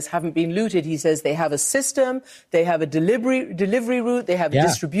 thankfully, theirs haven't been looted. He says they have a system, they have a delivery route, they have a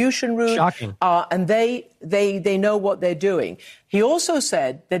distribution route. Shocking. And they know what they're doing. He also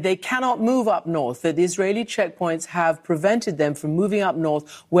said that they cannot move up north, that the Israeli checkpoints have prevented them from moving up north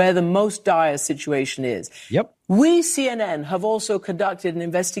where the most dire situation is. Yep. We, CNN, have also conducted an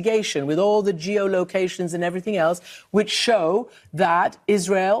investigation with all the geolocations and everything else, which show that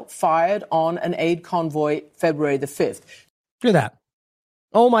Israel fired on an aid convoy February the 5th. Look at that.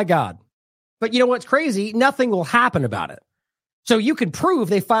 Oh, my God. But you know what's crazy? Nothing will happen about it. So you can prove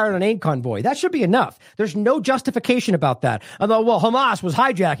they fired an aid convoy. That should be enough. There's no justification about that. Although, well, Hamas was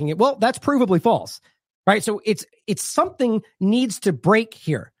hijacking it. Well, that's provably false, right? So it's something needs to break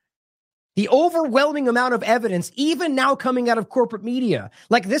here. The overwhelming amount of evidence, even now coming out of corporate media,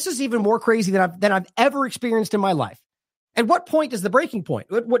 like this is even more crazy than I've ever experienced in my life. At what point is the breaking point?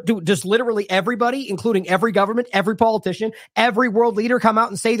 Does literally everybody, including every government, every politician, every world leader come out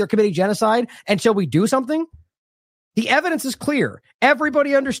and say they're committing genocide until we do something? The evidence is clear.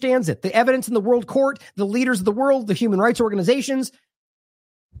 Everybody understands it. The evidence in the world court, the leaders of the world, the human rights organizations.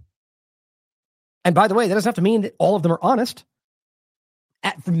 And by the way, that doesn't have to mean that all of them are honest.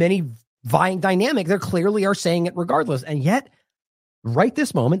 At many vying dynamic, they clearly are saying it regardless. And yet, right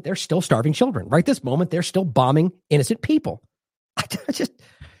this moment, they're still starving children. Right this moment, they're still bombing innocent people.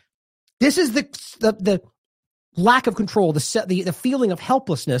 This is the lack of control, the feeling of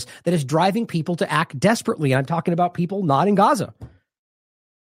helplessness that is driving people to act desperately. And I'm talking about people not in Gaza.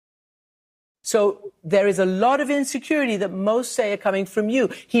 So there is a lot of insecurity that most say are coming from you.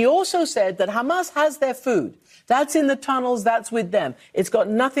 He also said that Hamas has their food. That's in the tunnels. That's with them. It's got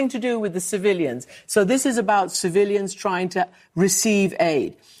nothing to do with the civilians. So this is about civilians trying to receive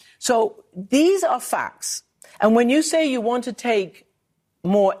aid. So these are facts. And when you say you want to take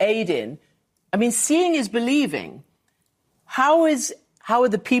more aid in, I mean, seeing is believing. How are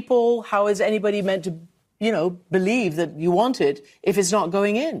the people, how is anybody meant to, believe that you want it if it's not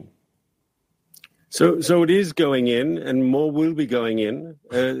going in? So it is going in, and more will be going in.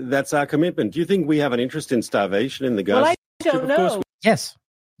 That's our commitment. Do you think we have an interest in starvation in the Gaza? Well, I don't know.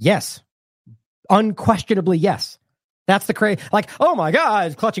 Yes. Unquestionably, yes. That's the crazy. Like, oh my God,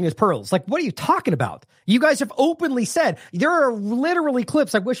 he's clutching his pearls. Like, what are you talking about? You guys have openly said, there are literally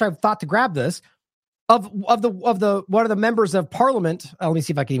clips. I wish I thought to grab this of the one of the members of Parliament. Let me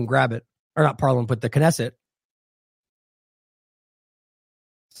see if I can even grab it, or not Parliament, but the Knesset.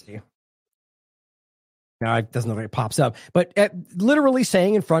 Let's see. Now it doesn't look like it pops up, but literally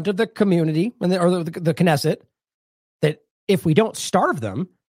saying in front of the community or the Knesset that if we don't starve them,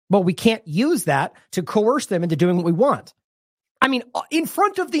 Well, we can't use that to coerce them into doing what we want. I mean, in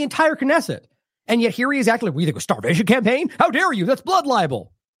front of the entire Knesset. And yet here he is acting like, we think a starvation campaign? How dare you? That's blood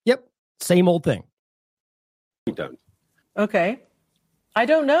libel. Yep. Same old thing. We don't. Okay. I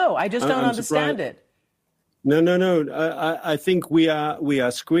don't know. I just don't understand it. No. I think we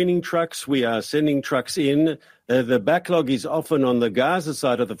are screening trucks. We are sending trucks in. The backlog is often on the Gaza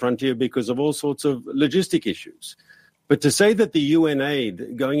side of the frontier because of all sorts of logistic issues. But to say that the UN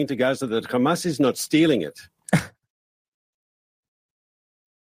aid going into Gaza, that Hamas is not stealing it,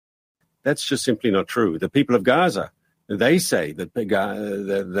 that's just simply not true. The people of Gaza, they say that the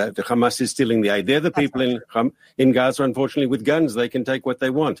Hamas is stealing the aid. They're the people in Gaza, unfortunately, with guns. They can take what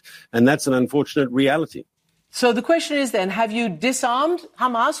they want. And that's an unfortunate reality. So the question is then, have you disarmed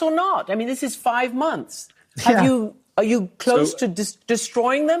Hamas or not? I mean, this is 5 months. Are you close to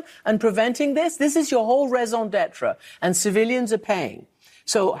destroying them and preventing this? This is your whole raison d'etre, and civilians are paying.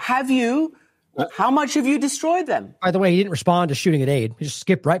 So how much have you destroyed them? By the way, he didn't respond to shooting at aid. He just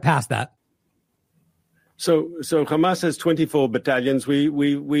skipped right past that. So Hamas has 24 battalions.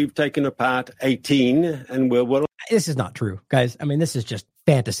 We've taken apart 18, and we're well. This is not true, guys. I mean, this is just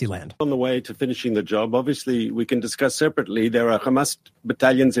fantasy land. On the way to finishing the job. Obviously, we can discuss separately. There are Hamas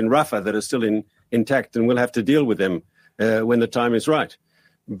battalions in Rafah that are still intact, and we'll have to deal with them when the time is right.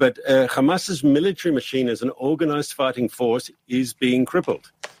 But Hamas's military machine as an organized fighting force is being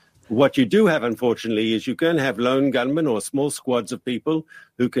crippled. What you do have, unfortunately, is you can have lone gunmen or small squads of people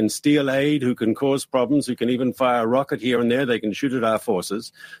who can steal aid, who can cause problems, who can even fire a rocket here and there. They can shoot at our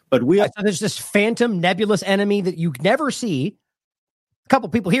forces. But so there's this phantom nebulous enemy that you never see. A couple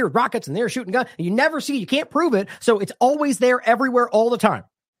people here with rockets and they're shooting guns. You never see, you can't prove it. So it's always there everywhere all the time.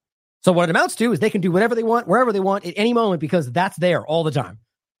 So what it amounts to is they can do whatever they want, wherever they want, at any moment, because that's there all the time.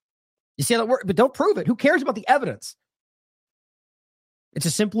 You see how that works? But don't prove it. Who cares about the evidence? It's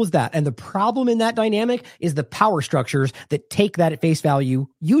as simple as that. And the problem in that dynamic is the power structures that take that at face value,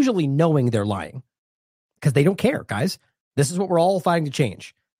 usually knowing they're lying. Because they don't care, guys. This is what we're all fighting to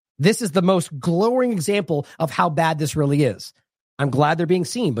change. This is the most glowing example of how bad this really is. I'm glad they're being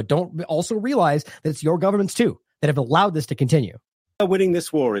seen, but don't also realize that it's your governments too that have allowed this to continue. We're winning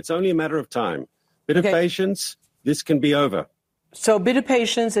this war. It's only a matter of time. Bit of patience. This can be over. So, bit of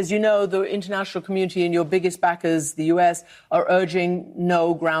patience. As you know, the international community and your biggest backers, the US, are urging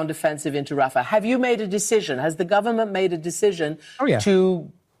no ground offensive into Rafah. Have you made a decision? Has the government made a decision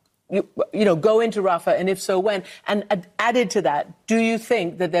to go into Rafah? And if so, when? And added to that, do you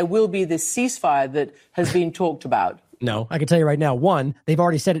think that there will be this ceasefire that has been talked about? No, I can tell you right now, one, they've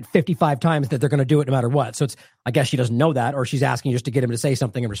already said it 55 times that they're going to do it no matter what. So I guess she doesn't know that, or she's asking just to get him to say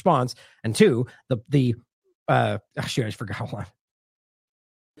something in response. And two, I just forgot one.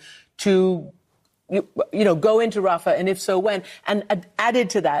 To go into Rafah, and if so, when? And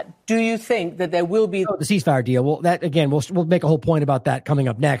added to that, do you think that there will be the ceasefire deal? Well, that again, we'll make a whole point about that coming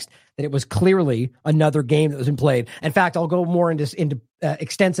up next. That it was clearly another game that was been played. In fact, I'll go more into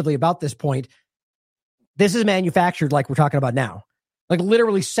extensively about this point. This is manufactured, like we're talking about now, like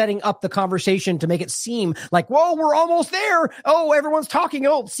literally setting up the conversation to make it seem like, whoa, we're almost there. Oh, everyone's talking.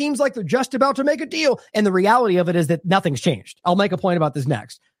 Oh, it seems like they're just about to make a deal. And the reality of it is that nothing's changed. I'll make a point about this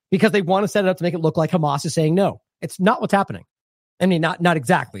next. Because they want to set it up to make it look like Hamas is saying no. It's not what's happening. I mean, not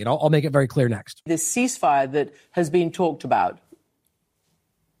exactly. And I'll make it very clear next. This ceasefire that has been talked about.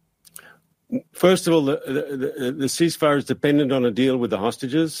 First of all, the ceasefire is dependent on a deal with the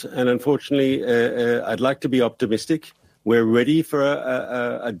hostages. And unfortunately, I'd like to be optimistic. We're ready for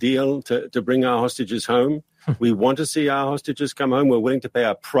a deal to bring our hostages home. We want to see our hostages come home. We're willing to pay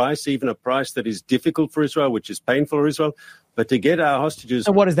a price, even a price that is difficult for Israel, which is painful for Israel. But to get our hostages...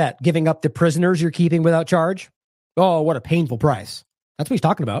 So what is that? Giving up the prisoners you're keeping without charge? Oh, what a painful price. That's what he's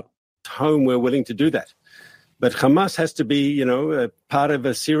talking about. Home, we're willing to do that. But Hamas has to be, part of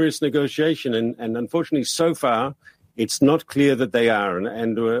a serious negotiation. And unfortunately, so far, it's not clear that they are.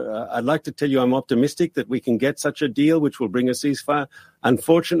 And I'd like to tell you I'm optimistic that we can get such a deal, which will bring a ceasefire.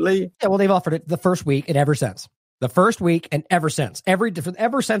 Unfortunately... Yeah, well, they've offered it the first week and ever since. The first week and ever since.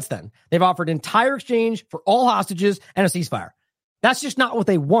 Ever since then. They've offered entire exchange for all hostages and a ceasefire. That's just not what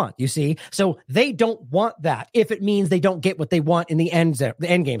they want, you see. So they don't want that if it means they don't get what they want in the end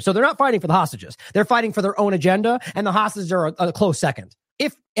game. So they're not fighting for the hostages. They're fighting for their own agenda, and the hostages are a close second.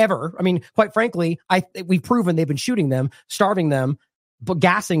 If ever, I mean, quite frankly, we've proven they've been shooting them, starving them,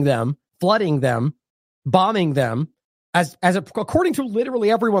 gassing them, flooding them, bombing them, according to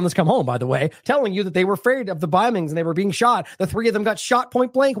literally everyone that's come home, by the way, telling you that they were afraid of the bombings and they were being shot. The three of them got shot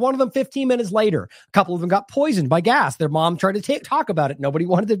point blank. One of them 15 minutes later. A couple of them got poisoned by gas. Their mom tried to talk about it. Nobody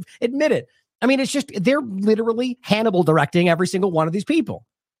wanted to admit it. I mean, it's just, they're literally Hannibal directing every single one of these people.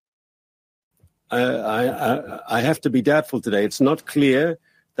 I have to be doubtful today. It's not clear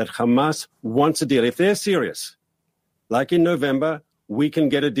that Hamas wants a deal. If they're serious, like in November, we can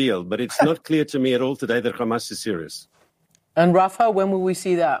get a deal. But it's not clear to me at all today that Hamas is serious. And Rafa, when will we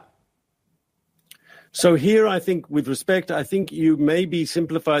see that? So here, I think, with respect, I think you maybe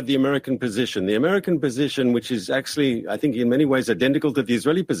simplified the American position. The American position, which is actually, I think, in many ways identical to the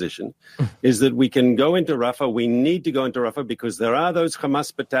Israeli position, is that we can go into Rafah. We need to go into Rafah because there are those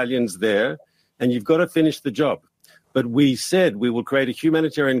Hamas battalions there, and you've got to finish the job. But we said we will create a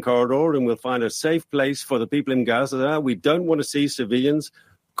humanitarian corridor and we'll find a safe place for the people in Gaza. We don't want to see civilians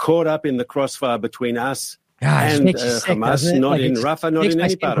caught up in the crossfire between us and Hamas, not in Rafah, not in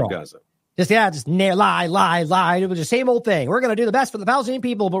any part of Gaza. Just lie. It was the same old thing. We're going to do the best for the Palestinian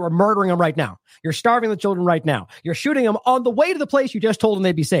people, but we're murdering them right now. You're starving the children right now. You're shooting them on the way to the place you just told them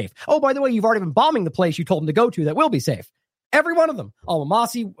they'd be safe. Oh, by the way, you've already been bombing the place you told them to go to that will be safe. Every one of them.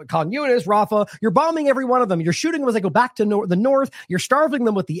 Al-Massi, Khan Yunis, Rafah. You're bombing every one of them. You're shooting them as they go back to the north. You're starving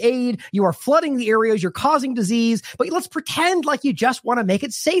them with the aid. You are flooding the areas. You're causing disease. But let's pretend like you just want to make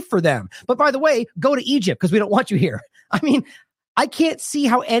it safe for them. But by the way, go to Egypt because we don't want you here. I mean, I can't see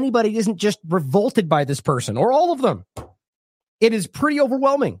how anybody isn't just revolted by this person or all of them. It is pretty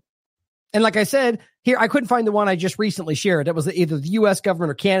overwhelming. And like I said, here, I couldn't find the one I just recently shared. That was either the U.S.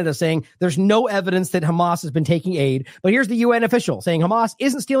 government or Canada saying there's no evidence that Hamas has been taking aid. But here's the UN official saying Hamas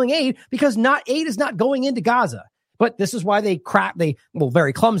isn't stealing aid because aid is not going into Gaza. But this is why they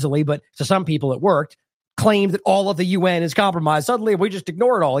very clumsily, but to some people it worked, claimed that all of the UN is compromised. Suddenly we just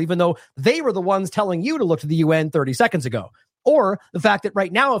ignore it all, even though they were the ones telling you to look to the UN 30 seconds ago. Or the fact that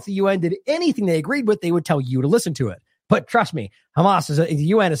right now, if the UN did anything they agreed with, they would tell you to listen to it. But trust me, the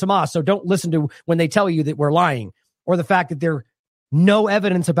UN is Hamas, so don't listen to when they tell you that we're lying. Or the fact that there's no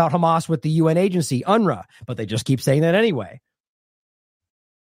evidence about Hamas with the UN agency, UNRWA, but they just keep saying that anyway.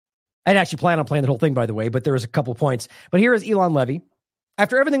 I'd actually plan on playing the whole thing, by the way, but there was a couple points. But here is Elon Levy.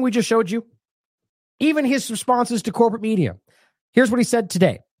 After everything we just showed you, even his responses to corporate media, here's what he said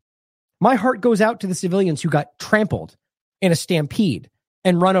today. My heart goes out to the civilians who got trampled in a stampede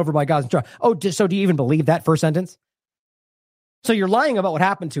and run over by Gaza. Oh, so do you even believe that first sentence? So you're lying about what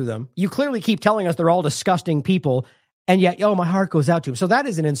happened to them. You clearly keep telling us they're all disgusting people, and yet, my heart goes out to them. So that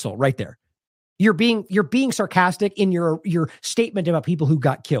is an insult right there. You're being sarcastic in your statement about people who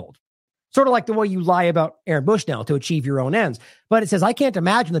got killed. Sort of like the way you lie about Aaron Bushnell to achieve your own ends. But it says, I can't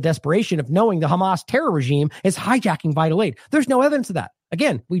imagine the desperation of knowing the Hamas terror regime is hijacking vital aid. There's no evidence of that.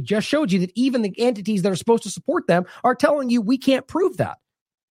 Again, we just showed you that even the entities that are supposed to support them are telling you we can't prove that.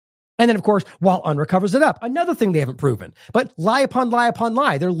 And then, of course, while UNRWA covers it up, another thing they haven't proven. But lie upon lie upon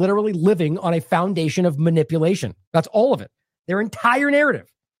lie. They're literally living on a foundation of manipulation. That's all of it. Their entire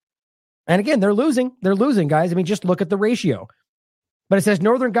narrative. And again, they're losing. They're losing, guys. I mean, just look at the ratio. But it says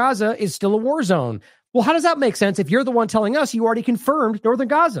northern Gaza is still a war zone. Well, how does that make sense if you're the one telling us you already confirmed northern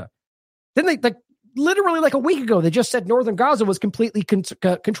Gaza? Didn't they, literally like a week ago, they just said northern Gaza was completely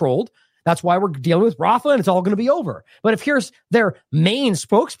controlled. That's why we're dealing with Rafah and it's all going to be over. But if here's their main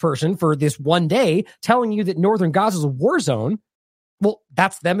spokesperson for this one day telling you that northern Gaza is a war zone, well,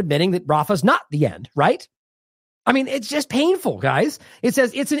 that's them admitting that Rafah's not the end, right? I mean, it's just painful, guys. It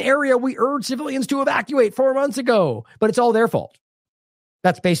says it's an area we urged civilians to evacuate 4 months ago, but it's all their fault.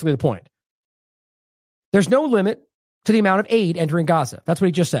 That's basically the point. There's no limit to the amount of aid entering Gaza. That's what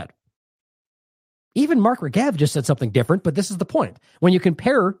he just said. Even Mark Regev just said something different, but this is the point. When you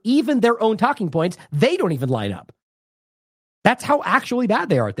compare even their own talking points, they don't even line up. That's how actually bad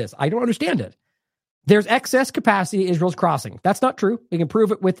they are at this. I don't understand it. There's excess capacity Israel's crossing. That's not true. We can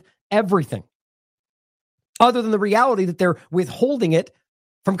prove it with everything. Other than the reality that they're withholding it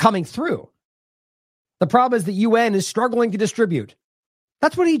from coming through. The problem is the UN is struggling to distribute.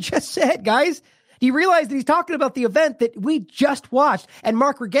 That's what he just said, guys. Do you realize that he's talking about the event that we just watched, and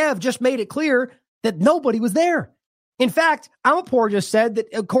Mark Regev just made it clear that nobody was there. In fact, Amalpour just said that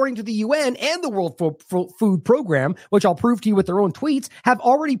according to the UN and the World Food Program, which I'll prove to you with their own tweets, have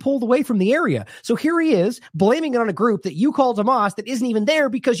already pulled away from the area. So here he is blaming it on a group that you called Hamas that isn't even there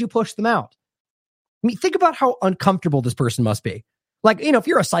because you pushed them out. I mean, think about how uncomfortable this person must be. Like, if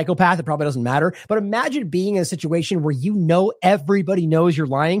you're a psychopath, it probably doesn't matter. But imagine being in a situation where everybody knows you're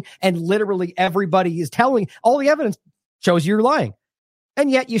lying and literally everybody is telling, all the evidence shows you're lying. And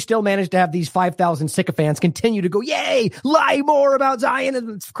yet you still manage to have these 5,000 sycophants continue to go, yay, lie more about Zion. And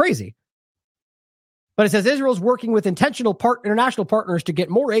it's crazy. But it says Israel's working with international partners to get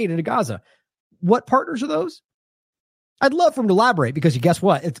more aid into Gaza. What partners are those? I'd love for him to elaborate because guess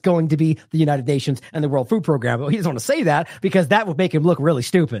what? It's going to be the United Nations and the World Food Program. But he doesn't want to say that because that would make him look really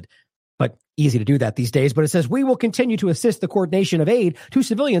stupid. but easy to do that these days. But it says, we will continue to assist the coordination of aid to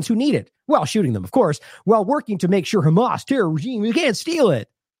civilians who need it, while shooting them, of course, while working to make sure Hamas terror regime, you can't steal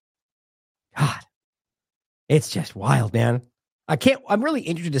it. God, it's just wild, man. I'm really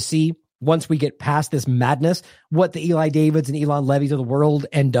interested to see, once we get past this madness, what the Eli Davids and Elon Levis of the world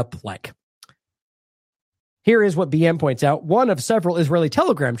end up like. Here is what BM points out. One of several Israeli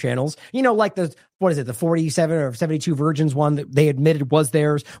Telegram channels, like the 47 or 72 Virgins one that they admitted was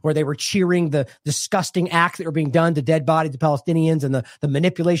theirs, where they were cheering the disgusting acts that were being done to dead bodies of Palestinians and the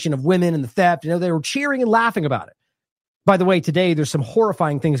manipulation of women and the theft. They were cheering and laughing about it. By the way, today there's some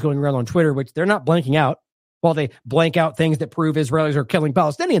horrifying things going around on Twitter, which they're not blanking out. While they blank out things that prove Israelis are killing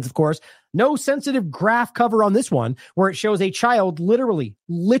Palestinians, of course, no sensitive graph cover on this one, where it shows a child literally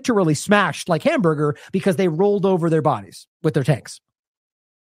smashed like hamburger because they rolled over their bodies with their tanks.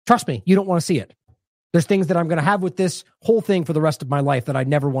 Trust me, you don't want to see it. There's things that I'm going to have with this whole thing for the rest of my life that I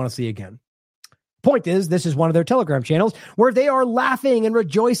never want to see again. Point is, this is one of their Telegram channels where they are laughing and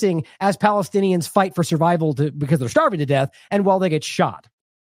rejoicing as Palestinians fight for survival because they're starving to death and while they get shot.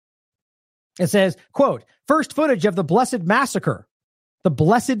 It says, quote, first footage of the blessed massacre. The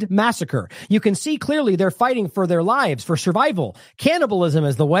blessed massacre. You can see clearly they're fighting for their lives, for survival. Cannibalism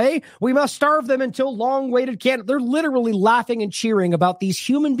is the way. We must starve them until long-awaited They're literally laughing and cheering about these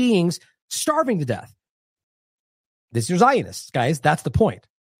human beings starving to death. These are Zionists, guys. That's the point.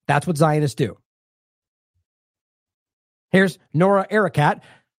 That's what Zionists do. Here's Nora Arakat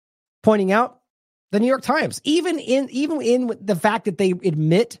pointing out the New York Times, even in the fact that they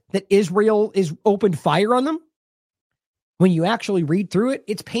admit that Israel is opened fire on them, when you actually read through it,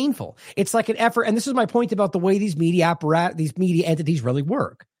 it's painful. It's like an effort. And this is my point about the way these media entities really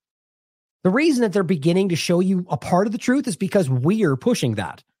work. The reason that they're beginning to show you a part of the truth is because we are pushing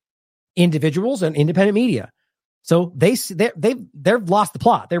that. Individuals and independent media. So they've lost the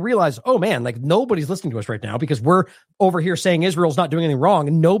plot. They realize, oh man, like nobody's listening to us right now because we're over here saying Israel's not doing anything wrong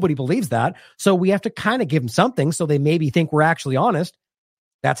and nobody believes that. So we have to kind of give them something so they maybe think we're actually honest.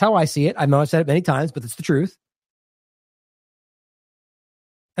 That's how I see it. I know I've said it many times, but it's the truth.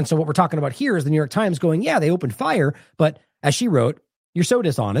 And so what we're talking about here is the New York Times going, yeah, they opened fire, but as she wrote, you're so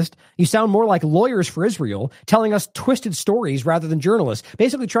dishonest. You sound more like lawyers for Israel telling us twisted stories rather than journalists,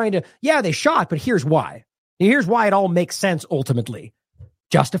 basically trying to, yeah, they shot, but here's why. Here's why it all makes sense ultimately.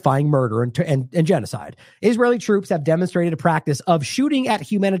 Justifying murder and genocide. Israeli troops have demonstrated a practice of shooting at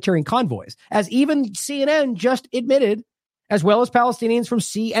humanitarian convoys, as even CNN just admitted, as well as Palestinians from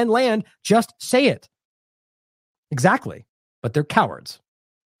sea and land just say it. Exactly. But they're cowards.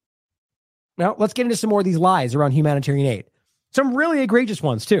 Now, let's get into some more of these lies around humanitarian aid. Some really egregious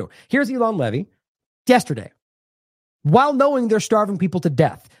ones, too. Here's Elon Levy yesterday, while knowing they're starving people to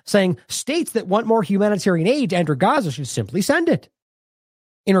death, saying states that want more humanitarian aid to enter Gaza should simply send it.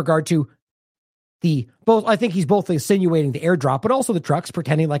 In regard to I think he's both insinuating the airdrop, but also the trucks,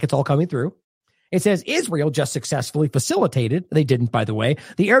 pretending like it's all coming through. It says Israel just successfully facilitated, they didn't, by the way,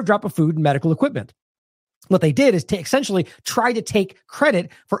 the airdrop of food and medical equipment. What they did is essentially try to take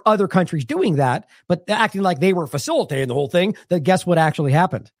credit for other countries doing that, but acting like they were facilitating the whole thing. Then guess what actually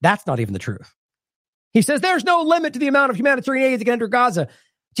happened? That's not even the truth. He says there's no limit to the amount of humanitarian aid that can enter Gaza.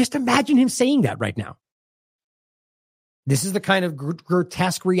 Just imagine him saying that right now. This is the kind of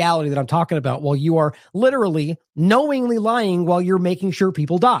grotesque reality that I'm talking about while you are literally knowingly lying while you're making sure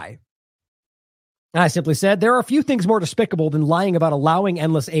people die. And I simply said, there are a few things more despicable than lying about allowing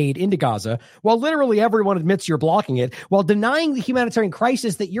endless aid into Gaza, while literally everyone admits you're blocking it, while denying the humanitarian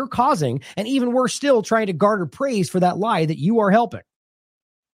crisis that you're causing, and even worse still, trying to garner praise for that lie that you are helping.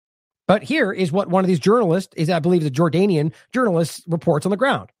 But here is what one of these journalists, I believe the Jordanian journalist, reports on the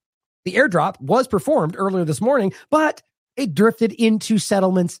ground. The airdrop was performed earlier this morning, but it drifted into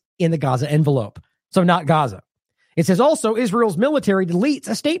settlements in the Gaza envelope. So not Gaza. It says also Israel's military deletes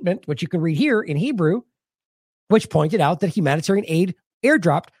a statement, which you can read here in Hebrew, which pointed out that humanitarian aid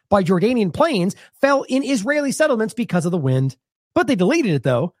airdropped by Jordanian planes fell in Israeli settlements because of the wind. But they deleted it,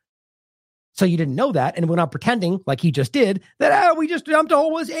 though. So you didn't know that and went on pretending, like he just did, that we just dumped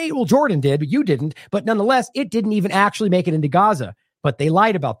all was aid. Well, Jordan did, but you didn't. But nonetheless, it didn't even actually make it into Gaza. But they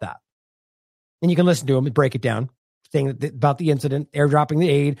lied about that. And you can listen to them and break it down, saying about the incident, airdropping the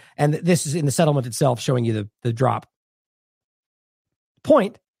aid, and this is in the settlement itself, showing you the drop.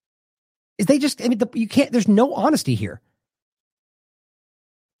 Point is you can't, there's no honesty here.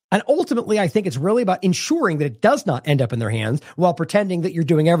 And ultimately, I think it's really about ensuring that it does not end up in their hands while pretending that you're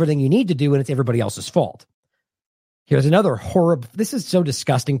doing everything you need to do and it's everybody else's fault. Here's another horrible, this is so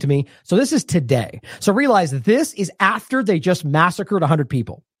disgusting to me. So this is today. So realize that this is after they just massacred 100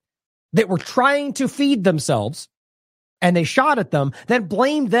 people that were trying to feed themselves and they shot at them, then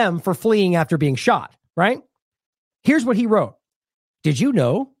blamed them for fleeing after being shot, right? Here's what he wrote. Did you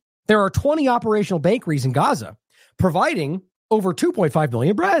know there are 20 operational bakeries in Gaza providing over 2.5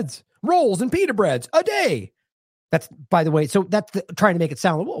 million breads, rolls, and pita breads a day? That's, by the way, so that's trying to make it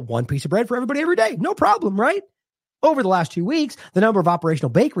sound like, well, one piece of bread for everybody every day. No problem, right? Over the last 2 weeks, the number of operational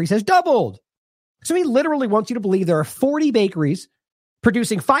bakeries has doubled. So he literally wants you to believe there are 40 bakeries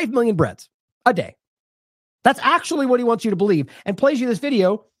producing 5 million breads a day. That's actually what he wants you to believe, and plays you this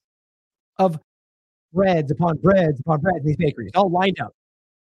video of breads upon breads upon breads in these bakeries, all lined up.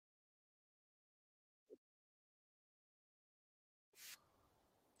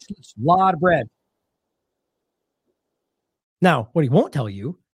 It's a lot of bread. Now, what he won't tell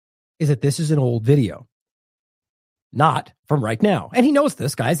you is that this is an old video, not from right now. And he knows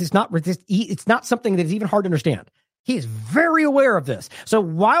this, guys. It's not something that is even hard to understand. He is very aware of this. So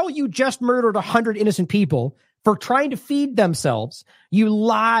while you just murdered 100 innocent people for trying to feed themselves, you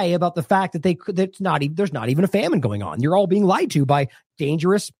lie about the fact that there's not even a famine going on. You're all being lied to by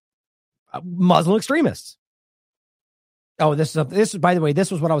dangerous Muslim extremists. Oh, this is, by the way, this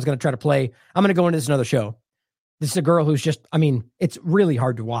was what I was going to try to play. I'm going to go into this another show. This is a girl who's just, I mean, it's really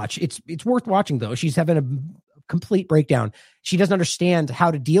hard to watch. It's worth watching, though. She's having a complete breakdown. She doesn't understand how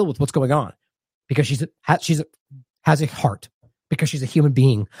to deal with what's going on because she has a heart, because she's a human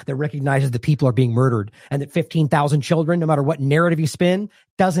being that recognizes that people are being murdered and that 15,000 children, no matter what narrative you spin,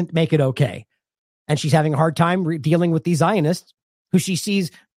 doesn't make it okay. And she's having a hard time dealing with these Zionists who she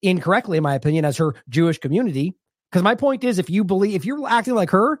sees incorrectly, in my opinion, as her Jewish community. Because my point is, if you're acting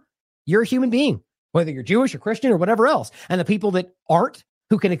like her, you're a human being, whether you're Jewish or Christian or whatever else. And the people that aren't,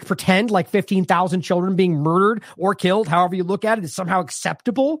 who can pretend like 15,000 children being murdered or killed, however you look at it, is somehow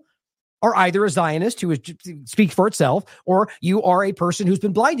acceptable, are either a Zionist who speaks for itself, or you are a person who's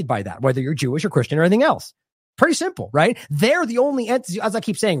been blinded by that, whether you're Jewish or Christian or anything else. Pretty simple, right? They're the only, as I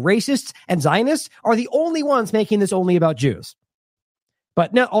keep saying, racists and Zionists are the only ones making this only about Jews.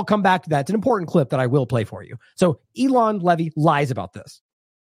 But now I'll come back to that. It's an important clip that I will play for you. So Elon Levy lies about this.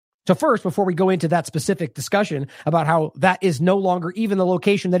 So first, before we go into that specific discussion about how that is no longer even the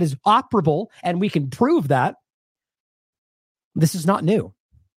location that is operable, and we can prove that, this is not new.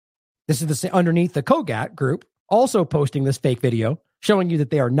 This is underneath the Kogat group, also posting this fake video, showing you that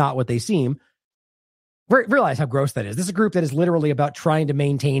they are not what they seem. Realize how gross that is. This is a group that is literally about trying to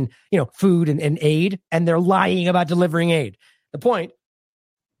maintain, food and aid, and they're lying about delivering aid. The point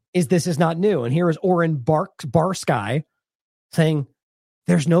is this is not new. And here is Oren Barsky saying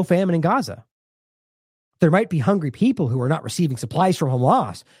there's no famine in Gaza. There might be hungry people who are not receiving supplies from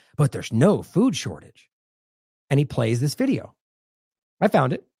Hamas, but there's no food shortage. And he plays this video. I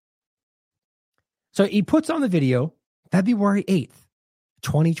found it. So he puts on the video February 8th,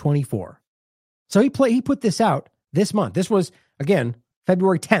 2024. So he put this out this month. This was, again,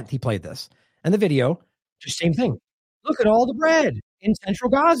 February 10th he played this. And the video, just same thing. Look at all the bread in central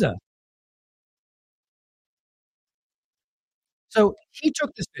Gaza. So he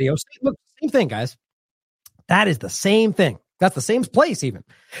took this video. Look, same thing, guys. That is the same thing. That's the same place even.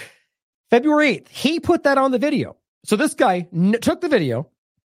 February 8th, he put that on the video. So this guy took the video,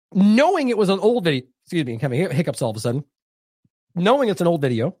 knowing it was an old video. Excuse me, I'm having hiccups all of a sudden. Knowing it's an old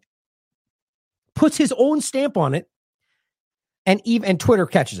video, puts his own stamp on it, and Twitter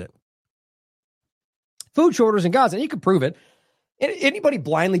catches it. Food shortages in Gaza, and you can prove it. Anybody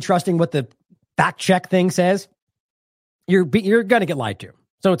blindly trusting what the fact check thing says, you're going to get lied to.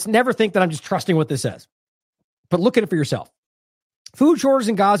 So it's never think that I'm just trusting what this says. But look at it for yourself. Food shortages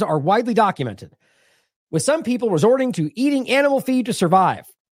in Gaza are widely documented, with some people resorting to eating animal feed to survive.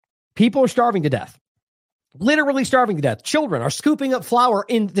 People are starving to death. Literally starving to death. Children are scooping up flour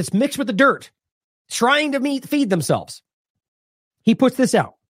that's mixed with the dirt, trying to feed themselves. He puts this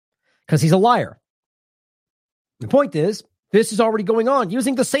out because he's a liar. The point is, this is already going on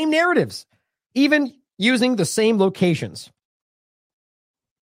using the same narratives, even using the same locations.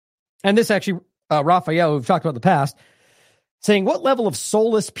 And this actually, Raphael, who we've talked about in the past, saying, what level of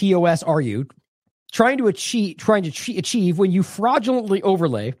soulless POS are you trying to achieve when you fraudulently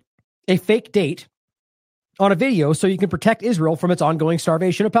overlay a fake date on a video so you can protect Israel from its ongoing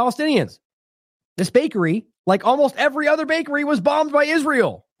starvation of Palestinians? This bakery, like almost every other bakery, was bombed by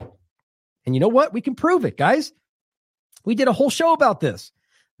Israel. And you know what? We can prove it, guys. We did a whole show about this.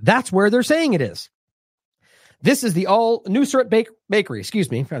 That's where they're saying it is. This is the Al-Nusrat Bakery. Excuse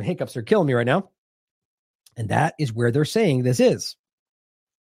me. Hiccups are killing me right now. And that is where they're saying this is.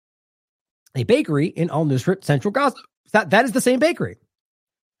 A bakery in Al-Nusrat, Central Gaza. That is the same bakery.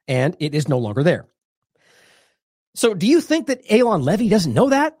 And it is no longer there. So do you think that Elon Levy doesn't know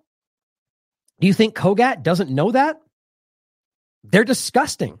that? Do you think Kogat doesn't know that? They're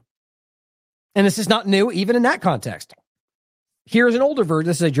disgusting. And this is not new, even in that context. Here's an older version.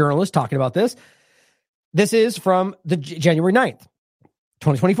 This is a journalist talking about this. This is from the January 9th,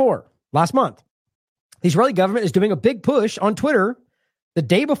 2024, last month. The Israeli government is doing a big push on Twitter the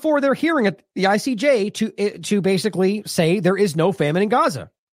day before their hearing at the ICJ to basically say there is no famine in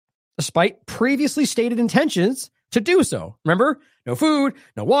Gaza, despite previously stated intentions to do so. Remember? No food,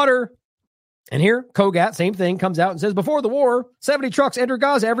 no water. And here, Kogat, same thing, comes out and says, before the war, 70 trucks enter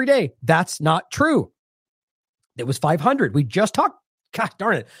Gaza every day. That's not true. It was 500. We just talked, gosh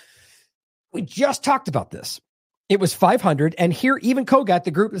darn it. We just talked about this. It was 500. And here, even Kogat,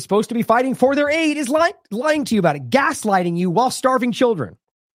 the group that's supposed to be fighting for their aid, is lying to you about it, gaslighting you while starving children.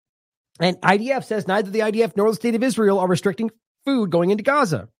 And IDF says neither the IDF nor the state of Israel are restricting food going into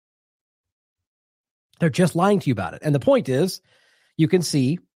Gaza. They're just lying to you about it. And the point is, you can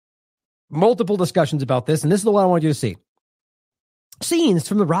see multiple discussions about this, and this is the one I want you to see. Scenes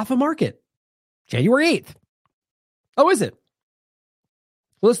from the Rafah market, January 8th. Oh, is it?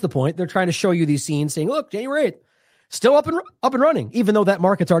 Well, that's the point. They're trying to show you these scenes saying, look, January 8th, still up and running, even though that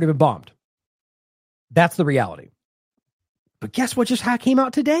market's already been bombed. That's the reality. But guess what just came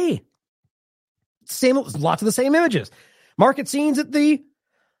out today? Lots of the same images. Market scenes at the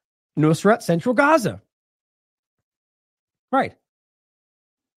Nusrat Central Gaza. Right.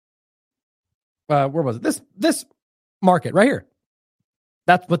 Where was it? This market right here.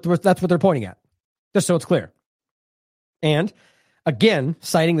 That's what they're pointing at. Just so it's clear. And again,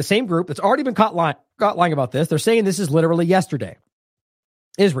 citing the same group that's already been caught lying about this. They're saying this is literally yesterday.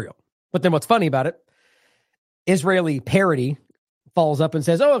 Israel. But then what's funny about it, Israeli parody follows up and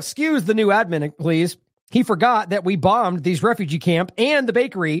says, oh, excuse the new admin, please. He forgot that we bombed these refugee camp and the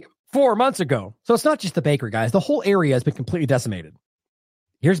bakery 4 months ago. So it's not just the bakery, guys. The whole area has been completely decimated.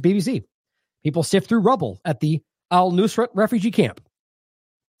 Here's BBC. People sift through rubble at the Al-Nusrat refugee camp.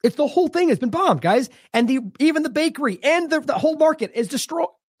 It's the whole thing has been bombed, guys. And even the bakery and the whole market is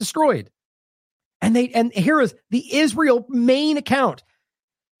destroyed. And here is the Israel main account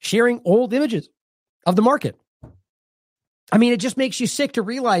sharing old images of the market. I mean, it just makes you sick to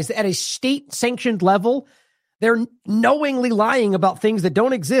realize that at a state-sanctioned level, they're knowingly lying about things that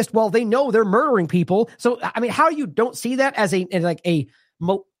don't exist while they know they're murdering people. So, I mean, how you don't see that as a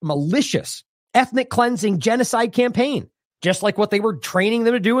malicious ethnic cleansing genocide campaign, just like what they were training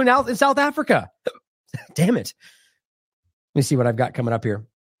them to do in South Africa. Damn it. Let me see what I've got coming up here.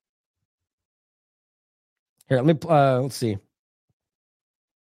 Here, let's see.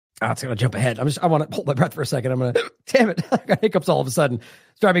 It's going to jump ahead. I want to hold my breath for a second. Damn it. I got hiccups all of a sudden.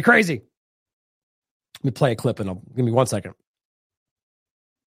 It's driving me crazy. Let me play a clip and give me 1 second.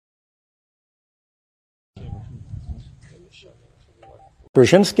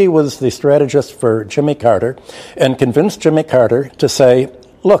 Brzezinski was the strategist for Jimmy Carter and convinced Jimmy Carter to say,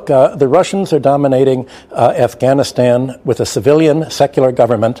 look, the Russians are dominating Afghanistan with a civilian secular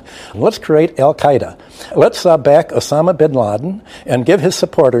government. Let's create al-Qaeda. Let's back Osama bin Laden and give his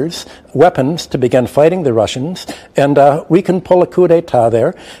supporters weapons to begin fighting the Russians, and we can pull a coup d'etat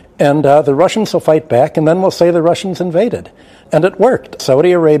there, and the Russians will fight back, and then we'll say the Russians invaded. And it worked.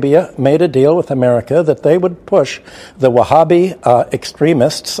 Saudi Arabia made a deal with America that they would push the Wahhabi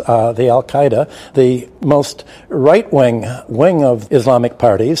extremists, the al-Qaeda, the most right-wing wing of Islamic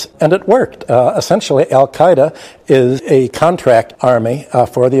parties, and it worked. Essentially, al-Qaeda is a contract army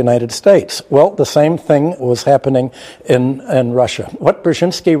for the United States. Well, the same thing was happening in Russia. What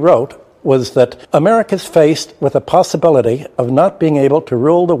Brzezinski wrote was that America's faced with a possibility of not being able to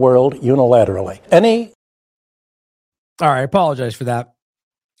rule the world unilaterally. All right, I apologize for that.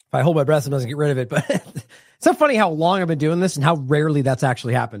 If I hold my breath, it doesn't get rid of it. But it's so funny how long I've been doing this and how rarely that's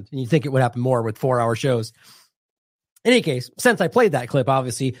actually happened. And you think it would happen more with 4-hour shows. In any case, since I played that clip,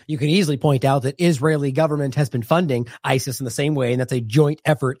 obviously, you can easily point out that Israeli government has been funding ISIS in the same way, and that's a joint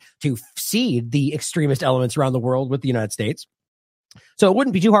effort to seed the extremist elements around the world with the United States. So it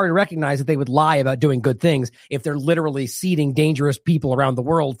wouldn't be too hard to recognize that they would lie about doing good things if they're literally seeding dangerous people around the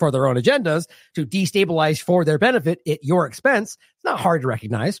world for their own agendas to destabilize for their benefit at your expense. It's not hard to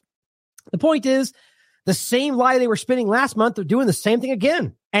recognize. The point is, the same lie they were spinning last month, they're doing the same thing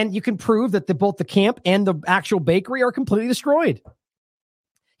again. And you can prove that both the camp and the actual bakery are completely destroyed.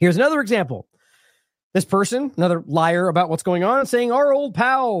 Here's another example. This person, another liar about what's going on, saying our old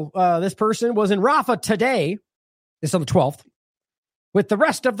pal, this person was in Rafah today. This is on the 12th. With the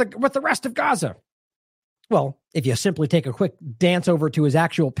rest of Gaza. Well, if you simply take a quick dance over to his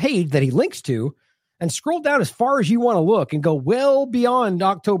actual page that he links to and scroll down as far as you want to look and go well beyond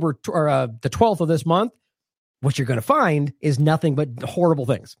October or the 12th of this month, what you're going to find is nothing but horrible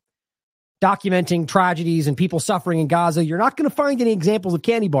things. documenting tragedies and people suffering in Gaza, you're not going to find any examples of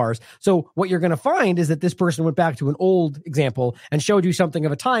candy bars. So what you're going to find is that this person went back to an old example and showed you something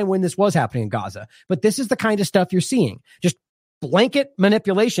of a time when this was happening in Gaza. But this is the kind of stuff you're seeing. Just blanket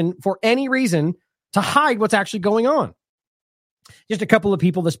manipulation for any reason to hide what's actually going on. Just a couple of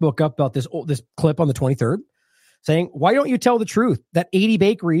people that spoke up about this clip on the 23rd saying, why don't you tell the truth that 80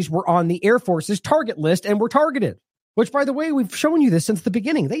 bakeries were on the Air Force's target list and were targeted? Which, by the way, we've shown you this since the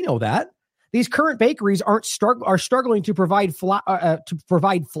beginning. They know that. These current bakeries are struggling to provide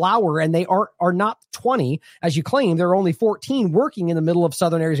flour, and they are not 20, as you claim. There are only 14 working in the middle of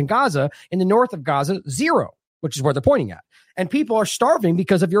southern areas in Gaza. In the north of Gaza, 0, which is where they're pointing at. And people are starving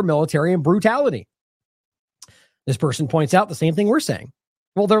because of your military and brutality. This person points out the same thing we're saying.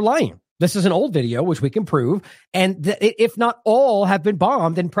 Well, they're lying. This is an old video, which we can prove. And if not all have been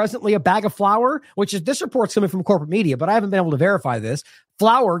bombed, and presently a bag of flour, which is this report's coming from corporate media, but I haven't been able to verify this,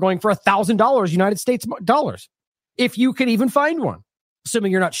 flour going for $1,000 United States dollars. If you could even find one,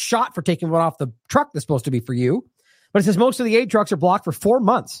 assuming you're not shot for taking one off the truck that's supposed to be for you. But it says most of the aid trucks are blocked for 4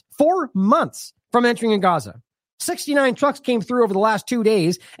 months. 4 months from entering in Gaza. 69 trucks came through over the last 2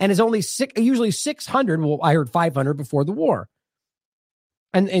 days, and is only usually 600. Well, I heard 500 before the war.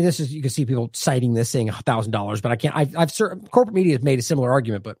 And this is, you can see people citing this, saying $1,000, but I can't. I've corporate media has made a similar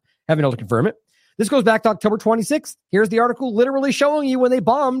argument, but haven't been able to confirm it. This goes back to October 26th. Here's the article literally showing you when they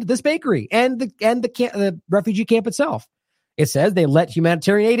bombed this bakery and the refugee camp itself. It says they let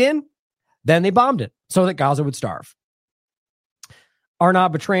humanitarian aid in, then they bombed it so that Gaza would starve. Arnaud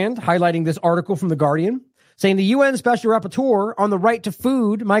Bertrand highlighting this article from The Guardian, saying the UN Special Rapporteur on the right to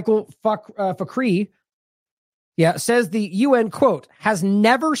food, Michael Fakhri, says the UN, quote, has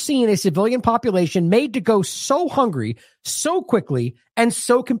never seen a civilian population made to go so hungry, so quickly, and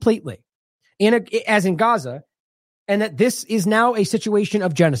so completely, as in Gaza, and that this is now a situation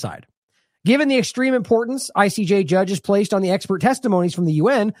of genocide. Given the extreme importance ICJ judges placed on the expert testimonies from the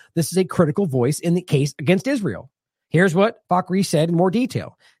UN, this is a critical voice in the case against Israel. Here's what Fakhri said in more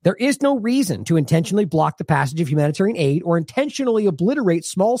detail. There is no reason to intentionally block the passage of humanitarian aid or intentionally obliterate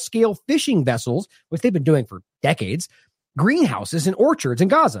small-scale fishing vessels, which they've been doing for decades, greenhouses and orchards in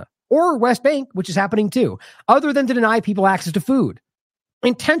Gaza, or West Bank, which is happening too, other than to deny people access to food.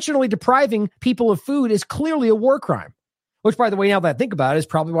 Intentionally depriving people of food is clearly a war crime, which, by the way, now that I think about it, is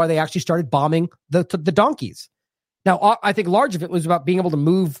probably why they actually started bombing the donkeys. Now, I think large of it was about being able to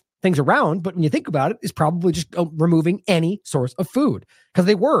move things around, but when you think about it, it's probably just removing any source of food, because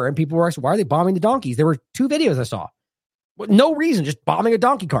they were, and people were asking, why are they bombing the donkeys? There were 2 videos I saw. No reason, just bombing a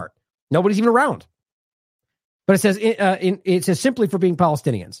donkey cart. Nobody's even around. But it says simply for being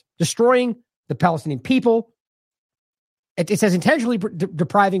Palestinians, destroying the Palestinian people. It says intentionally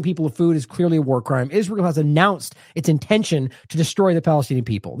depriving people of food is clearly a war crime. Israel has announced its intention to destroy the Palestinian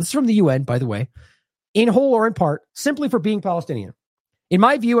people. This is from the UN, by the way, in whole or in part, simply for being Palestinian. In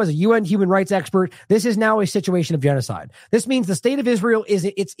my view, as a UN human rights expert, this is now a situation of genocide. This means the state of Israel is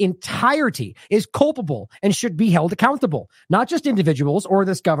its entirety is culpable and should be held accountable, not just individuals or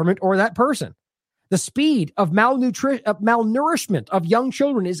this government or that person. The speed of malnourishment of young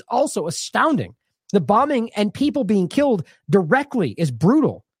children is also astounding. The bombing and people being killed directly is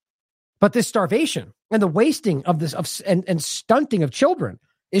brutal. But this starvation and the wasting of this and stunting of children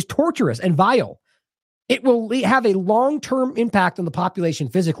is torturous and vile. It will have a long-term impact on the population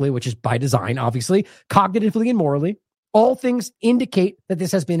physically, which is by design, obviously, cognitively and morally. All things indicate that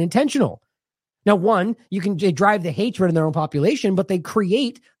this has been intentional. Now, one, they drive the hatred in their own population, but they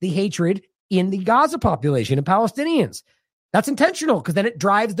create the hatred in the Gaza population and Palestinians. That's intentional, because then it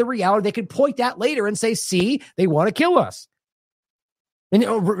drives the reality. They can point at later and say, see, they want to kill us. And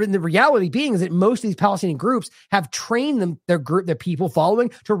the reality being is that most of these Palestinian groups have trained their people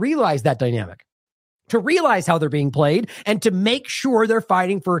following to realize that dynamic, to realize how they're being played, and to make sure they're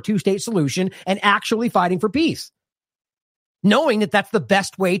fighting for a 2-state solution and actually fighting for peace. Knowing that that's the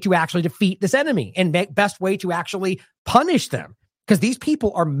best way to actually defeat this enemy and best way to actually punish them. Because these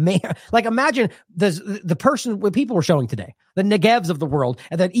people are, like, imagine the person what people were showing today, the Negevs of the world,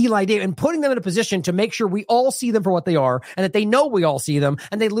 and then Eli David, and putting them in a position to make sure we all see them for what they are, and that they know we all see them,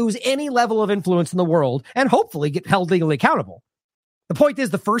 and they lose any level of influence in the world, and hopefully get held legally accountable. The point is,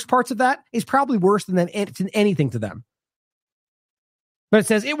 the first parts of that is probably worse than anything to them. But it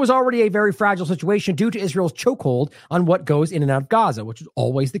says it was already a very fragile situation due to Israel's chokehold on what goes in and out of Gaza, which is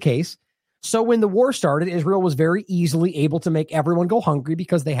always the case. So when the war started, Israel was very easily able to make everyone go hungry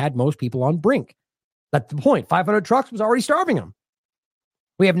because they had most people on brink. That's the point. 500 trucks was already starving them.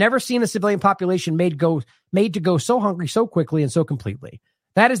 We have never seen a civilian population made to go so hungry so quickly and so completely.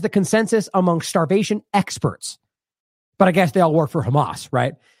 That is the consensus among starvation experts. But I guess they all work for Hamas,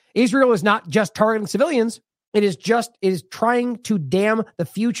 right? Israel is not just targeting civilians. It is trying to damn the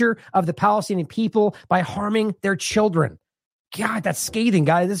future of the Palestinian people by harming their children. God, that's scathing,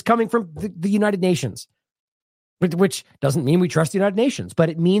 guys. This is coming from the United Nations, which doesn't mean we trust the United Nations, but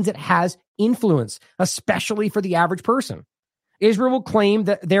it means it has influence, especially for the average person. Israel will claim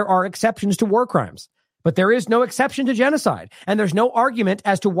that there are exceptions to war crimes, but there is no exception to genocide. And there's no argument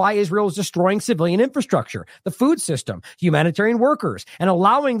as to why Israel is destroying civilian infrastructure, the food system, humanitarian workers, and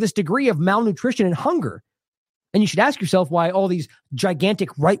allowing this degree of malnutrition and hunger. And you should ask yourself why all these gigantic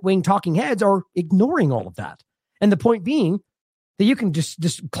right-wing talking heads are ignoring all of that. And the point being that you can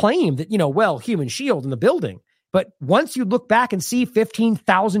just claim that, human shield in the building. But once you look back and see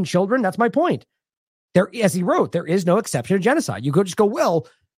 15,000 children, that's my point. There, as he wrote, there is no exception to genocide. You could just go,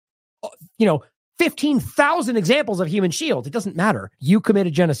 15,000 examples of human shield. It doesn't matter. You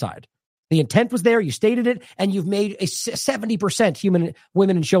committed genocide. The intent was there. You stated it, and you've made a 70%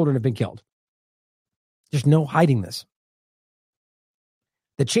 women and children have been killed. There's no hiding this.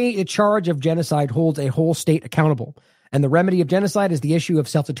 The charge of genocide holds a whole state accountable, and the remedy of genocide is the issue of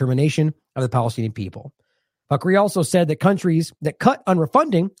self-determination of the Palestinian people. Bakri also said that countries that cut UNRWA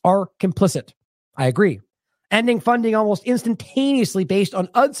funding are complicit. I agree. Ending funding almost instantaneously based on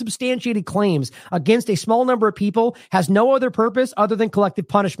unsubstantiated claims against a small number of people has no other purpose other than collective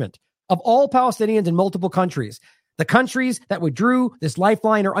punishment of all Palestinians in multiple countries. The countries that withdrew this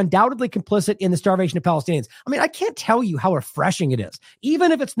lifeline are undoubtedly complicit in the starvation of Palestinians. I mean, I can't tell you how refreshing it is,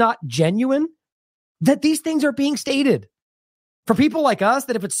 even if it's not genuine, that these things are being stated. For people like us,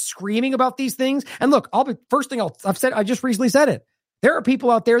 that if it's screaming about these things, and look, I just recently said it. There are people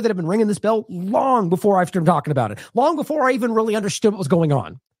out there that have been ringing this bell long before I started talking about it, long before I even really understood what was going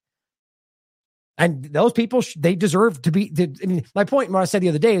on. And those people, they deserve to be. My point, what I said the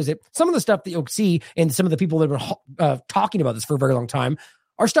other day, is that some of the stuff that you'll see and some of the people that have been talking about this for a very long time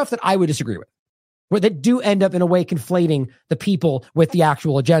are stuff that I would disagree with, that do end up in a way conflating the people with the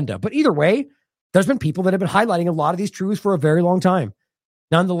actual agenda. But either way, there's been people that have been highlighting a lot of these truths for a very long time.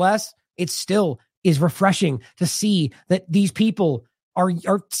 Nonetheless, it still is refreshing to see that these people are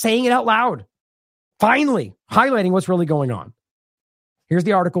saying it out loud, finally highlighting what's really going on. Here's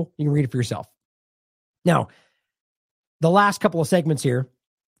the article. You can read it for yourself. Now, the last couple of segments here,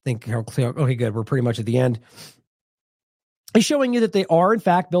 okay, good. We're pretty much at the end. Is showing you that they are, in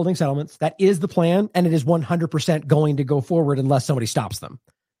fact, building settlements. That is the plan, and it is 100% going to go forward unless somebody stops them.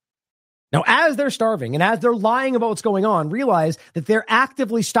 Now, as they're starving and as they're lying about what's going on, realize that they're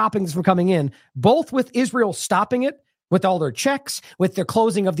actively stopping this from coming in, both with Israel stopping it, with all their checks, with their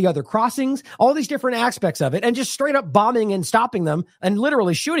closing of the other crossings, all these different aspects of it, and just straight up bombing and stopping them and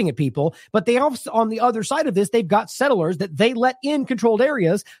literally shooting at people. But they also, on the other side of this, they've got settlers that they let in controlled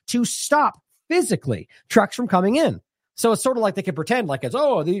areas to stop physically trucks from coming in. So it's sort of like they can pretend like it's,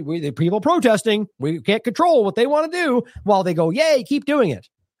 the people protesting, we can't control what they want to do, while they go, yay, keep doing it.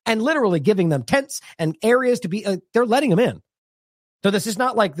 And literally giving them tents and areas to be, they're letting them in. So this is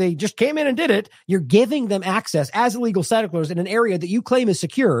not like they just came in and did it. You're giving them access as illegal settlers in an area that you claim is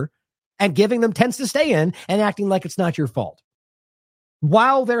secure and giving them tents to stay in and acting like it's not your fault.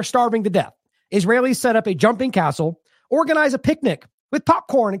 While they're starving to death, Israelis set up a jumping castle, organize a picnic with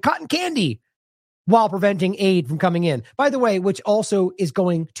popcorn and cotton candy while preventing aid from coming in. By the way, which also is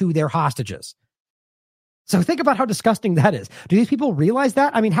going to their hostages. So think about how disgusting that is. Do these people realize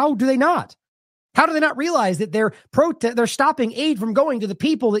that? I mean, how do they not? How do they not realize that they're stopping aid from going to the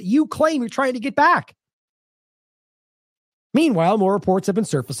people that you claim you're trying to get back? Meanwhile, more reports have been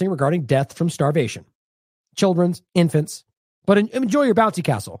surfacing regarding death from starvation. Children's, infants. But enjoy your bouncy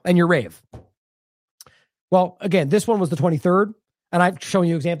castle and your rave. Well, again, this one was the 23rd, and I've shown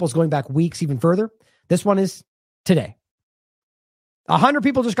you examples going back weeks even further. This one is today. 100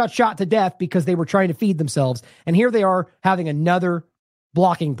 people just got shot to death because they were trying to feed themselves, and here they are having another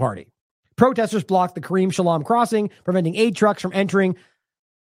blocking party. Protesters blocked the Karim Shalom crossing, preventing aid trucks from entering.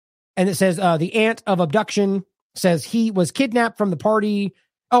 And it says the aunt of abduction says he was kidnapped from the party.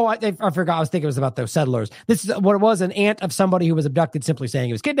 Oh, I forgot. I was thinking it was about those settlers. This is what it was, an aunt of somebody who was abducted simply saying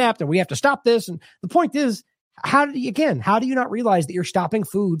he was kidnapped and we have to stop this. And the point is, how do you not realize that you're stopping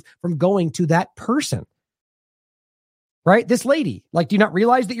food from going to that person? Right? This lady, do you not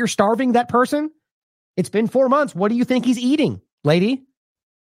realize that you're starving that person? It's been 4 months. What do you think he's eating, lady?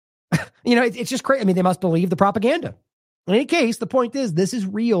 It's just crazy. I mean, they must believe the propaganda. In any case, the point is, this is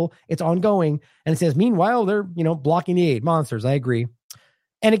real. It's ongoing. And it says, meanwhile, they're, blocking the aid. Monsters. I agree.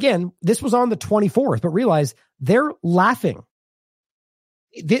 And again, this was on the 24th, but realize they're laughing.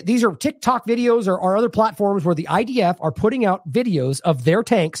 These are TikTok videos or other platforms where the IDF are putting out videos of their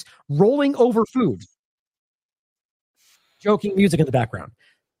tanks rolling over food. Joking music in the background.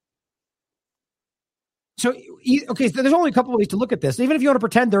 So there's only a couple of ways to look at this. Even if you want to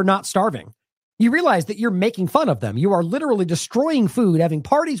pretend they're not starving, you realize that you're making fun of them. You are literally destroying food, having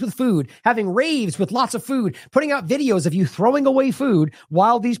parties with food, having raves with lots of food, putting out videos of you throwing away food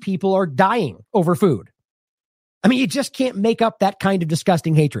while these people are dying over food. I mean, you just can't make up that kind of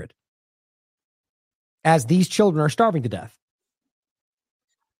disgusting hatred as these children are starving to death.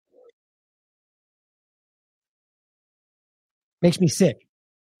 Makes me sick.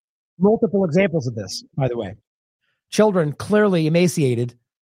 Multiple examples of this, by the way. Children clearly emaciated.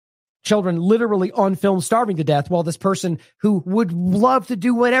 Children literally on film starving to death while this person who would love to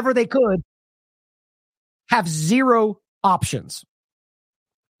do whatever they could have zero options.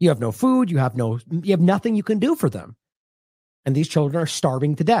 You have no food. You have nothing you can do for them. And these children are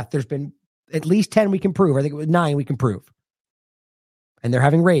starving to death. There's been at least 10 we can prove. I think it was 9 we can prove. And they're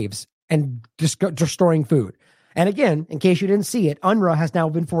having raves and destroying food. And again, in case you didn't see it, UNRWA has now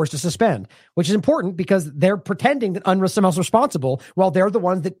been forced to suspend, which is important because they're pretending that UNRWA is somehow responsible while they're the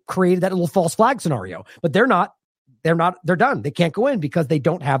ones that created that little false flag scenario. But they're not. They're done. They can't go in because they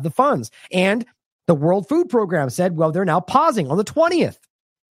don't have the funds. And the World Food Program said, well, they're now pausing on the 20th.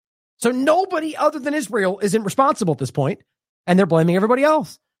 So nobody other than Israel isn't responsible at this point, and they're blaming everybody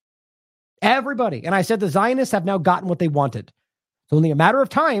else. Everybody. And I said the Zionists have now gotten what they wanted. It's only a matter of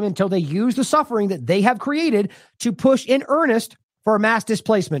time until they use the suffering that they have created to push in earnest for a mass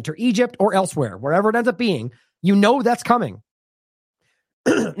displacement to Egypt or elsewhere, wherever it ends up being. You know that's coming.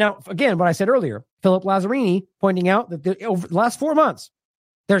 Now, again, what I said earlier, Philip Lazzarini pointing out that over the last 4 months,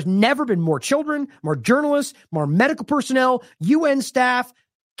 there's never been more children, more journalists, more medical personnel, UN staff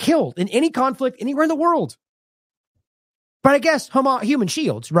killed in any conflict anywhere in the world. But I guess human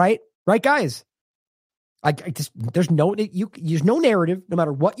shields, right? Right, guys? There's no narrative, no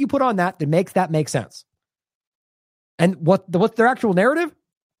matter what you put on that makes that make sense. And what's their actual narrative?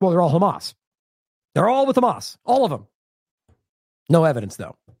 Well, they're all Hamas. They're all with Hamas, all of them. No evidence,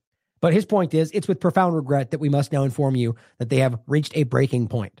 though. But his point is, it's with profound regret that we must now inform you that they have reached a breaking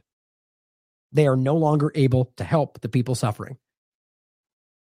point. They are no longer able to help the people suffering.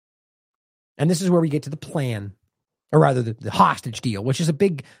 And this is where we get to the plan. Or rather, the hostage deal, which is a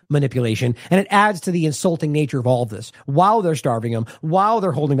big manipulation, and it adds to the insulting nature of all of this. While they're starving them, while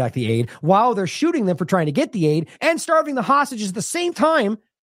they're holding back the aid, while they're shooting them for trying to get the aid, and starving the hostages at the same time,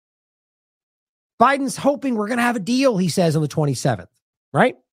 Biden's hoping we're going to have a deal, he says, on the 27th,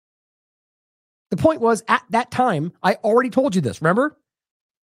 right? The point was, at that time, I already told you this, remember?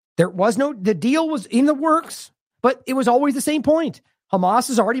 The deal was in the works, but it was always the same point. Hamas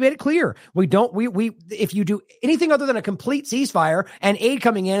has already made it clear. If you do anything other than a complete ceasefire and aid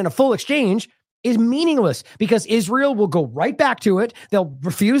coming in and a full exchange is meaningless because Israel will go right back to it. They'll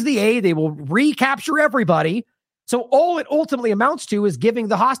refuse the aid. They will recapture everybody. So all it ultimately amounts to is giving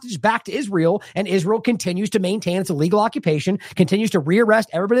the hostages back to Israel, and Israel continues to maintain its illegal occupation, continues to rearrest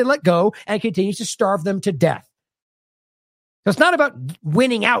everybody they let go, and continues to starve them to death. So it's not about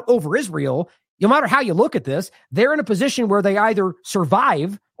winning out over Israel. No matter how you look at this, they're in a position where they either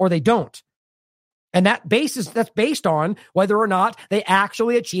survive or they don't. And that's based on whether or not they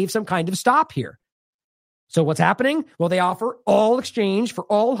actually achieve some kind of stop here. So what's happening? Well, they offer all exchange for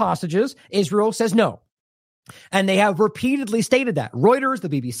all hostages. Israel says no. And they have repeatedly stated that. Reuters, the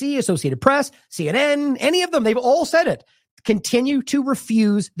BBC, Associated Press, CNN, any of them, they've all said it. Continue to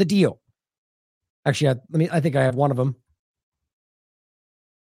refuse the deal. Actually, I think I have one of them.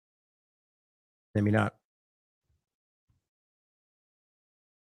 Maybe not.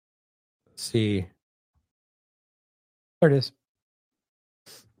 Let's see. There it is.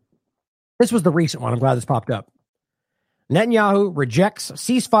 This was the recent one. I'm glad this popped up. Netanyahu rejects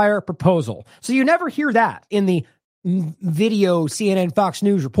ceasefire proposal. So you never hear that in the video CNN Fox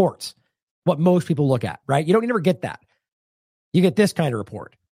News reports, what most people look at, right? You never get that. You get this kind of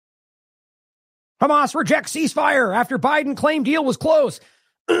report. Hamas rejects ceasefire after Biden claimed deal was close.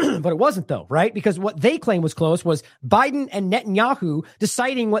 But it wasn't, though, right? Because what they claimed was close was Biden and Netanyahu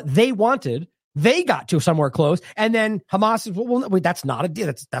deciding what they wanted. They got to somewhere close. And then Hamas says, well, that's not a deal.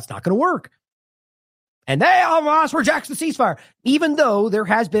 That's not going to work. And Hamas rejects the ceasefire, even though there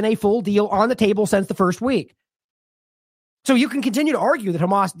has been a full deal on the table since the first week. So you can continue to argue that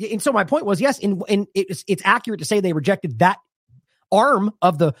Hamas. And so my point was, yes, it's accurate to say they rejected that arm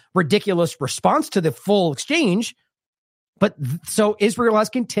of the ridiculous response to the full exchange. But so Israel has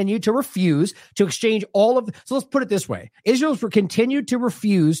continued to refuse to exchange so let's put it this way. Israel's continued to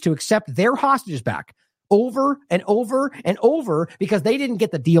refuse to accept their hostages back over and over and over because they didn't get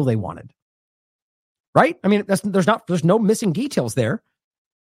the deal they wanted. Right? I mean, there's no missing details there.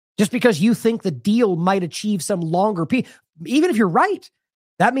 Just because you think the deal might achieve some longer peace, even if you're right,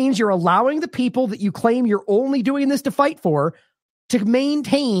 That means you're allowing the people that you claim you're only doing this to fight for to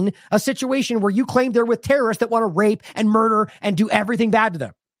maintain a situation where you claim they're with terrorists that want to rape and murder and do everything bad to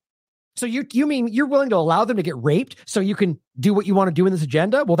them. So you mean you're willing to allow them to get raped so you can do what you want to do in this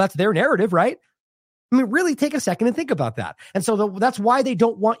agenda? Well, that's their narrative, right? I mean, really take a second and think about that. And so that's why they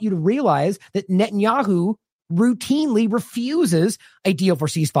don't want you to realize that Netanyahu routinely refuses a deal for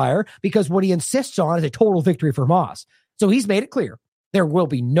ceasefire, because what he insists on is a total victory for Hamas. So he's made it clear there will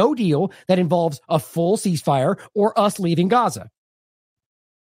be no deal that involves a full ceasefire or us leaving Gaza.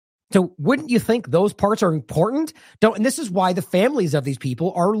 So wouldn't you think those parts are important? And this is why the families of these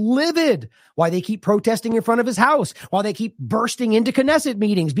people are livid, why they keep protesting in front of his house, why they keep bursting into Knesset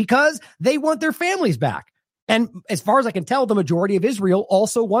meetings, because they want their families back. And as far as I can tell, the majority of Israel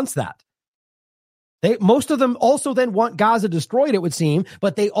also wants that. Most of them also then want Gaza destroyed, it would seem,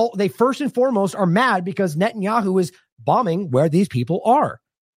 but they first and foremost are mad because Netanyahu is bombing where these people are.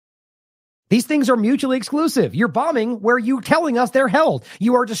 These things are mutually exclusive. You're bombing where you're telling us they're held.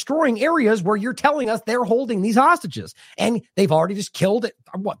 You are destroying areas where you're telling us they're holding these hostages. And they've already just killed it.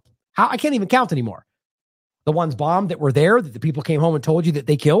 I can't even count anymore. The ones bombed that were there, that the people came home and told you that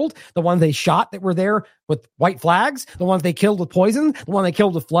they killed. The ones they shot that were there with white flags. The ones they killed with poison. The one they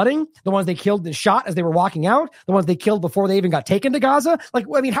killed with flooding. The ones they killed and shot as they were walking out. The ones they killed before they even got taken to Gaza.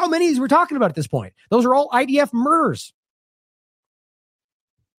 How many we're talking about at this point? Those are all IDF murders.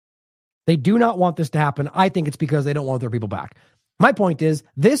 They do not want this to happen. I think it's because they don't want their people back. My point is,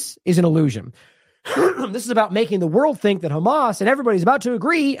 this is an illusion. This is about making the world think that Hamas and everybody's about to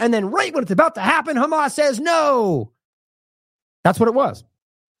agree, and then right when it's about to happen, Hamas says no. That's what it was.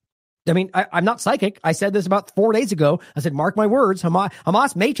 I mean, I'm not psychic. I said this about 4 days ago. I said, mark my words,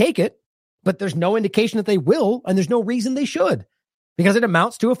 Hamas may take it, but there's no indication that they will, and there's no reason they should, because it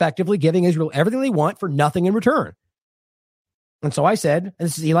amounts to effectively giving Israel everything they want for nothing in return. And so I said, and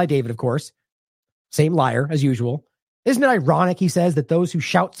this is Eli David, of course, same liar as usual. Isn't it ironic, he says, that those who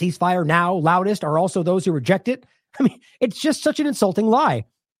shout ceasefire now loudest are also those who reject it? I mean, it's just such an insulting lie.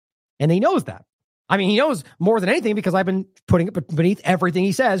 And he knows that. I mean, he knows more than anything because I've been putting it beneath everything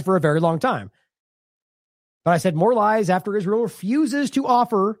he says for a very long time. But I said more lies after Israel refuses to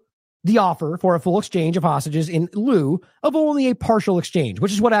offer the offer for a full exchange of hostages in lieu of only a partial exchange,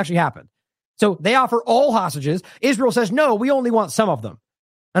 which is what actually happened. So they offer all hostages. Israel says, no, we only want some of them.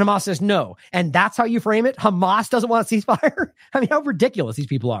 And Hamas says no. And that's how you frame it? Hamas doesn't want a ceasefire? I mean, how ridiculous these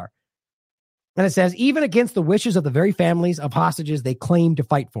people are. And it says, even against the wishes of the very families of hostages they claim to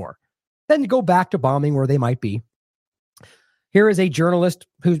fight for. Then go back to bombing where they might be. Here is a journalist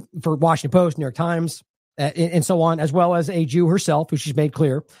who, for Washington Post, New York Times, and so on, as well as a Jew herself, who she's made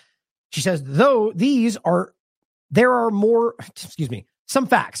clear. She says, there are more, some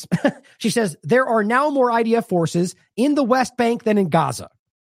facts. She says, there are now more IDF forces in the West Bank than in Gaza.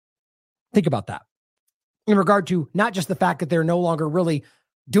 Think about that. In regard to not just the fact that they're no longer really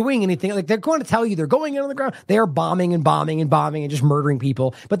doing anything, like they're going to tell you they're going in on the ground. They are bombing and just murdering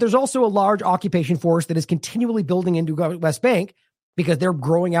people. But there's also a large occupation force that is continually building into West Bank because they're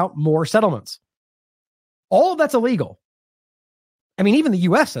growing out more settlements. All of that's illegal. I mean, even the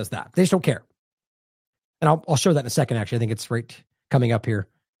U.S. says that. They just don't care. And I'll show that in a second, actually. I think it's right coming up here.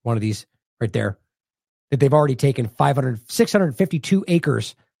 One of these right there. That they've already taken 652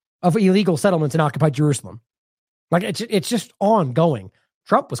 acres of illegal settlements in occupied Jerusalem. Like, it's just ongoing.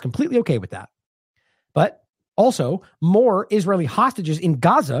 Trump was completely okay with that. But also, more Israeli hostages in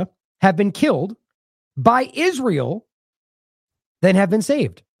Gaza have been killed by Israel than have been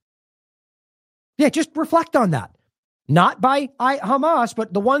saved. Yeah, just reflect on that. Not by Hamas,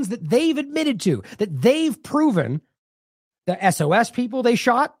 but the ones that they've admitted to, that they've proven, the SOS people they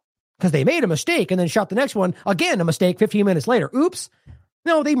shot, because they made a mistake and then shot the next one, again, a mistake 15 minutes later. Oops.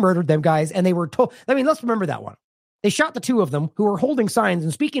 No, they murdered them guys, and they were told. I mean, let's remember that one. They shot the two of them who were holding signs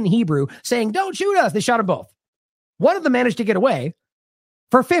and speaking in Hebrew, saying, don't shoot us. They shot them both. One of them managed to get away.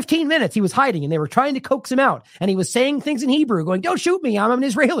 For 15 minutes, he was hiding, and they were trying to coax him out. And he was saying things in Hebrew, going, don't shoot me. I'm an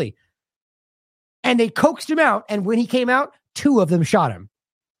Israeli. And they coaxed him out, and when he came out, two of them shot him.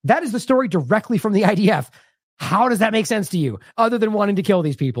 That is the story directly from the IDF. How does that make sense to you, other than wanting to kill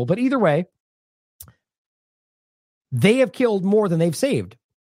these people? But either way, they have killed more than they've saved.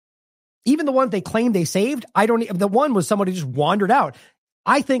 Even the ones they claim they saved, the one was somebody who just wandered out.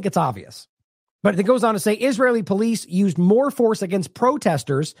 I think it's obvious. But it goes on to say Israeli police used more force against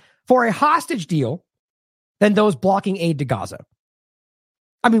protesters for a hostage deal than those blocking aid to Gaza.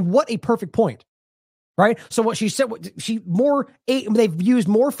 I mean, what a perfect point, right? So what she said, they've used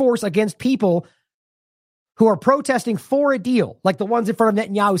more force against people who are protesting for a deal, like the ones in front of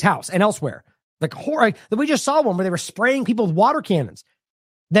Netanyahu's house and elsewhere. Like we just saw one where they were spraying people with water cannons.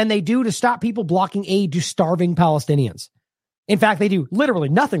 than they do to stop people blocking aid to starving Palestinians. In fact, they do literally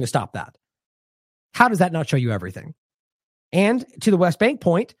nothing to stop that. How does that not show you everything? And to the West Bank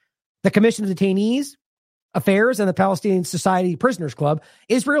point, the Commission of Detainees Affairs and the Palestinian Society Prisoners Club,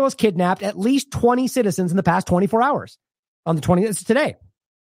 Israel has kidnapped at least 20 citizens in the past 24 hours. On the 20th today,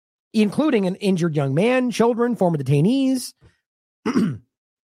 including an injured young man, children, former detainees.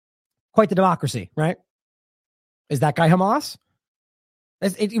 Quite the democracy, right? Is that guy Hamas?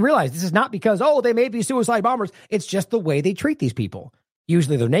 You realize this is not because, they may be suicide bombers. It's just the way they treat these people.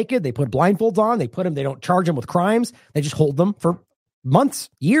 Usually they're naked. They put blindfolds on. They don't charge them with crimes. They just hold them for months,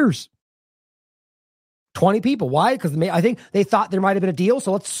 years. 20 people. Why? Because I think they thought there might have been a deal.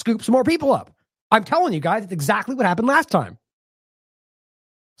 So let's scoop some more people up. I'm telling you guys, it's exactly what happened last time.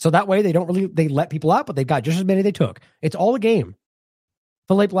 So that way they let people out, but they've got just as many they took. It's all a game.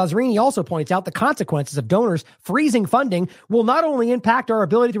 Philippe Lazzarini also points out the consequences of donors freezing funding will not only impact our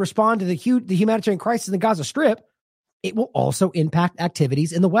ability to respond to the humanitarian crisis in the Gaza Strip, it will also impact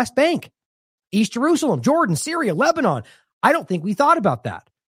activities in the West Bank, East Jerusalem, Jordan, Syria, Lebanon. I don't think we thought about that.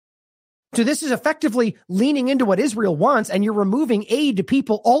 So this is effectively leaning into what Israel wants, and you're removing aid to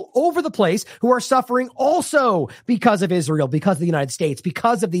people all over the place who are suffering also because of Israel, because of the United States,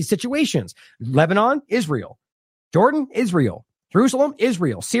 because of these situations. Lebanon, Israel. Jordan, Israel. Jerusalem,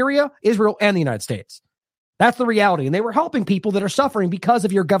 Israel. Syria, Israel, and the United States. That's the reality. And they were helping people that are suffering because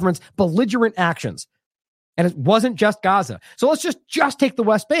of your government's belligerent actions. And it wasn't just Gaza. So let's just take the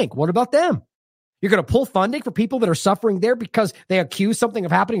West Bank. What about them? You're going to pull funding for people that are suffering there because they accuse something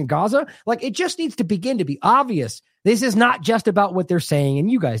of happening in Gaza? Like, it just needs to begin to be obvious. This is not just about what they're saying,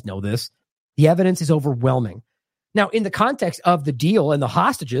 and you guys know this. The evidence is overwhelming. Now, in the context of the deal and the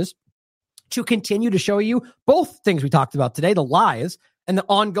hostages, to continue to show you both things we talked about today, the lies and the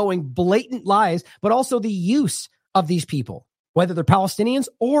ongoing blatant lies, but also the use of these people, whether they're Palestinians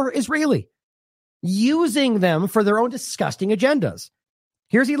or Israeli, using them for their own disgusting agendas.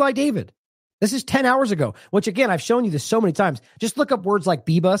 Here's Eli David. This is 10 hours ago, which, again, I've shown you this so many times. Just look up words like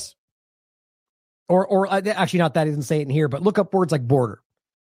B-bus, or actually not that, he doesn't say it in here, but look up words like border.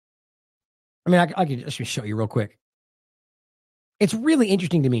 I mean, I can just show you real quick. It's really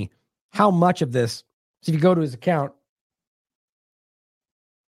interesting to me how much of this, so if you go to his account,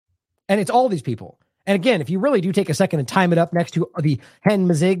 and it's all these people. And again, if you really do take a second and time it up next to the Hen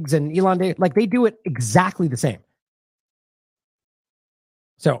Mazigs and Elon Day, like, they do it exactly the same.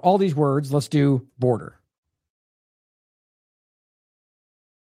 So all these words, let's do border.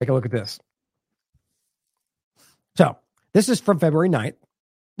 Take a look at this. So this is from February 9th.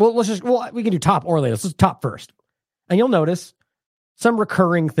 Well, we can do top or latest. Let's top first. And you'll notice some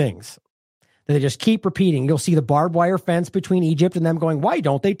recurring things that they just keep repeating. You'll see the barbed wire fence between Egypt and them going, why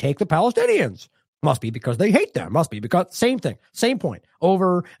don't they take the Palestinians? Must be because they hate them. Must be because same thing, same point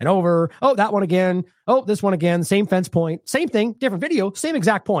over and over. Oh, that one again. Oh, this one again. Same fence point. Same thing, different video, same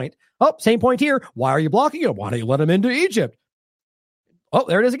exact point. Oh, same point here. Why are you blocking it? Why don't you let them into Egypt? Oh,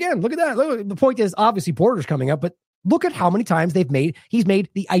 there it is again. Look at that. Look, the point is obviously borders coming up, but look at how many times he's made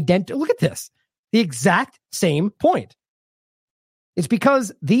the identity. Look at this. The exact same point. It's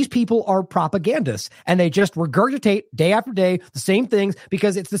because these people are propagandists and they just regurgitate day after day the same things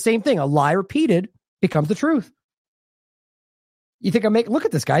because it's the same thing. A lie repeated becomes the truth. You think look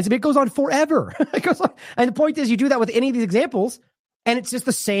at this, guys. It goes on forever. It goes on. And the point is, you do that with any of these examples, and it's just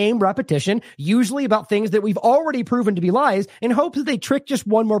the same repetition, usually about things that we've already proven to be lies, in hopes that they trick just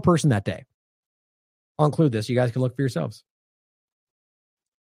one more person that day. I'll include this. You guys can look for yourselves.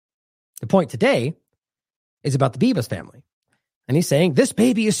 The point today is about the Bibas family. And he's saying this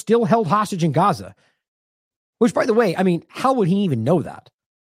baby is still held hostage in Gaza. Which, by the way, I mean, how would he even know that?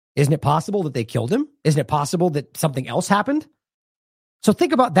 Isn't it possible that they killed him? Isn't it possible that something else happened? So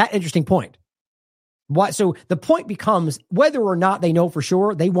think about that interesting point. So the point becomes, whether or not they know for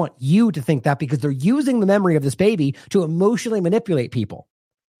sure, they want you to think that because they're using the memory of this baby to emotionally manipulate people.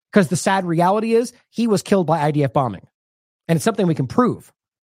 Because the sad reality is he was killed by IDF bombing. And it's something we can prove.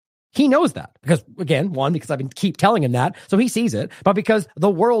 He knows that because, again, one, because I've been keep telling him that, so he sees it, but because the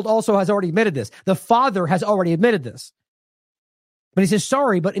world also has already admitted this. The father has already admitted this. But he says,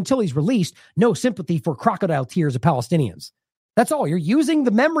 sorry, but until he's released, no sympathy for crocodile tears of Palestinians. That's all. You're using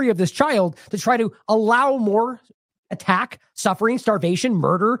the memory of this child to try to allow more attack, suffering, starvation,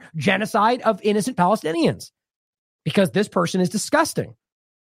 murder, genocide of innocent Palestinians. Because this person is disgusting.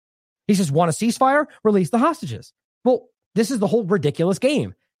 He says, want a ceasefire? Release the hostages. Well, this is the whole ridiculous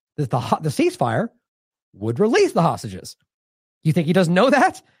game. That the ceasefire would release the hostages. You think he doesn't know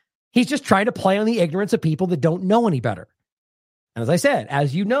that? He's just trying to play on the ignorance of people that don't know any better. And as I said,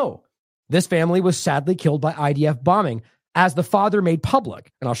 as you know, this family was sadly killed by IDF bombing. as the father made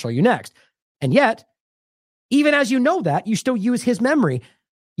public. And I'll show you next. And yet, even as you know that, you still use his memory.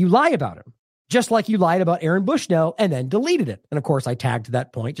 You lie about him, just like you lied about Aaron Bushnell and then deleted it. And of course, I tagged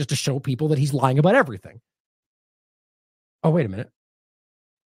that point just to show people that he's lying about everything. Oh, wait a minute.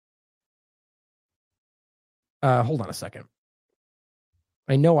 Hold on a second.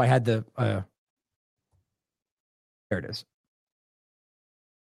 I know I had the... there it is.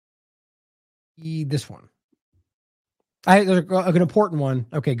 This one. There's an important one.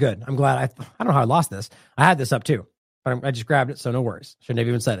 Okay, good. I'm glad. I don't know how I lost this. I had this up too, but I just grabbed it, so no worries. Shouldn't have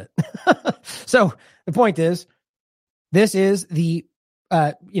even said it. So the point is, this is the,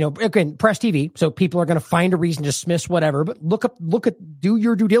 again, press TV. So people are going to find a reason to dismiss whatever, but do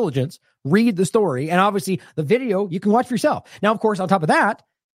your due diligence, read the story. And obviously the video you can watch for yourself. Now, of course, on top of that,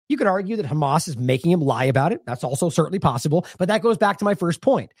 you could argue that Hamas is making him lie about it. That's also certainly possible. But that goes back to my first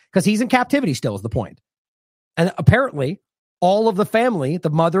point, because he's in captivity still is the point. And apparently all of the family, the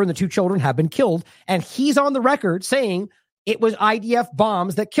mother and the two children, have been killed. And he's on the record saying it was IDF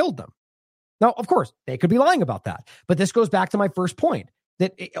bombs that killed them. Now, of course, they could be lying about that. But this goes back to my first point,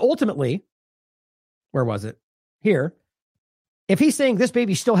 that ultimately, where was it? Here. If he's saying this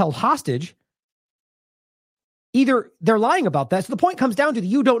baby's still held hostage, either they're lying about that. So the point comes down to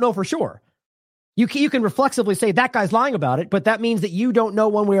you don't know for sure. You can reflexively say that guy's lying about it, but that means that you don't know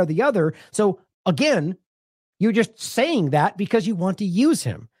one way or the other. So again, you're just saying that because you want to use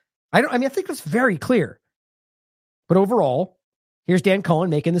him. I think that's very clear. But overall, here's Dan Cohen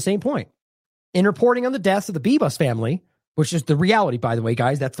making the same point. In reporting on the deaths of the Bibas family, which is the reality, by the way,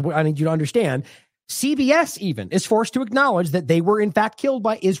 guys, that's the way I need you to understand. CBS even is forced to acknowledge that they were in fact killed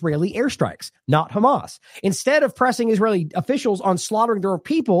by Israeli airstrikes, not Hamas. Instead of pressing Israeli officials on slaughtering their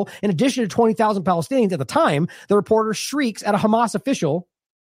people, in addition to 20,000 Palestinians at the time, the reporter shrieks at a Hamas official.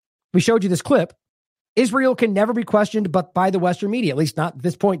 We showed you this clip. Israel can never be questioned but by the Western media, at least not at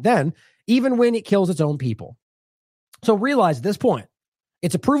this point then, even when it kills its own people. So realize at this point,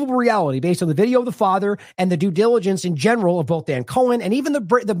 it's a provable reality based on the video of the father and the due diligence in general of both Dan Cohen and even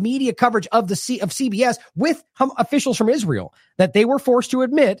the media coverage of CBS with officials from Israel, that they were forced to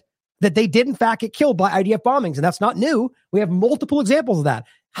admit that they did in fact get killed by IDF bombings. And that's not new. We have multiple examples of that.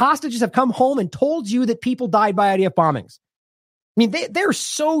 Hostages have come home and told you that people died by IDF bombings. I mean, they're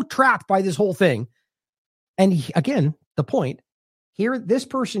so trapped by this whole thing. And again, the point here, this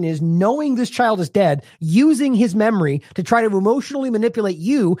person is knowing this child is dead, using his memory to try to emotionally manipulate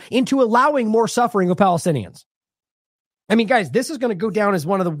you into allowing more suffering of Palestinians. I mean, guys, this is going to go down as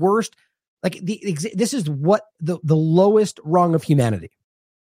one of the worst. This is what the lowest rung of humanity.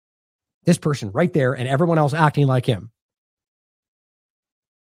 This person right there and everyone else acting like him.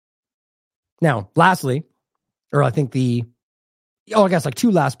 Now, lastly, or I think like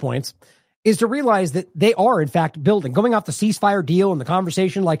two last points, is to realize that they are, in fact, building. Going off the ceasefire deal and the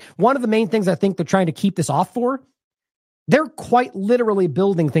conversation, like one of the main things I think they're trying to keep this off for, they're quite literally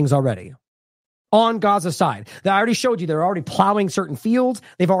building things already on Gaza's side. I already showed you they're already plowing certain fields.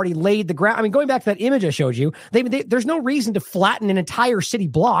 They've already laid the ground. I mean, going back to that image I showed you, there's no reason to flatten an entire city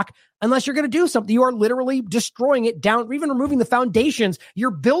block unless you're going to do something. You are literally destroying it down, even removing the foundations.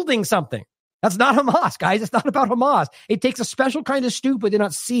 You're building something. That's not Hamas, guys. It's not about Hamas. It takes a special kind of stupid to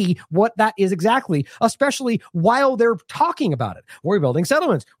not see what that is exactly, especially while they're talking about it. We're building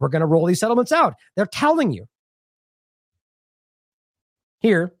settlements. We're going to roll these settlements out. They're telling you.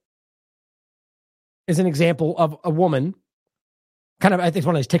 Here is an example of a woman, kind of, I think it's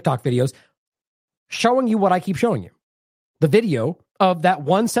one of these TikTok videos, showing you what I keep showing you. The video of that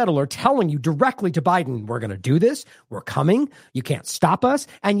one settler telling you directly to Biden, we're going to do this. We're coming. You can't stop us.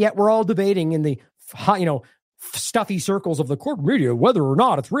 And yet we're all debating in the, stuffy circles of the corporate media whether or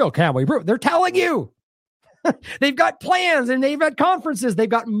not it's real. Can we prove? They're telling you. They've got plans and they've had conferences. They've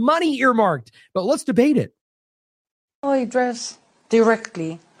got money earmarked. But let's debate it. I address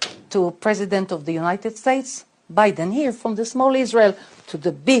directly to President of the United States, Biden, here from the small Israel to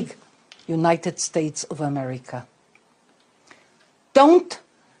the big United States of America. Don't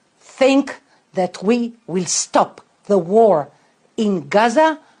think that we will stop the war in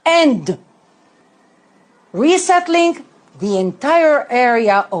Gaza and resettling the entire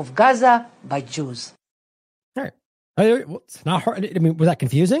area of Gaza by Jews. All right. It's not hard. I mean, was that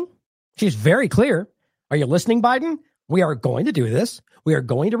confusing? She's very clear. Are you listening, Biden? We are going to do this. We are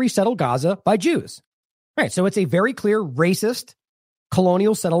going to resettle Gaza by Jews. All right. So it's a very clear racist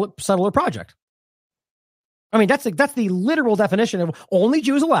colonial settler project. I mean, that's the literal definition of only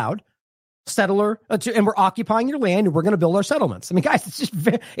Jews allowed, settler, and we're occupying your land and we're going to build our settlements. I mean, guys, it's just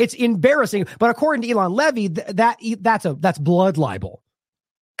it's embarrassing. But according to Elon Levy, that's blood libel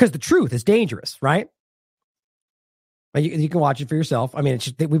because the truth is dangerous, right? You can watch it for yourself. I mean,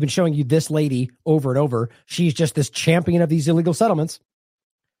 we've been showing you this lady over and over. She's just this champion of these illegal settlements.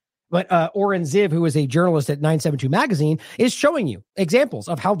 But Oren Ziv, who is a journalist at 972 Magazine, is showing you examples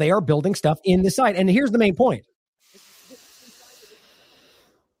of how they are building stuff in the site. And here's the main point.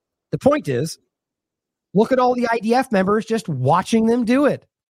 The point is, look at all the IDF members just watching them do it.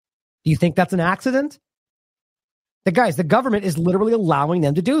 Do you think that's an accident? The government is literally allowing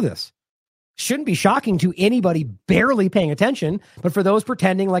them to do this. Shouldn't be shocking to anybody barely paying attention, but for those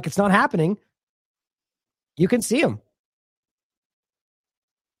pretending like it's not happening, you can see them.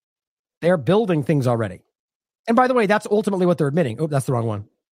 They're building things already. And by the way, that's ultimately what they're admitting. Oh, that's the wrong one.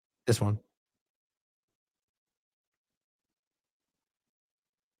 This one.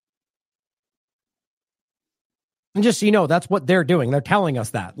 And just so you know, that's what they're doing. They're telling us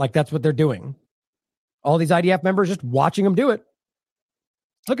that. Like, that's what they're doing. All these IDF members just watching them do it.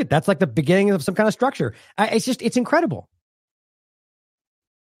 Look at that's like the beginning of some kind of structure. It's incredible.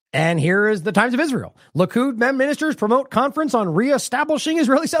 And here is the Times of Israel. Likud ministers promote conference on reestablishing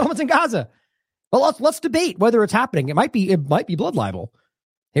Israeli settlements in Gaza. Well, let's debate whether it's happening. It might be blood libel.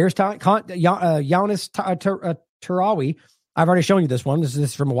 Here's Yaunis Tarawi. I've already shown you this one. This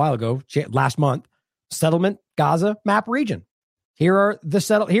is from a while ago, last month. Settlement Gaza map region. Here's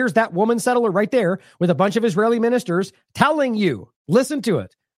that woman settler right there with a bunch of Israeli ministers telling you, listen to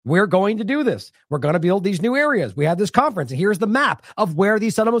it. We're going to do this. We're going to build these new areas. We have this conference, and here's the map of where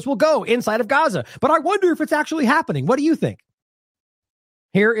these settlements will go inside of Gaza. But I wonder if it's actually happening. What do you think?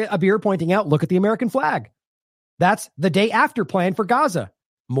 Here, Abir pointing out, look at the American flag. That's the day after plan for Gaza.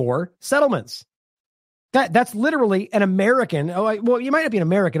 More settlements. That's literally an American. Well, you might not be an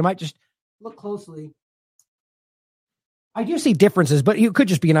American. I might just look closely. I do see differences, but you could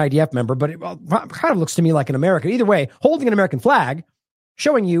just be an IDF member, but it kind of looks to me like an American. Either way, holding an American flag,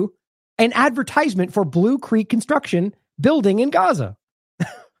 showing you an advertisement for Blue Creek Construction building in Gaza.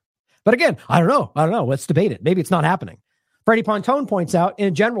 But again, I don't know. Let's debate it. Maybe it's not happening. Freddie Pontone points out, in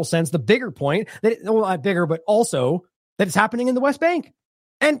a general sense, the bigger point, that not bigger, but also that it's happening in the West Bank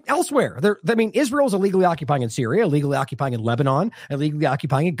and elsewhere. Israel's illegally occupying in Syria, illegally occupying in Lebanon, illegally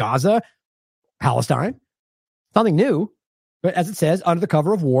occupying in Gaza, Palestine. Nothing new. But as it says, under the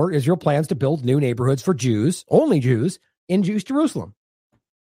cover of war, Israel plans to build new neighborhoods for Jews, only Jews, in Jewish Jerusalem.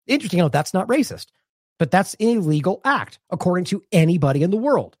 Interesting how that's not racist, but that's an illegal act, according to anybody in the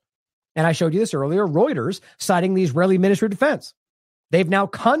world. And I showed you this earlier, Reuters citing the Israeli Ministry of Defense. They've now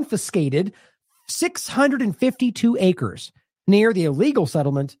confiscated 652 acres near the illegal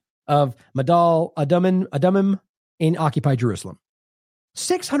settlement of Madal Adumim in occupied Jerusalem.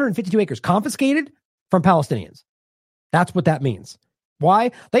 652 acres confiscated from Palestinians. That's what that means.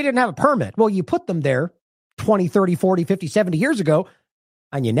 Why? They didn't have a permit. Well, you put them there 20, 30, 40, 50, 70 years ago,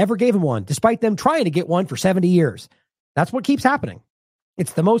 and you never gave them one, despite them trying to get one for 70 years. That's what keeps happening.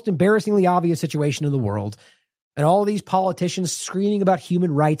 It's the most embarrassingly obvious situation in the world. And all these politicians screaming about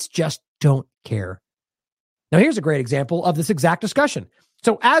human rights just don't care. Now, here's a great example of this exact discussion.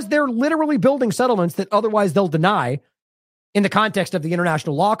 So as they're literally building settlements that otherwise they'll deny in the context of the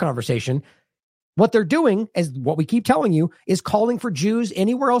international law conversation, what they're doing, as what we keep telling you, is calling for Jews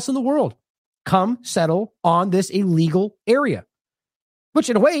anywhere else in the world. Come settle on this illegal area. Which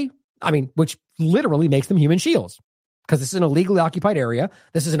in a way, which literally makes them human shields. Because this is an illegally occupied area.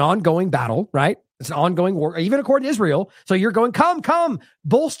 This is an ongoing battle, right? It's an ongoing war, even according to Israel. So you're going, come,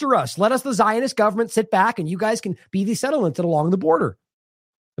 bolster us. Let us, the Zionist government, sit back and you guys can be these settlements along the border.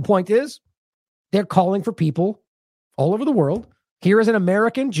 The point is, they're calling for people all over the world. Here is an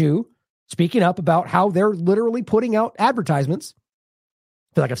American Jew speaking up about how they're literally putting out advertisements.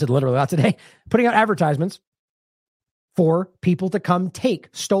 I feel like I've said literally that today. Putting out advertisements for people to come take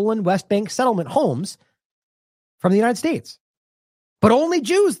stolen West Bank settlement homes from the United States. But only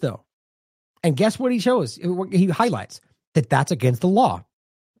Jews, though. And guess what he shows? He highlights that that's against the law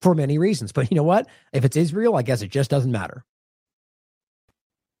for many reasons. But you know what? If it's Israel, I guess it just doesn't matter.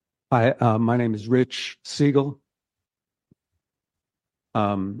 Hi, my name is Rich Siegel.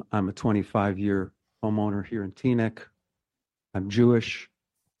 I'm a 25-year homeowner here in Teaneck. I'm Jewish.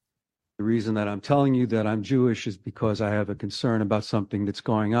 The reason that I'm telling you that I'm Jewish is because I have a concern about something that's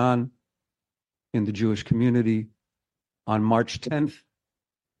going on in the Jewish community. On March 10th,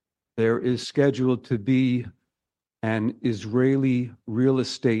 there is scheduled to be an Israeli real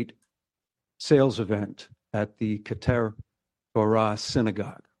estate sales event at the Keter Torah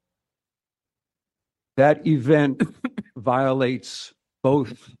synagogue. That event violates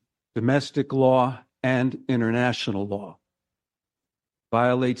both domestic law and international law.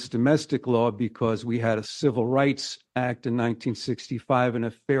 Violates domestic law because we had a Civil Rights Act in 1965 and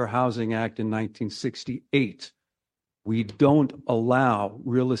a Fair Housing Act in 1968. We don't allow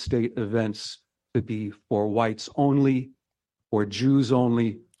real estate events to be for whites only, or Jews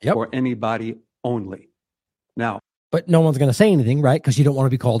only, or anybody only. Now, but no one's going to say anything, right? Because you don't want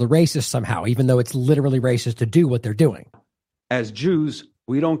to be called a racist somehow, even though it's literally racist to do what they're doing. As Jews,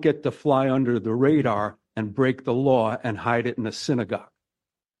 we don't get to fly under the radar and break the law and hide it in a synagogue.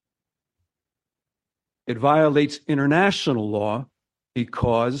 It violates international law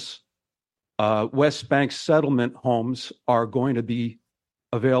because West Bank settlement homes are going to be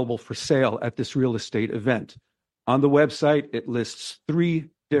available for sale at this real estate event. On the website, it lists 3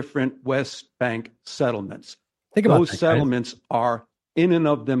 different West Bank settlements. Think about those that, settlements are in and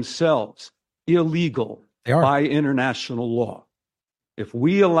of themselves illegal by international law. If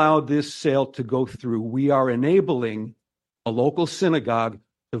we allow this sale to go through, we are enabling a local synagogue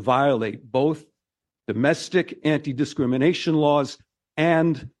to violate both domestic anti-discrimination laws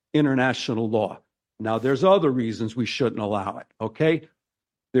and international law. Now, there's other reasons we shouldn't allow it, okay?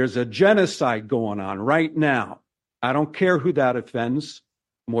 There's a genocide going on right now. I don't care who that offends.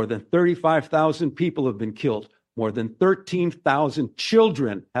 More than 35,000 people have been killed. More than 13,000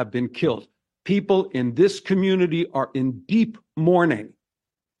 children have been killed. People in this community are in deep mourning.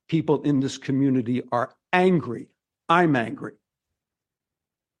 People in this community are angry. I'm angry.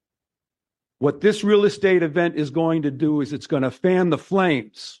 What this real estate event is going to do is it's going to fan the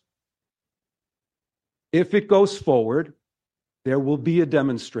flames. If it goes forward, there will be a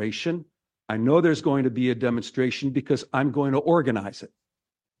demonstration. I know there's going to be a demonstration because I'm going to organize it.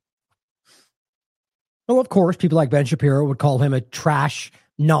 Well, of course, people like Ben Shapiro would call him a trash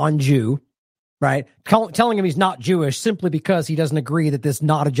non-Jew, right? Telling him he's not Jewish simply because he doesn't agree that this is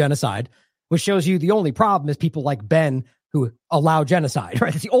not a genocide, which shows you the only problem is people like Ben who allow genocide,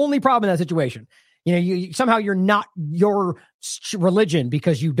 right? It's the only problem in that situation. You know, somehow you're not your religion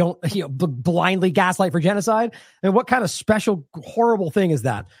because you don't blindly gaslight for genocide. And what kind of special, horrible thing is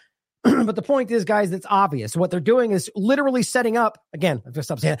that? But the point is, guys, it's obvious. What they're doing is literally setting up, again, I've just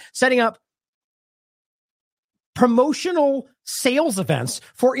stopped saying it, setting up promotional sales events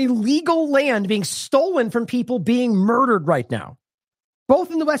for illegal land being stolen from people being murdered right now,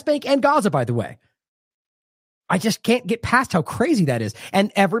 both in the West Bank and Gaza, by the way. I just can't get past how crazy that is.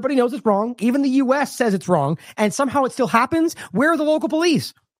 And everybody knows it's wrong. Even the U.S. says it's wrong. And somehow it still happens. Where are the local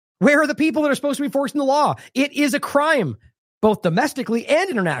police? Where are the people that are supposed to be enforcing the law? It is a crime, both domestically and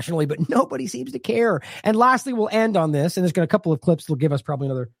internationally, but nobody seems to care. And lastly, we'll end on this. And there's going to be a couple of clips that'll give us probably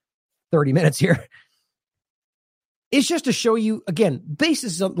another 30 minutes here. It's just to show you, again,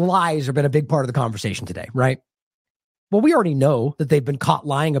 basis of lies have been a big part of the conversation today, right? Well, we already know that they've been caught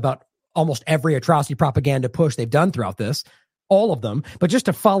lying about almost every atrocity propaganda push they've done throughout this, all of them. But just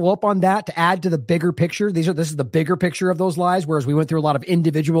to follow up on that, to add to the bigger picture, this is the bigger picture of those lies, whereas we went through a lot of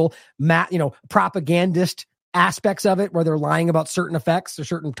individual, propagandist aspects of it, where they're lying about certain effects or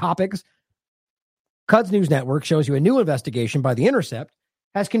certain topics. Quds News Network shows you a new investigation by The Intercept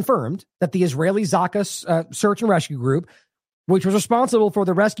has confirmed that the Israeli Zaka search and rescue group, which was responsible for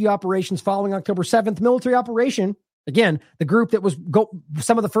the rescue operations following October 7th military operation, again, the group that was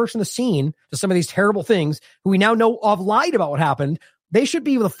some of the first in the scene to some of these terrible things, who we now know of lied about what happened, they should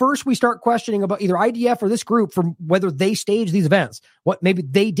be the first we start questioning about either IDF or this group from whether they staged these events. What maybe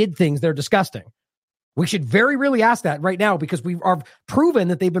they did things that are disgusting. We should very really ask that right now, because we are proven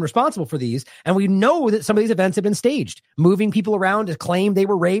that they've been responsible for these. And we know that some of these events have been staged, moving people around to claim they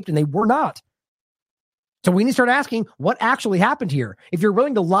were raped and they were not. So we need to start asking what actually happened here. If you're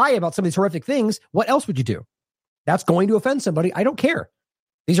willing to lie about some of these horrific things, what else would you do? That's going to offend somebody. I don't care.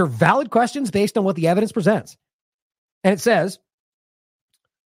 These are valid questions based on what the evidence presents. And it says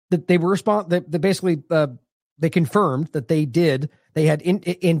that they were they confirmed that they had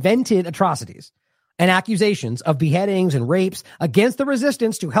invented atrocities and accusations of beheadings and rapes against the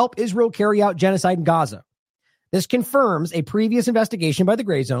resistance to help Israel carry out genocide in Gaza. This confirms a previous investigation by the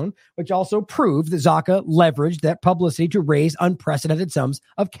Gray Zone, which also proved that Zaka leveraged that publicity to raise unprecedented sums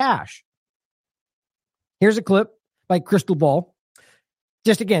of cash. Here's a clip by Crystal Ball.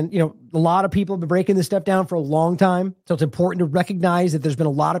 Just again, a lot of people have been breaking this stuff down for a long time. So it's important to recognize that there's been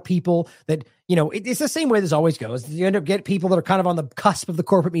a lot of people that, it's the same way this always goes. You end up getting people that are kind of on the cusp of the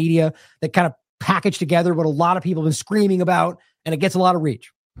corporate media that kind of package together what a lot of people have been screaming about, and it gets a lot of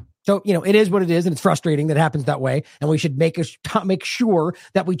reach. So, it is what it is, and it's frustrating that it happens that way. And we should make sure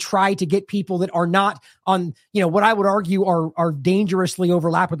that we try to get people that are not on, what I would argue are dangerously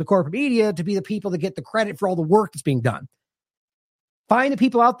overlap with the corporate media to be the people that get the credit for all the work that's being done. Find the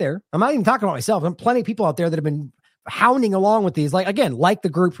people out there. I'm not even talking about myself. There's plenty of people out there that have been hounding along with these, like the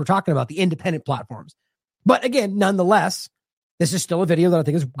groups we're talking about, the independent platforms. But again, nonetheless, this is still a video that I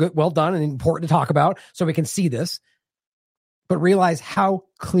think is good, well done and important to talk about so we can see this. but realize how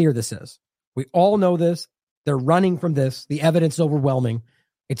clear this is. We all know this. They're running from this. The evidence is overwhelming.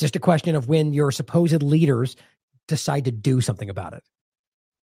 It's just a question of when your supposed leaders decide to do something about it.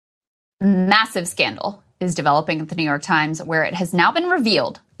 Massive scandal is developing at the New York Times, where it has now been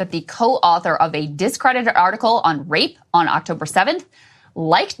revealed that the co-author of a discredited article on rape on October 7th,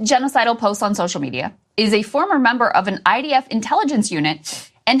 liked genocidal posts on social media, is a former member of an IDF intelligence unit,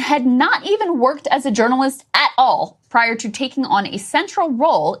 and had not even worked as a journalist at all prior to taking on a central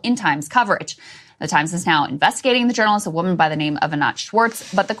role in Times coverage. The Times is now investigating the journalist, a woman by the name of Anat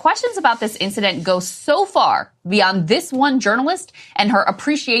Schwartz. But the questions about this incident go so far beyond this one journalist and her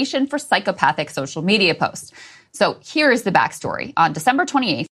appreciation for psychopathic social media posts. So here is the backstory. On December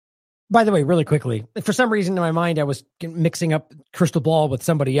 28th. By the way, really quickly, for some reason in my mind, I was mixing up Crystal Ball with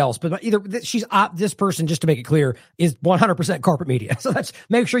somebody else. But either this person, just to make it clear, is 100% corporate media. So let's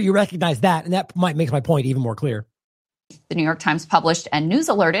make sure you recognize that. And that might make my point even more clear. The New York Times published and news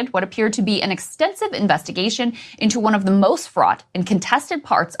alerted what appeared to be an extensive investigation into one of the most fraught and contested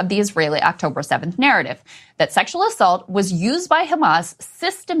parts of the Israeli October 7th narrative, that sexual assault was used by Hamas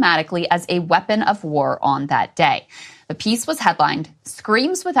systematically as a weapon of war on that day. The piece was headlined,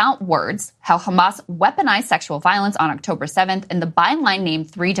 "Screams Without Words, How Hamas Weaponized Sexual Violence on October 7th, and the byline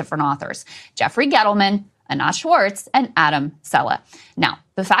named 3 different authors, Jeffrey Gettleman, Anat Schwartz, and Adam Sella. Now,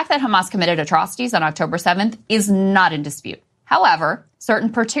 the fact that Hamas committed atrocities on October 7th is not in dispute. However, certain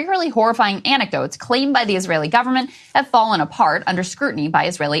particularly horrifying anecdotes claimed by the Israeli government have fallen apart under scrutiny by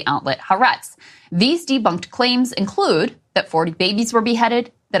Israeli outlet Haaretz. These debunked claims include that 40 babies were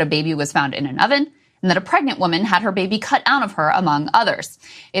beheaded, that a baby was found in an oven, and that a pregnant woman had her baby cut out of her, among others.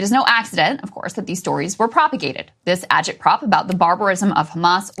 It is no accident, of course, that these stories were propagated. This agitprop about the barbarism of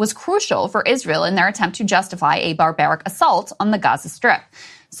Hamas was crucial for Israel in their attempt to justify a barbaric assault on the Gaza Strip.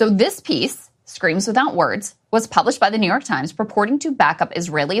 So this piece, Screams Without Words, was published by the New York Times, purporting to back up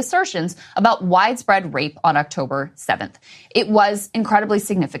Israeli assertions about widespread rape on October 7th. It was incredibly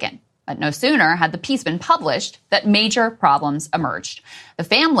significant. But no sooner had the piece been published that major problems emerged. The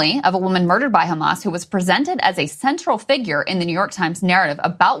family of a woman murdered by Hamas, who was presented as a central figure in the New York Times narrative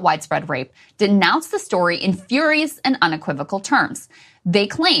about widespread rape, denounced the story in furious and unequivocal terms. They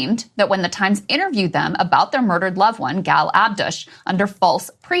claimed that when the Times interviewed them about their murdered loved one, Gal Abdush, under false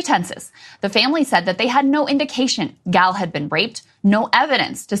pretenses, the family said that they had no indication Gal had been raped, no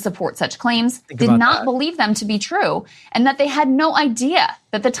evidence to support such claims, did not believe them to be true, and that they had no idea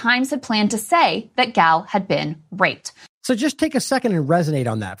that the Times had planned to say that Gal had been raped. So just take a second and resonate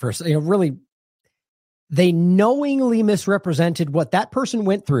on that first. Really, they knowingly misrepresented what that person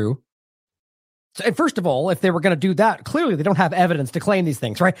went through. And first of all, if they were going to do that, clearly they don't have evidence to claim these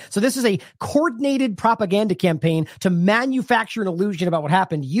things, right? So this is a coordinated propaganda campaign to manufacture an illusion about what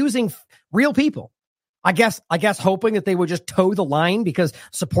happened using real people. I guess hoping that they would just toe the line because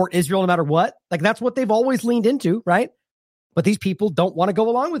support Israel no matter what. Like that's what they've always leaned into, right? But these people don't want to go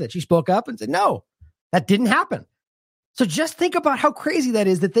along with it. She spoke up and said, no, that didn't happen. So just think about how crazy that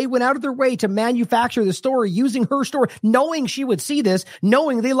is, that they went out of their way to manufacture the story using her story, knowing she would see this,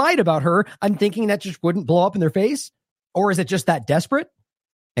 knowing they lied about her, and thinking that just wouldn't blow up in their face. Or is it just that desperate?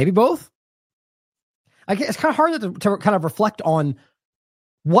 Maybe both. I guess it's kind of hard to kind of reflect on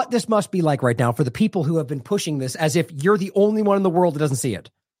what this must be like right now for the people who have been pushing this as if you're the only one in the world that doesn't see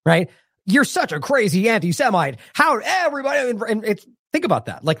it, right? You're such a crazy anti-Semite. How everybody, and it's, think about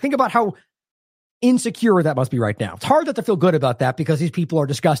that. Like, think about how insecure that must be right now. It's hard not to feel good about that because these people are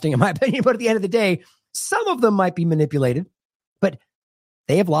disgusting, in my opinion. But at the end of the day, some of them might be manipulated, but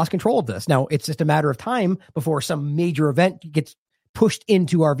they have lost control of this. Now, it's just a matter of time before some major event gets pushed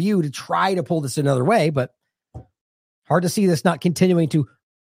into our view to try to pull this another way. But hard to see this not continuing to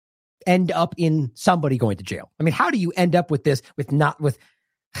end up in somebody going to jail. I mean, how do you end up with this we'll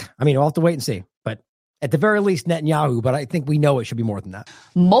have to wait and see. But at the very least, Netanyahu, but I think we know it should be more than that.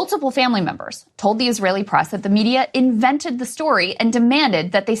 Multiple family members told the Israeli press that the media invented the story and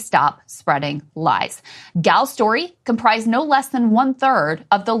demanded that they stop spreading lies. Gal's story comprised no less than 1/3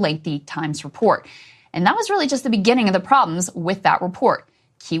 of the lengthy Times report. And that was really just the beginning of the problems with that report.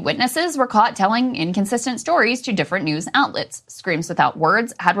 Key witnesses were caught telling inconsistent stories to different news outlets. Screams Without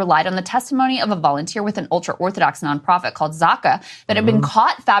Words had relied on the testimony of a volunteer with an ultra-Orthodox nonprofit called Zaka that had been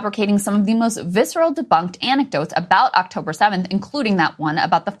caught fabricating some of the most visceral debunked anecdotes about October 7th, including that one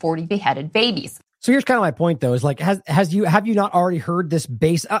about the 40 beheaded babies. So here's kind of my point, though, is like, have you not already heard this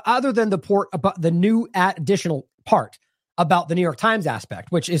base, other than the port about the new additional part about the New York Times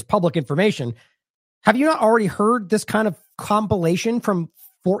aspect, which is public information? Have you not already heard this kind of compilation from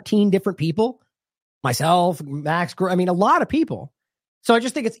 14 different people? Myself, Max, a lot of people. So I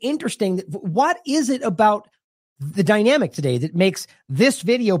just think it's interesting that what is it about the dynamic today that makes this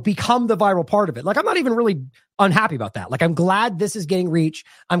video become the viral part of it. Like, I'm not even really unhappy about that. Like, I'm glad this is getting reach.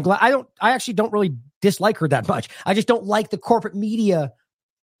 I'm glad I actually don't really dislike her that much. I just don't like the corporate media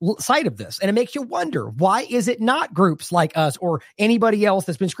side of this. And it makes you wonder, why is it not groups like us or anybody else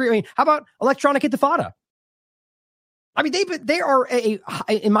that's been screaming? How about Electronic Intifada? I mean, they are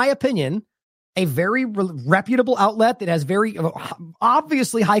in my opinion, a very reputable outlet that has very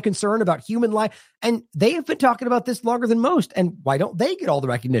obviously high concern about human life. And they have been talking about this longer than most. And why don't they get all the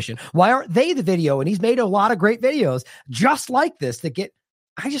recognition? Why aren't they the video? And he's made a lot of great videos just like this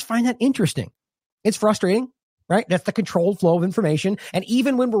I just find that interesting. It's frustrating, right? That's the controlled flow of information. And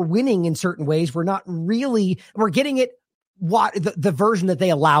even when we're winning in certain ways, we're getting it the version that they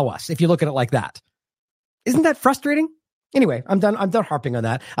allow us, if you look at it like that. Isn't that frustrating? Anyway, I'm done harping on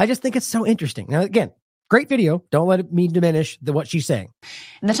that. I just think it's so interesting. Now, again, great video. Don't let me diminish what she's saying.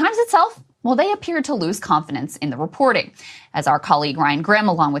 And the Times itself, well, they appeared to lose confidence in the reporting. As our colleague Ryan Grimm,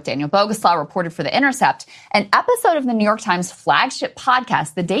 along with Daniel Boguslaw, reported for The Intercept, an episode of the New York Times flagship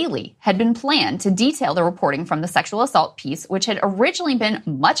podcast, The Daily, had been planned to detail the reporting from the sexual assault piece, which had originally been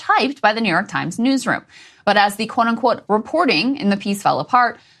much hyped by the New York Times newsroom. But as the quote-unquote reporting in the piece fell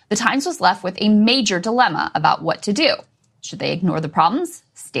apart, the Times was left with a major dilemma about what to do. Should they ignore the problems,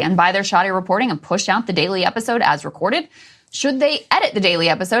 stand by their shoddy reporting, and push out the Daily episode as recorded? Should they edit the Daily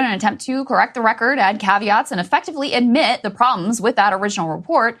episode and attempt to correct the record, add caveats, and effectively admit the problems with that original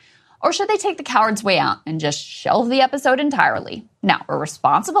report? Or should they take the coward's way out and just shelve the episode entirely? Now, a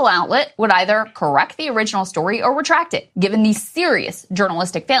responsible outlet would either correct the original story or retract it, given the serious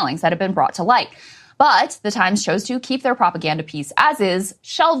journalistic failings that have been brought to light. But the Times chose to keep their propaganda piece as is,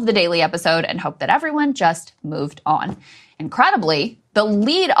 shelve the Daily episode, and hope that everyone just moved on. Incredibly, the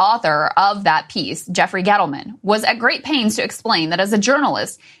lead author of that piece, Jeffrey Gettleman, was at great pains to explain that as a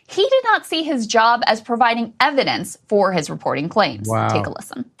journalist, he did not see his job as providing evidence for his reporting claims. Wow. Take a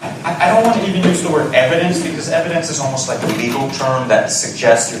listen. I don't want to even use the word evidence, because evidence is almost like a legal term that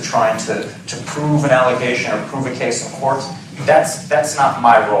suggests you're trying to prove an allegation or prove a case in court. That's not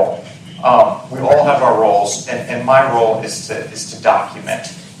my role. We all have our roles, and my role is to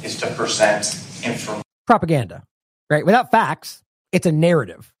document, is to present information. Propaganda, right? Without facts, it's a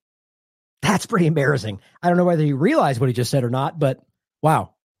narrative. That's pretty embarrassing. I don't know whether you realize what he just said or not, but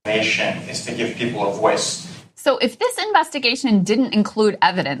wow. Is to give people a voice. So if this investigation didn't include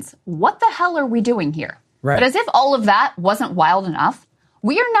evidence, what the hell are we doing here? Right. But as if all of that wasn't wild enough,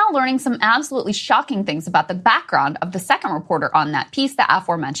 we are now learning some absolutely shocking things about the background of the second reporter on that piece, the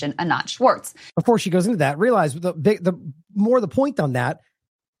aforementioned Anat Schwartz. Before she goes into that, realize the more the point on that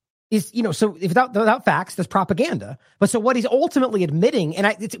is, so without facts, there's propaganda. But so what he's ultimately admitting, and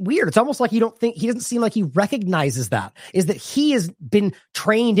it's weird, it's almost like he doesn't seem like he recognizes that, is that he has been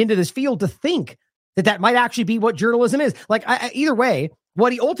trained into this field to think that might actually be what journalism is. Like, either way,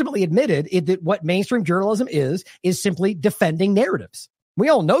 what he ultimately admitted is that what mainstream journalism is simply defending narratives. We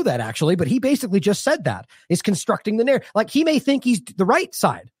all know that, actually, but he basically just said that is constructing the narrative. Like, he may think he's the right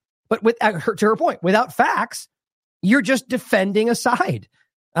side, but to her point, without facts, you're just defending a side.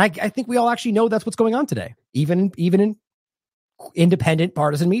 I think we all actually know that's what's going on today, even in independent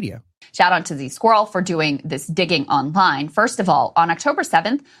partisan media. Shout out to Z Squirrel for doing this digging online. First of all, on October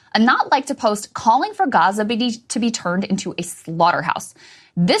 7th, Anat liked to post calling for Gaza to be turned into a slaughterhouse.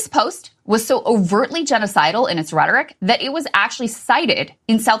 This post was so overtly genocidal in its rhetoric that it was actually cited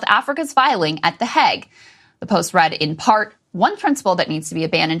in South Africa's filing at The Hague. The post read in part, one principle that needs to be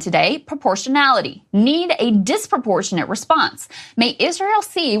abandoned today, proportionality. Need a disproportionate response. May Israel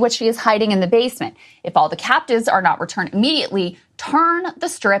see what she is hiding in the basement. If all the captives are not returned immediately, turn the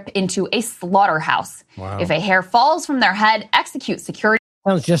strip into a slaughterhouse. Wow. If a hair falls from their head, execute security.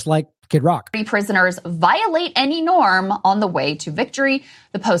 Sounds just like Kid Rock. Prisoners violate any norm on the way to victory.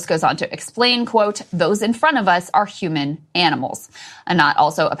 The post goes on to explain, quote, those in front of us are human animals. Anat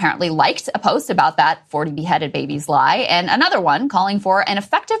also apparently liked a post about that 40 beheaded babies lie, and another one calling for an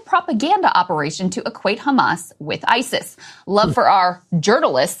effective propaganda operation to equate Hamas with ISIS. Love for our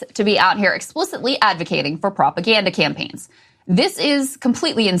journalists to be out here explicitly advocating for propaganda campaigns. This is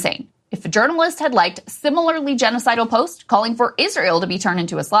completely insane. If a journalist had liked similarly genocidal post calling for Israel to be turned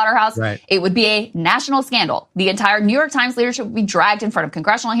into a slaughterhouse, right, it would be a national scandal. The entire New York Times leadership would be dragged in front of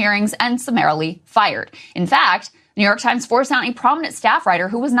congressional hearings and summarily fired. In fact, the New York Times forced out a prominent staff writer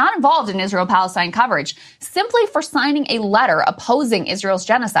who was not involved in Israel-Palestine coverage simply for signing a letter opposing Israel's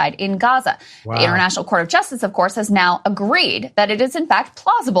genocide in Gaza. Wow. The International Court of Justice, of course, has now agreed that it is in fact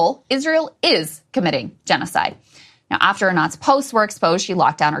plausible Israel is committing genocide. Now, after Anat's posts were exposed, she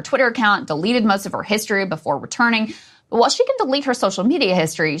locked down her Twitter account, deleted most of her history before returning. While she can delete her social media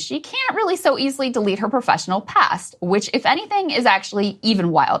history, she can't really so easily delete her professional past, which, if anything, is actually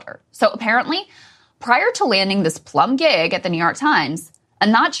even wilder. So apparently, prior to landing this plum gig at the New York Times,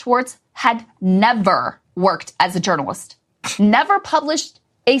 Anat Schwartz had never worked as a journalist, never published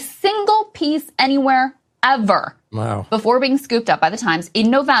a single piece anywhere ever. Wow. Before being scooped up by the Times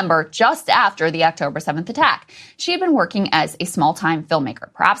in November, just after the October 7th attack. She had been working as a small-time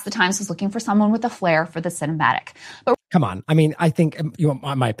filmmaker. Perhaps the Times was looking for someone with a flair for the cinematic. But come on. I mean, I think, you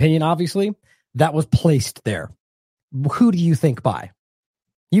want my opinion, obviously, that was placed there. Who do you think by?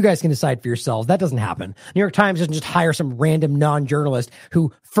 You guys can decide for yourselves. That doesn't happen. New York Times doesn't just hire some random non-journalist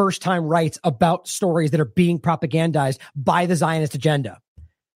who first time writes about stories that are being propagandized by the Zionist agenda.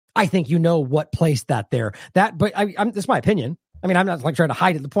 I think you know what placed that there. But that's my opinion. I mean, I'm not like trying to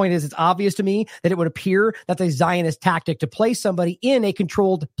hide it. The point is, it's obvious to me that it would appear that's a Zionist tactic to place somebody in a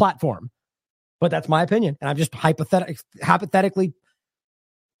controlled platform. But that's my opinion, and I'm just hypothetically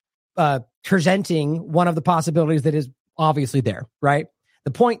presenting one of the possibilities that is obviously there, right?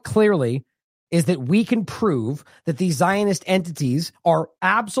 The point clearly is that we can prove that these Zionist entities are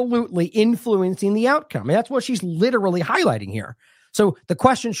absolutely influencing the outcome. And that's what she's literally highlighting here. So the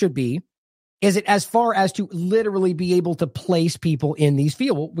question should be, is it as far as to literally be able to place people in these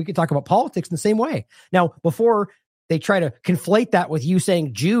fields? Well, we could talk about politics in the same way. Now, before they try to conflate that with you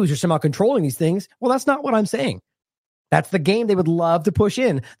saying Jews are somehow controlling these things, well, that's not what I'm saying. That's the game they would love to push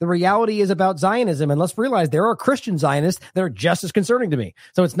in. The reality is about Zionism, and let's realize there are Christian Zionists that are just as concerning to me.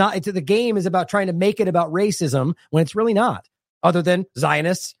 So the game is about trying to make it about racism when it's really not, other than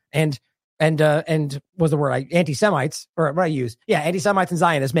Zionists and what's the word? Anti-Semites, or what I use? Yeah, anti-Semites and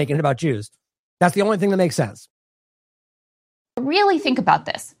Zionists making it about Jews. That's the only thing that makes sense. really think about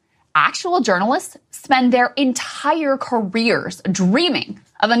this. Actual journalists spend their entire careers dreaming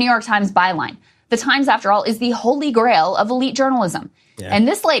of a New York Times byline. The Times, after all, is the holy grail of elite journalism. Yeah. And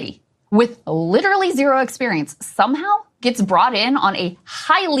this lady, with literally zero experience, somehow gets brought in on a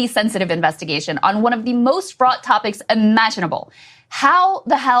highly sensitive investigation on one of the most fraught topics imaginable. How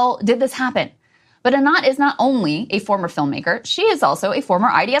the hell did this happen? But Anat is not only a former filmmaker, she is also a former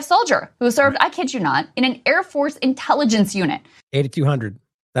IDF soldier who served, I kid you not, in an Air Force intelligence unit. 8200.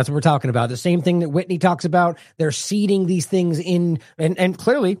 That's what we're talking about. The same thing that Whitney talks about. They're seeding these things in, and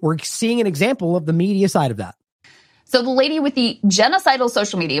clearly we're seeing an example of the media side of that. So the lady with the genocidal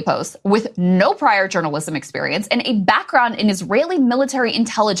social media posts, with no prior journalism experience and a background in Israeli military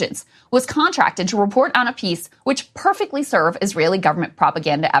intelligence, was contracted to report on a piece which perfectly served Israeli government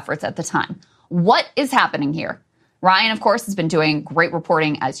propaganda efforts at the time. What is happening here? Ryan, of course, has been doing great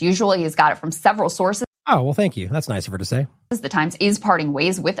reporting as usual. He's got it from several sources. Oh, well, thank you. That's nice of her to say. The Times is parting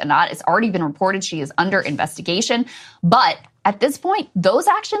ways with Anat. It's already been reported she is under investigation. But at this point, those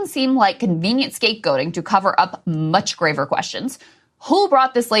actions seem like convenient scapegoating to cover up much graver questions. Who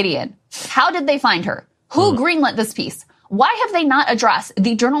brought this lady in? How did they find her? Who greenlit this piece? Why have they not addressed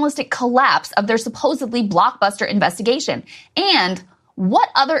the journalistic collapse of their supposedly blockbuster investigation? And what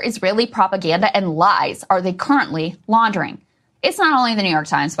other Israeli propaganda and lies are they currently laundering? It's not only the New York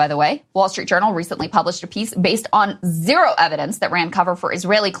Times, by the way. Wall Street Journal recently published a piece based on zero evidence that ran cover for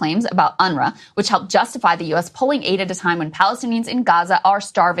Israeli claims about UNRWA, which helped justify the U.S. pulling aid at a time when Palestinians in Gaza are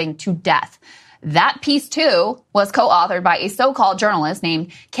starving to death. That piece, too, was co-authored by a so-called journalist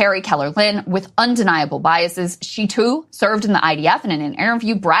named Carrie Keller-Lynn with undeniable biases. She, too, served in the IDF and in an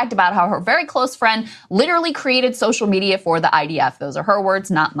interview bragged about how her very close friend literally created social media for the IDF. Those are her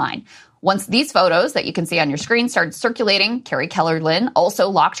words, not mine. Once these photos that you can see on your screen started circulating, Carrie Keller-Lynn also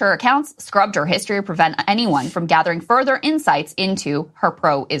locked her accounts, scrubbed her history to prevent anyone from gathering further insights into her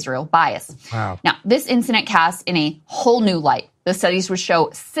pro-Israel bias. Wow. Now, this incident casts in a whole new light. The studies would show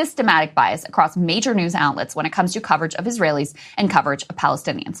systematic bias across major news outlets when it comes to coverage of Israelis and coverage of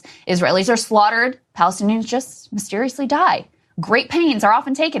Palestinians. Israelis are slaughtered, Palestinians just mysteriously die. Great pains are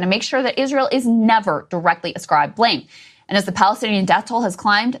often taken to make sure that Israel is never directly ascribed blame. And as the Palestinian death toll has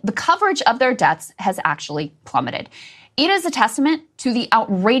climbed, the coverage of their deaths has actually plummeted. It is a testament to the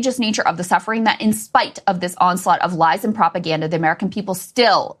outrageous nature of the suffering that, in spite of this onslaught of lies and propaganda, the American people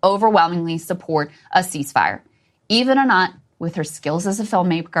still overwhelmingly support a ceasefire. Even Anat, with her skills as a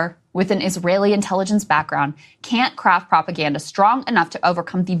filmmaker, with an Israeli intelligence background, can't craft propaganda strong enough to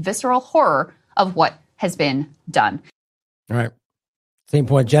overcome the visceral horror of what has been done. All right. Same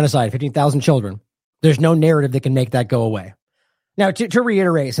point, genocide, 15,000 children. There's no narrative that can make that go away. Now, to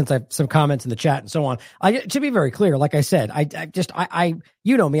reiterate, since I have some comments in the chat and so on, to be very clear, like I said, I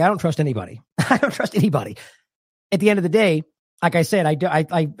you know me, I don't trust anybody. I don't trust anybody. At the end of the day, like I said,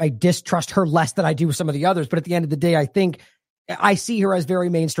 I distrust her less than I do some of the others. But at the end of the day, I think I see her as very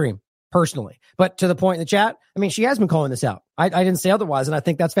mainstream. personally. But to the point in the chat, I mean, she has been calling this out. I didn't say otherwise, and I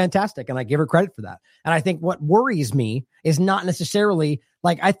think that's fantastic, and I give her credit for that. And I think what worries me is not necessarily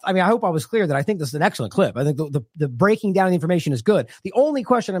like I mean, I hope I was clear that I think this is an excellent clip. I think the breaking down of the information is good. The only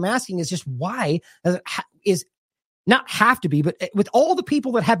question I'm asking is just why is not have to be, but with all the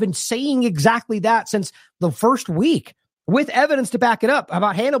people that have been saying exactly that since the first week, with evidence to back it up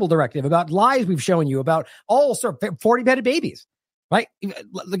about Hannibal Directive, about lies we've shown you, about all sort of 40-bedded babies, right?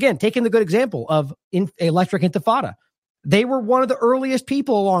 Again, taking the good example of Electric Intifada. They were one of the earliest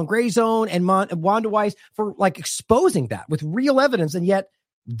people along Gray Zone and Wanda Wise for like exposing that with real evidence, and yet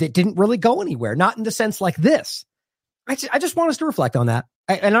that didn't really go anywhere, not in the sense like this. I just want us to reflect on that.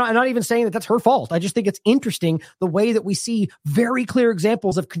 And I'm not even saying that that's her fault. I just think it's interesting the way that we see very clear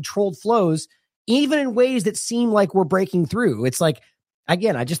examples of controlled flows, even in ways that seem like we're breaking through. It's like,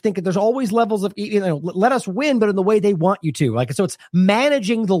 again, I just think that there's always levels of, let us win, but in the way they want you to. Like, so it's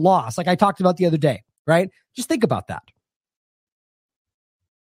managing the loss, like I talked about the other day, right? Just think about that.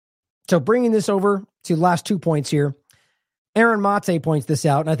 So bringing this over to the last 2 points here, Aaron Mate points this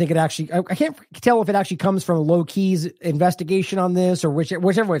out, and I think it actually, I can't tell if it actually comes from Low Key's investigation on this or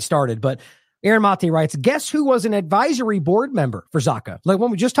whichever it started, but Aaron Mate writes, guess who was an advisory board member for Zaka? Like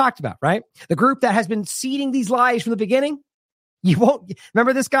one we just talked about, right? The group that has been seeding these lies from the beginning. You won't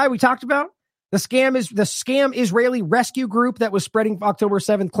remember this guy we talked about? The scam Israeli rescue group that was spreading October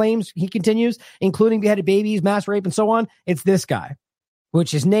 7th claims, he continues, including beheaded babies, mass rape, and so on. It's this guy,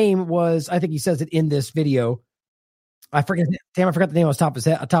 which his name was, I think he says it in this video. I forgot the name on top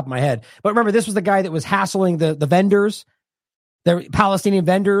of my head. But remember, this was the guy that was hassling the vendors, the Palestinian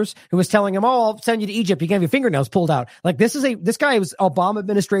vendors, who was telling him, "Oh, I'll send you to Egypt. You can have your fingernails pulled out." Like this guy was Obama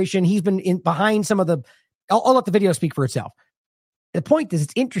administration. He's been behind some of the. I'll let the video speak for itself. The point is,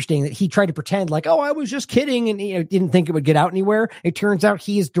 it's interesting that he tried to pretend like, "Oh, I was just kidding," and didn't think it would get out anywhere. It turns out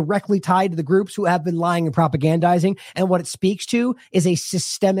he is directly tied to the groups who have been lying and propagandizing. And what it speaks to is a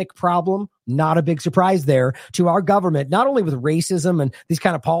systemic problem. Not a big surprise there to our government, not only with racism and these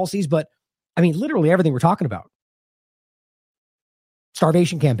kind of policies, but I mean, literally everything we're talking about.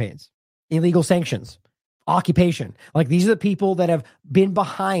 Starvation campaigns, illegal sanctions, occupation. Like these are the people that have been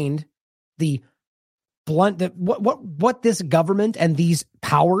behind the what this government and these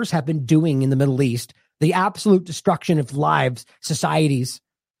powers have been doing in the Middle East, the absolute destruction of lives, societies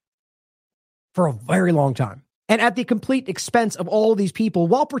for a very long time. And at the complete expense of all of these people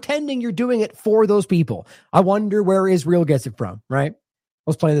while pretending you're doing it for those people. I wonder where Israel gets it from, right?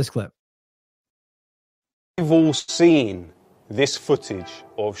 Let's play this clip. We've all seen this footage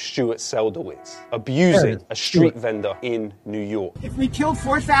of Stuart Seldowitz abusing a street vendor in New York. If we killed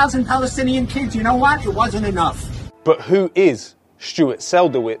 4,000 Palestinian kids, you know what? It wasn't enough. But who is Stuart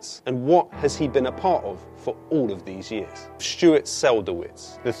Seldowitz and what has he been a part of for all of these years? Stuart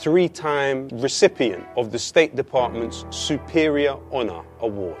Seldowitz, the 3-time recipient of the State Department's Superior Honor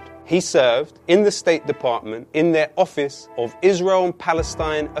Award. He served in the State Department in their Office of Israel and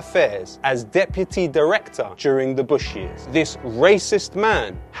Palestine Affairs as Deputy Director during the Bush years. This racist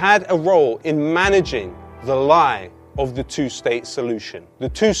man had a role in managing the lie of the two-state solution. The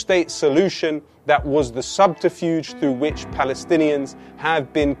two-state solution that was the subterfuge through which Palestinians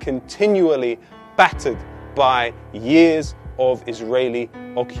have been continually battered by years of Israeli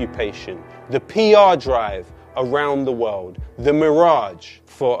occupation. The PR drive around the world, the mirage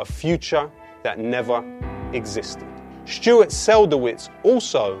for a future that never existed. Stuart Seldowitz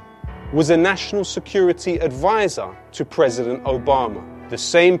also was a national security advisor to President Obama, the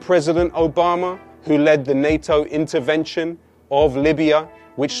same President Obama who led the NATO intervention of Libya,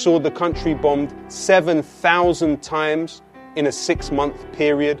 which saw the country bombed 7,000 times in a 6-month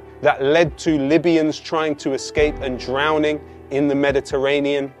period, that led to Libyans trying to escape and drowning in the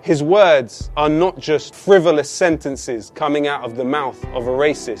Mediterranean. His words are not just frivolous sentences coming out of the mouth of a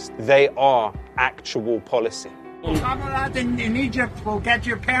racist. They are actual policy. Someone in Egypt will get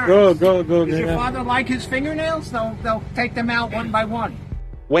your parents. Go. Does your father like his fingernails? They'll take them out one by one.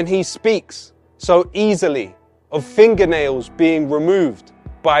 When he speaks so easily of fingernails being removed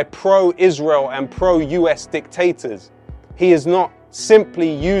by pro-Israel and pro-US dictators, he is not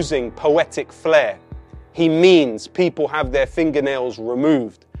simply using poetic flair. He means people have their fingernails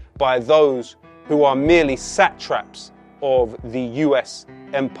removed by those who are merely satraps of the US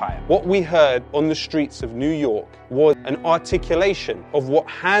empire. What we heard on the streets of New York was an articulation of what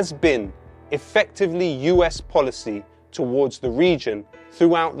has been effectively US policy towards the region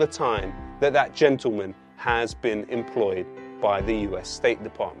throughout the time that gentleman has been employed by the US State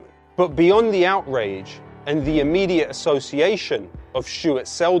Department. But beyond the outrage and the immediate association of Stuart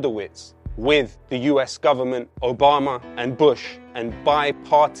Seldowitz with the US government, Obama and Bush, and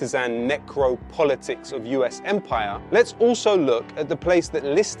bipartisan necropolitics of US empire, let's also look at the place that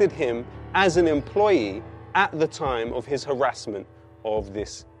listed him as an employee at the time of his harassment of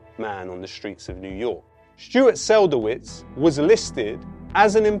this man on the streets of New York. Stuart Seldowitz was listed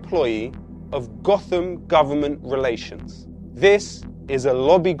as an employee of Gotham Government Relations. This is a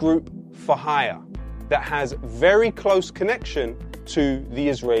lobby group for hire that has very close connection to the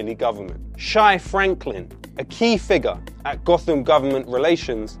Israeli government. Shai Franklin, a key figure at Gotham Government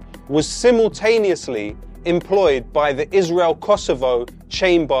Relations, was simultaneously employed by the Israel-Kosovo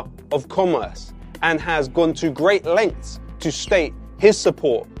Chamber of Commerce and has gone to great lengths to state his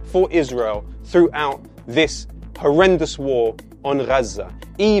support for Israel throughout this horrendous war on Gaza,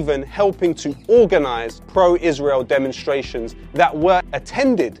 even helping to organize pro-Israel demonstrations that were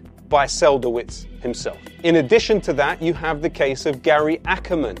attended by Seldowitz himself. In addition to that, you have the case of Gary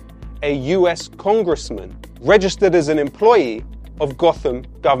Ackerman, a US congressman, registered as an employee of Gotham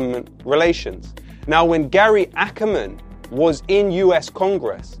Government Relations. Now, when Gary Ackerman was in US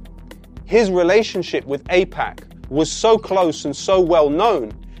Congress, his relationship with AIPAC was so close and so well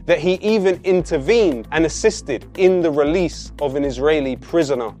known that he even intervened and assisted in the release of an Israeli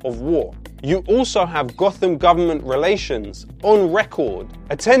prisoner of war. You also have Gotham Government Relations on record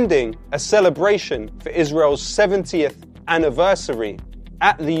attending a celebration for Israel's 70th anniversary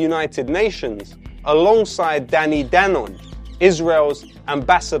at the United Nations alongside Danny Danon, Israel's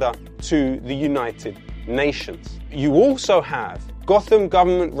ambassador to the United Nations. You also have Gotham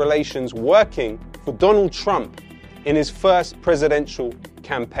Government Relations working for Donald Trump in his first presidential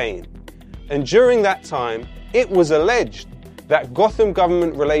campaign. And during that time, it was alleged that Gotham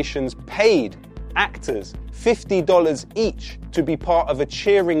Government Relations paid actors $50 each to be part of a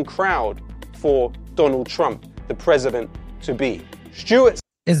cheering crowd for Donald Trump, the president-to-be.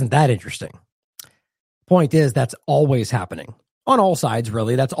 Isn't that interesting? Point is, that's always happening. On all sides,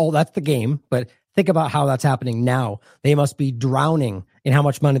 really. That's the game. But think about how that's happening now. They must be drowning in how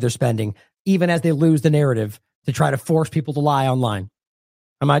much money they're spending, even as they lose the narrative, to try to force people to lie online.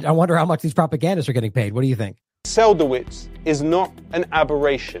 I wonder how much these propagandists are getting paid. What do you think? Seldowitz is not an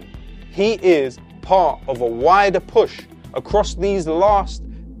aberration. He is part of a wider push across these last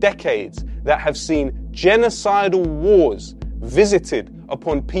decades that have seen genocidal wars visited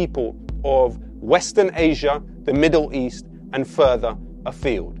upon people of Western Asia, the Middle East, and further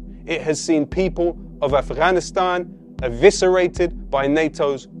afield. It has seen people of Afghanistan eviscerated by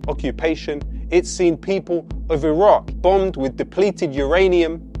NATO's occupation. It's seen people of Iraq bombed with depleted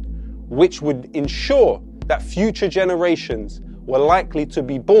uranium, which would ensure that future generations were likely to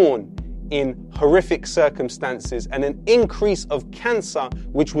be born in horrific circumstances, and an increase of cancer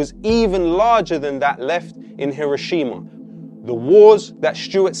which was even larger than that left in Hiroshima. The wars that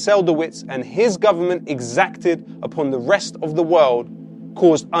Stuart Seldowitz and his government exacted upon the rest of the world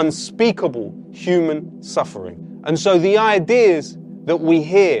caused unspeakable human suffering. And so the ideas that we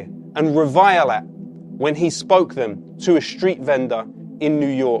hear and revile at when he spoke them to a street vendor in New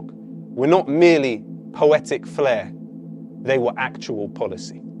York were not merely poetic flair, they were actual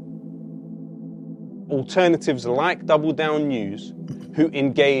policy. Alternatives like Double Down News, who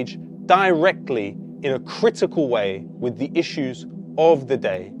engage directly in a critical way with the issues of the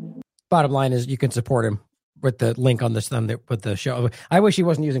day. Bottom line is, you can support him with the link on this thumb with the show. I wish he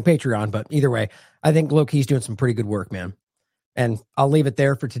wasn't using Patreon, but either way, I think Loki's doing some pretty good work, man. And I'll leave it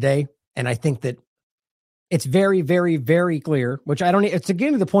there for today. And I think that it's very, very, very clear, which it's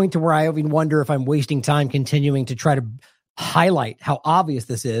getting to the point to where I even wonder if I'm wasting time continuing to try to highlight how obvious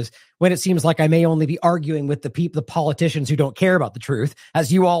this is, when it seems like I may only be arguing with the politicians who don't care about the truth,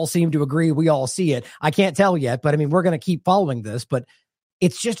 as you all seem to agree. We all see it. I can't tell yet, but I mean, we're going to keep following this, but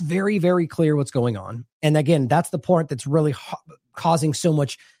it's just very, very clear what's going on. And again, that's the point that's really causing so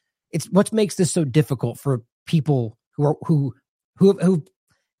much. It's what makes this so difficult for people who've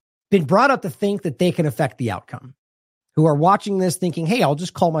been brought up to think that they can affect the outcome, who are watching this thinking, hey, I'll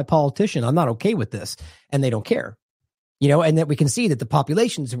just call my politician. I'm not okay with this. And they don't care. And that we can see that the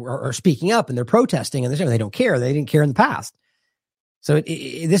populations are speaking up and they're protesting and they don't care. They didn't care in the past. So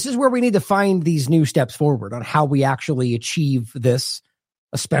this is where we need to find these new steps forward on how we actually achieve this,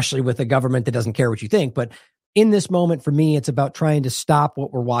 especially with a government that doesn't care what you think. But in this moment, for me, it's about trying to stop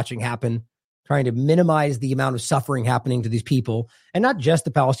what we're watching happen, trying to minimize the amount of suffering happening to these people, and not just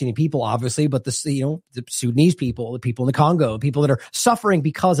the Palestinian people, obviously, but the Sudanese people, the people in the Congo, people that are suffering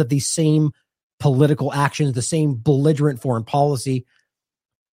because of these same political actions, the same belligerent foreign policy.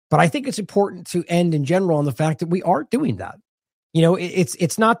 But I think it's important to end in general on the fact that we are doing that.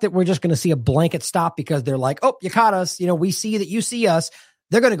 It's not that we're just going to see a blanket stop because they're like, oh, you caught us. We see that you see us.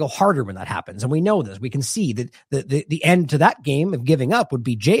 they're going to go harder when that happens. And we know this. We can see that the end to that game of giving up would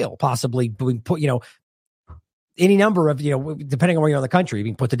be jail, possibly being put, any number of, depending on where you're in the country,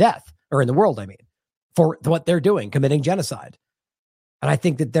 being put to death, or in the world, I mean, for what they're doing, committing genocide. And I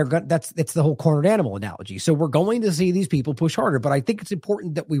think that it's the whole cornered animal analogy. So we're going to see these people push harder, but I think it's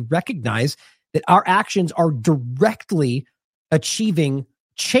important that we recognize that our actions are directly achieving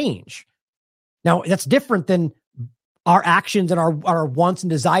change. Now, that's different than our actions and our wants and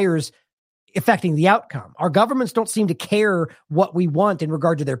desires affecting the outcome. Our governments don't seem to care what we want in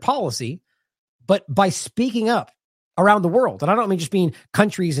regard to their policy, but by speaking up around the world, and I don't mean just being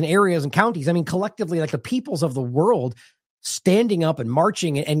countries and areas and counties, I mean collectively, like the peoples of the world standing up and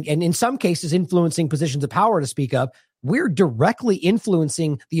marching and in some cases influencing positions of power to speak up, we're directly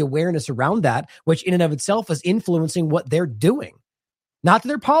influencing the awareness around that, which in and of itself is influencing what they're doing. Not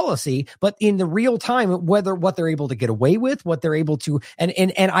their policy, but in the real time, whether what they're able to get away with, what they're able to, and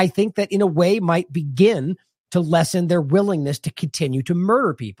I think that in a way might begin to lessen their willingness to continue to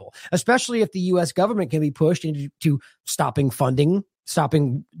murder people, especially if the U.S. government can be pushed into stopping funding,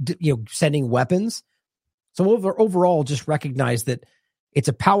 stopping, sending weapons. So overall, just recognize that it's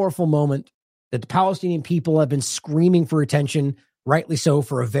a powerful moment, that the Palestinian people have been screaming for attention, rightly so,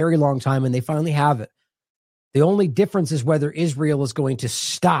 for a very long time, and they finally have it. The only difference is whether Israel is going to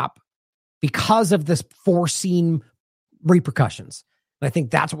stop because of this foreseen repercussions. And I think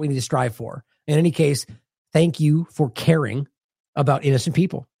that's what we need to strive for. In any case, thank you for caring about innocent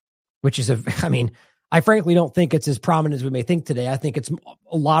people, which is I frankly don't think it's as prominent as we may think today. I think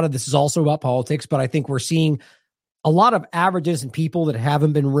a lot of this is also about politics, but I think we're seeing a lot of averages and people that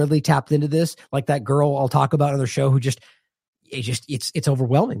haven't been really tapped into this, like that girl I'll talk about on their show, who it's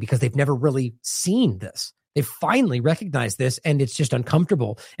overwhelming because they've never really seen this. They finally recognize this, and it's just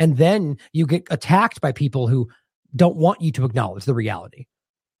uncomfortable. And then you get attacked by people who don't want you to acknowledge the reality.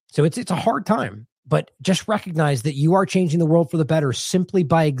 So it's a hard time, but just recognize that you are changing the world for the better simply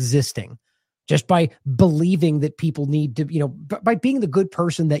by existing, just by believing that people need to, by being the good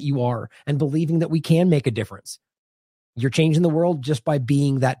person that you are and believing that we can make a difference. You're changing the world just by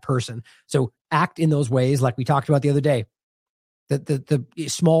being that person. So act in those ways, like we talked about the other day. The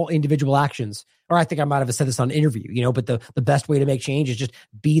small individual actions, or I think I might have said this on an interview, but the best way to make change is just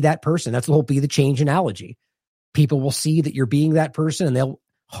be that person. That's the whole be the change analogy. People will see that you're being that person, and they'll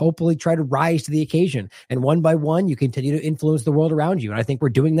hopefully try to rise to the occasion. And one by one, you continue to influence the world around you. And I think we're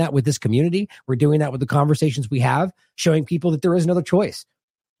doing that with this community. We're doing that with the conversations we have, showing people that there is another choice.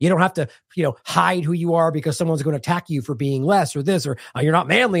 You don't have to, hide who you are because someone's going to attack you for being less or this, or you're not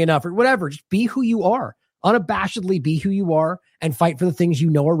manly enough or whatever. Just be who you are. Unabashedly be who you are and fight for the things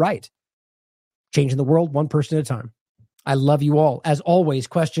you know are right. Changing the world one person at a time. I love you all. As always,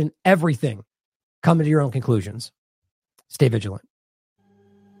 question everything. Come to your own conclusions. Stay vigilant.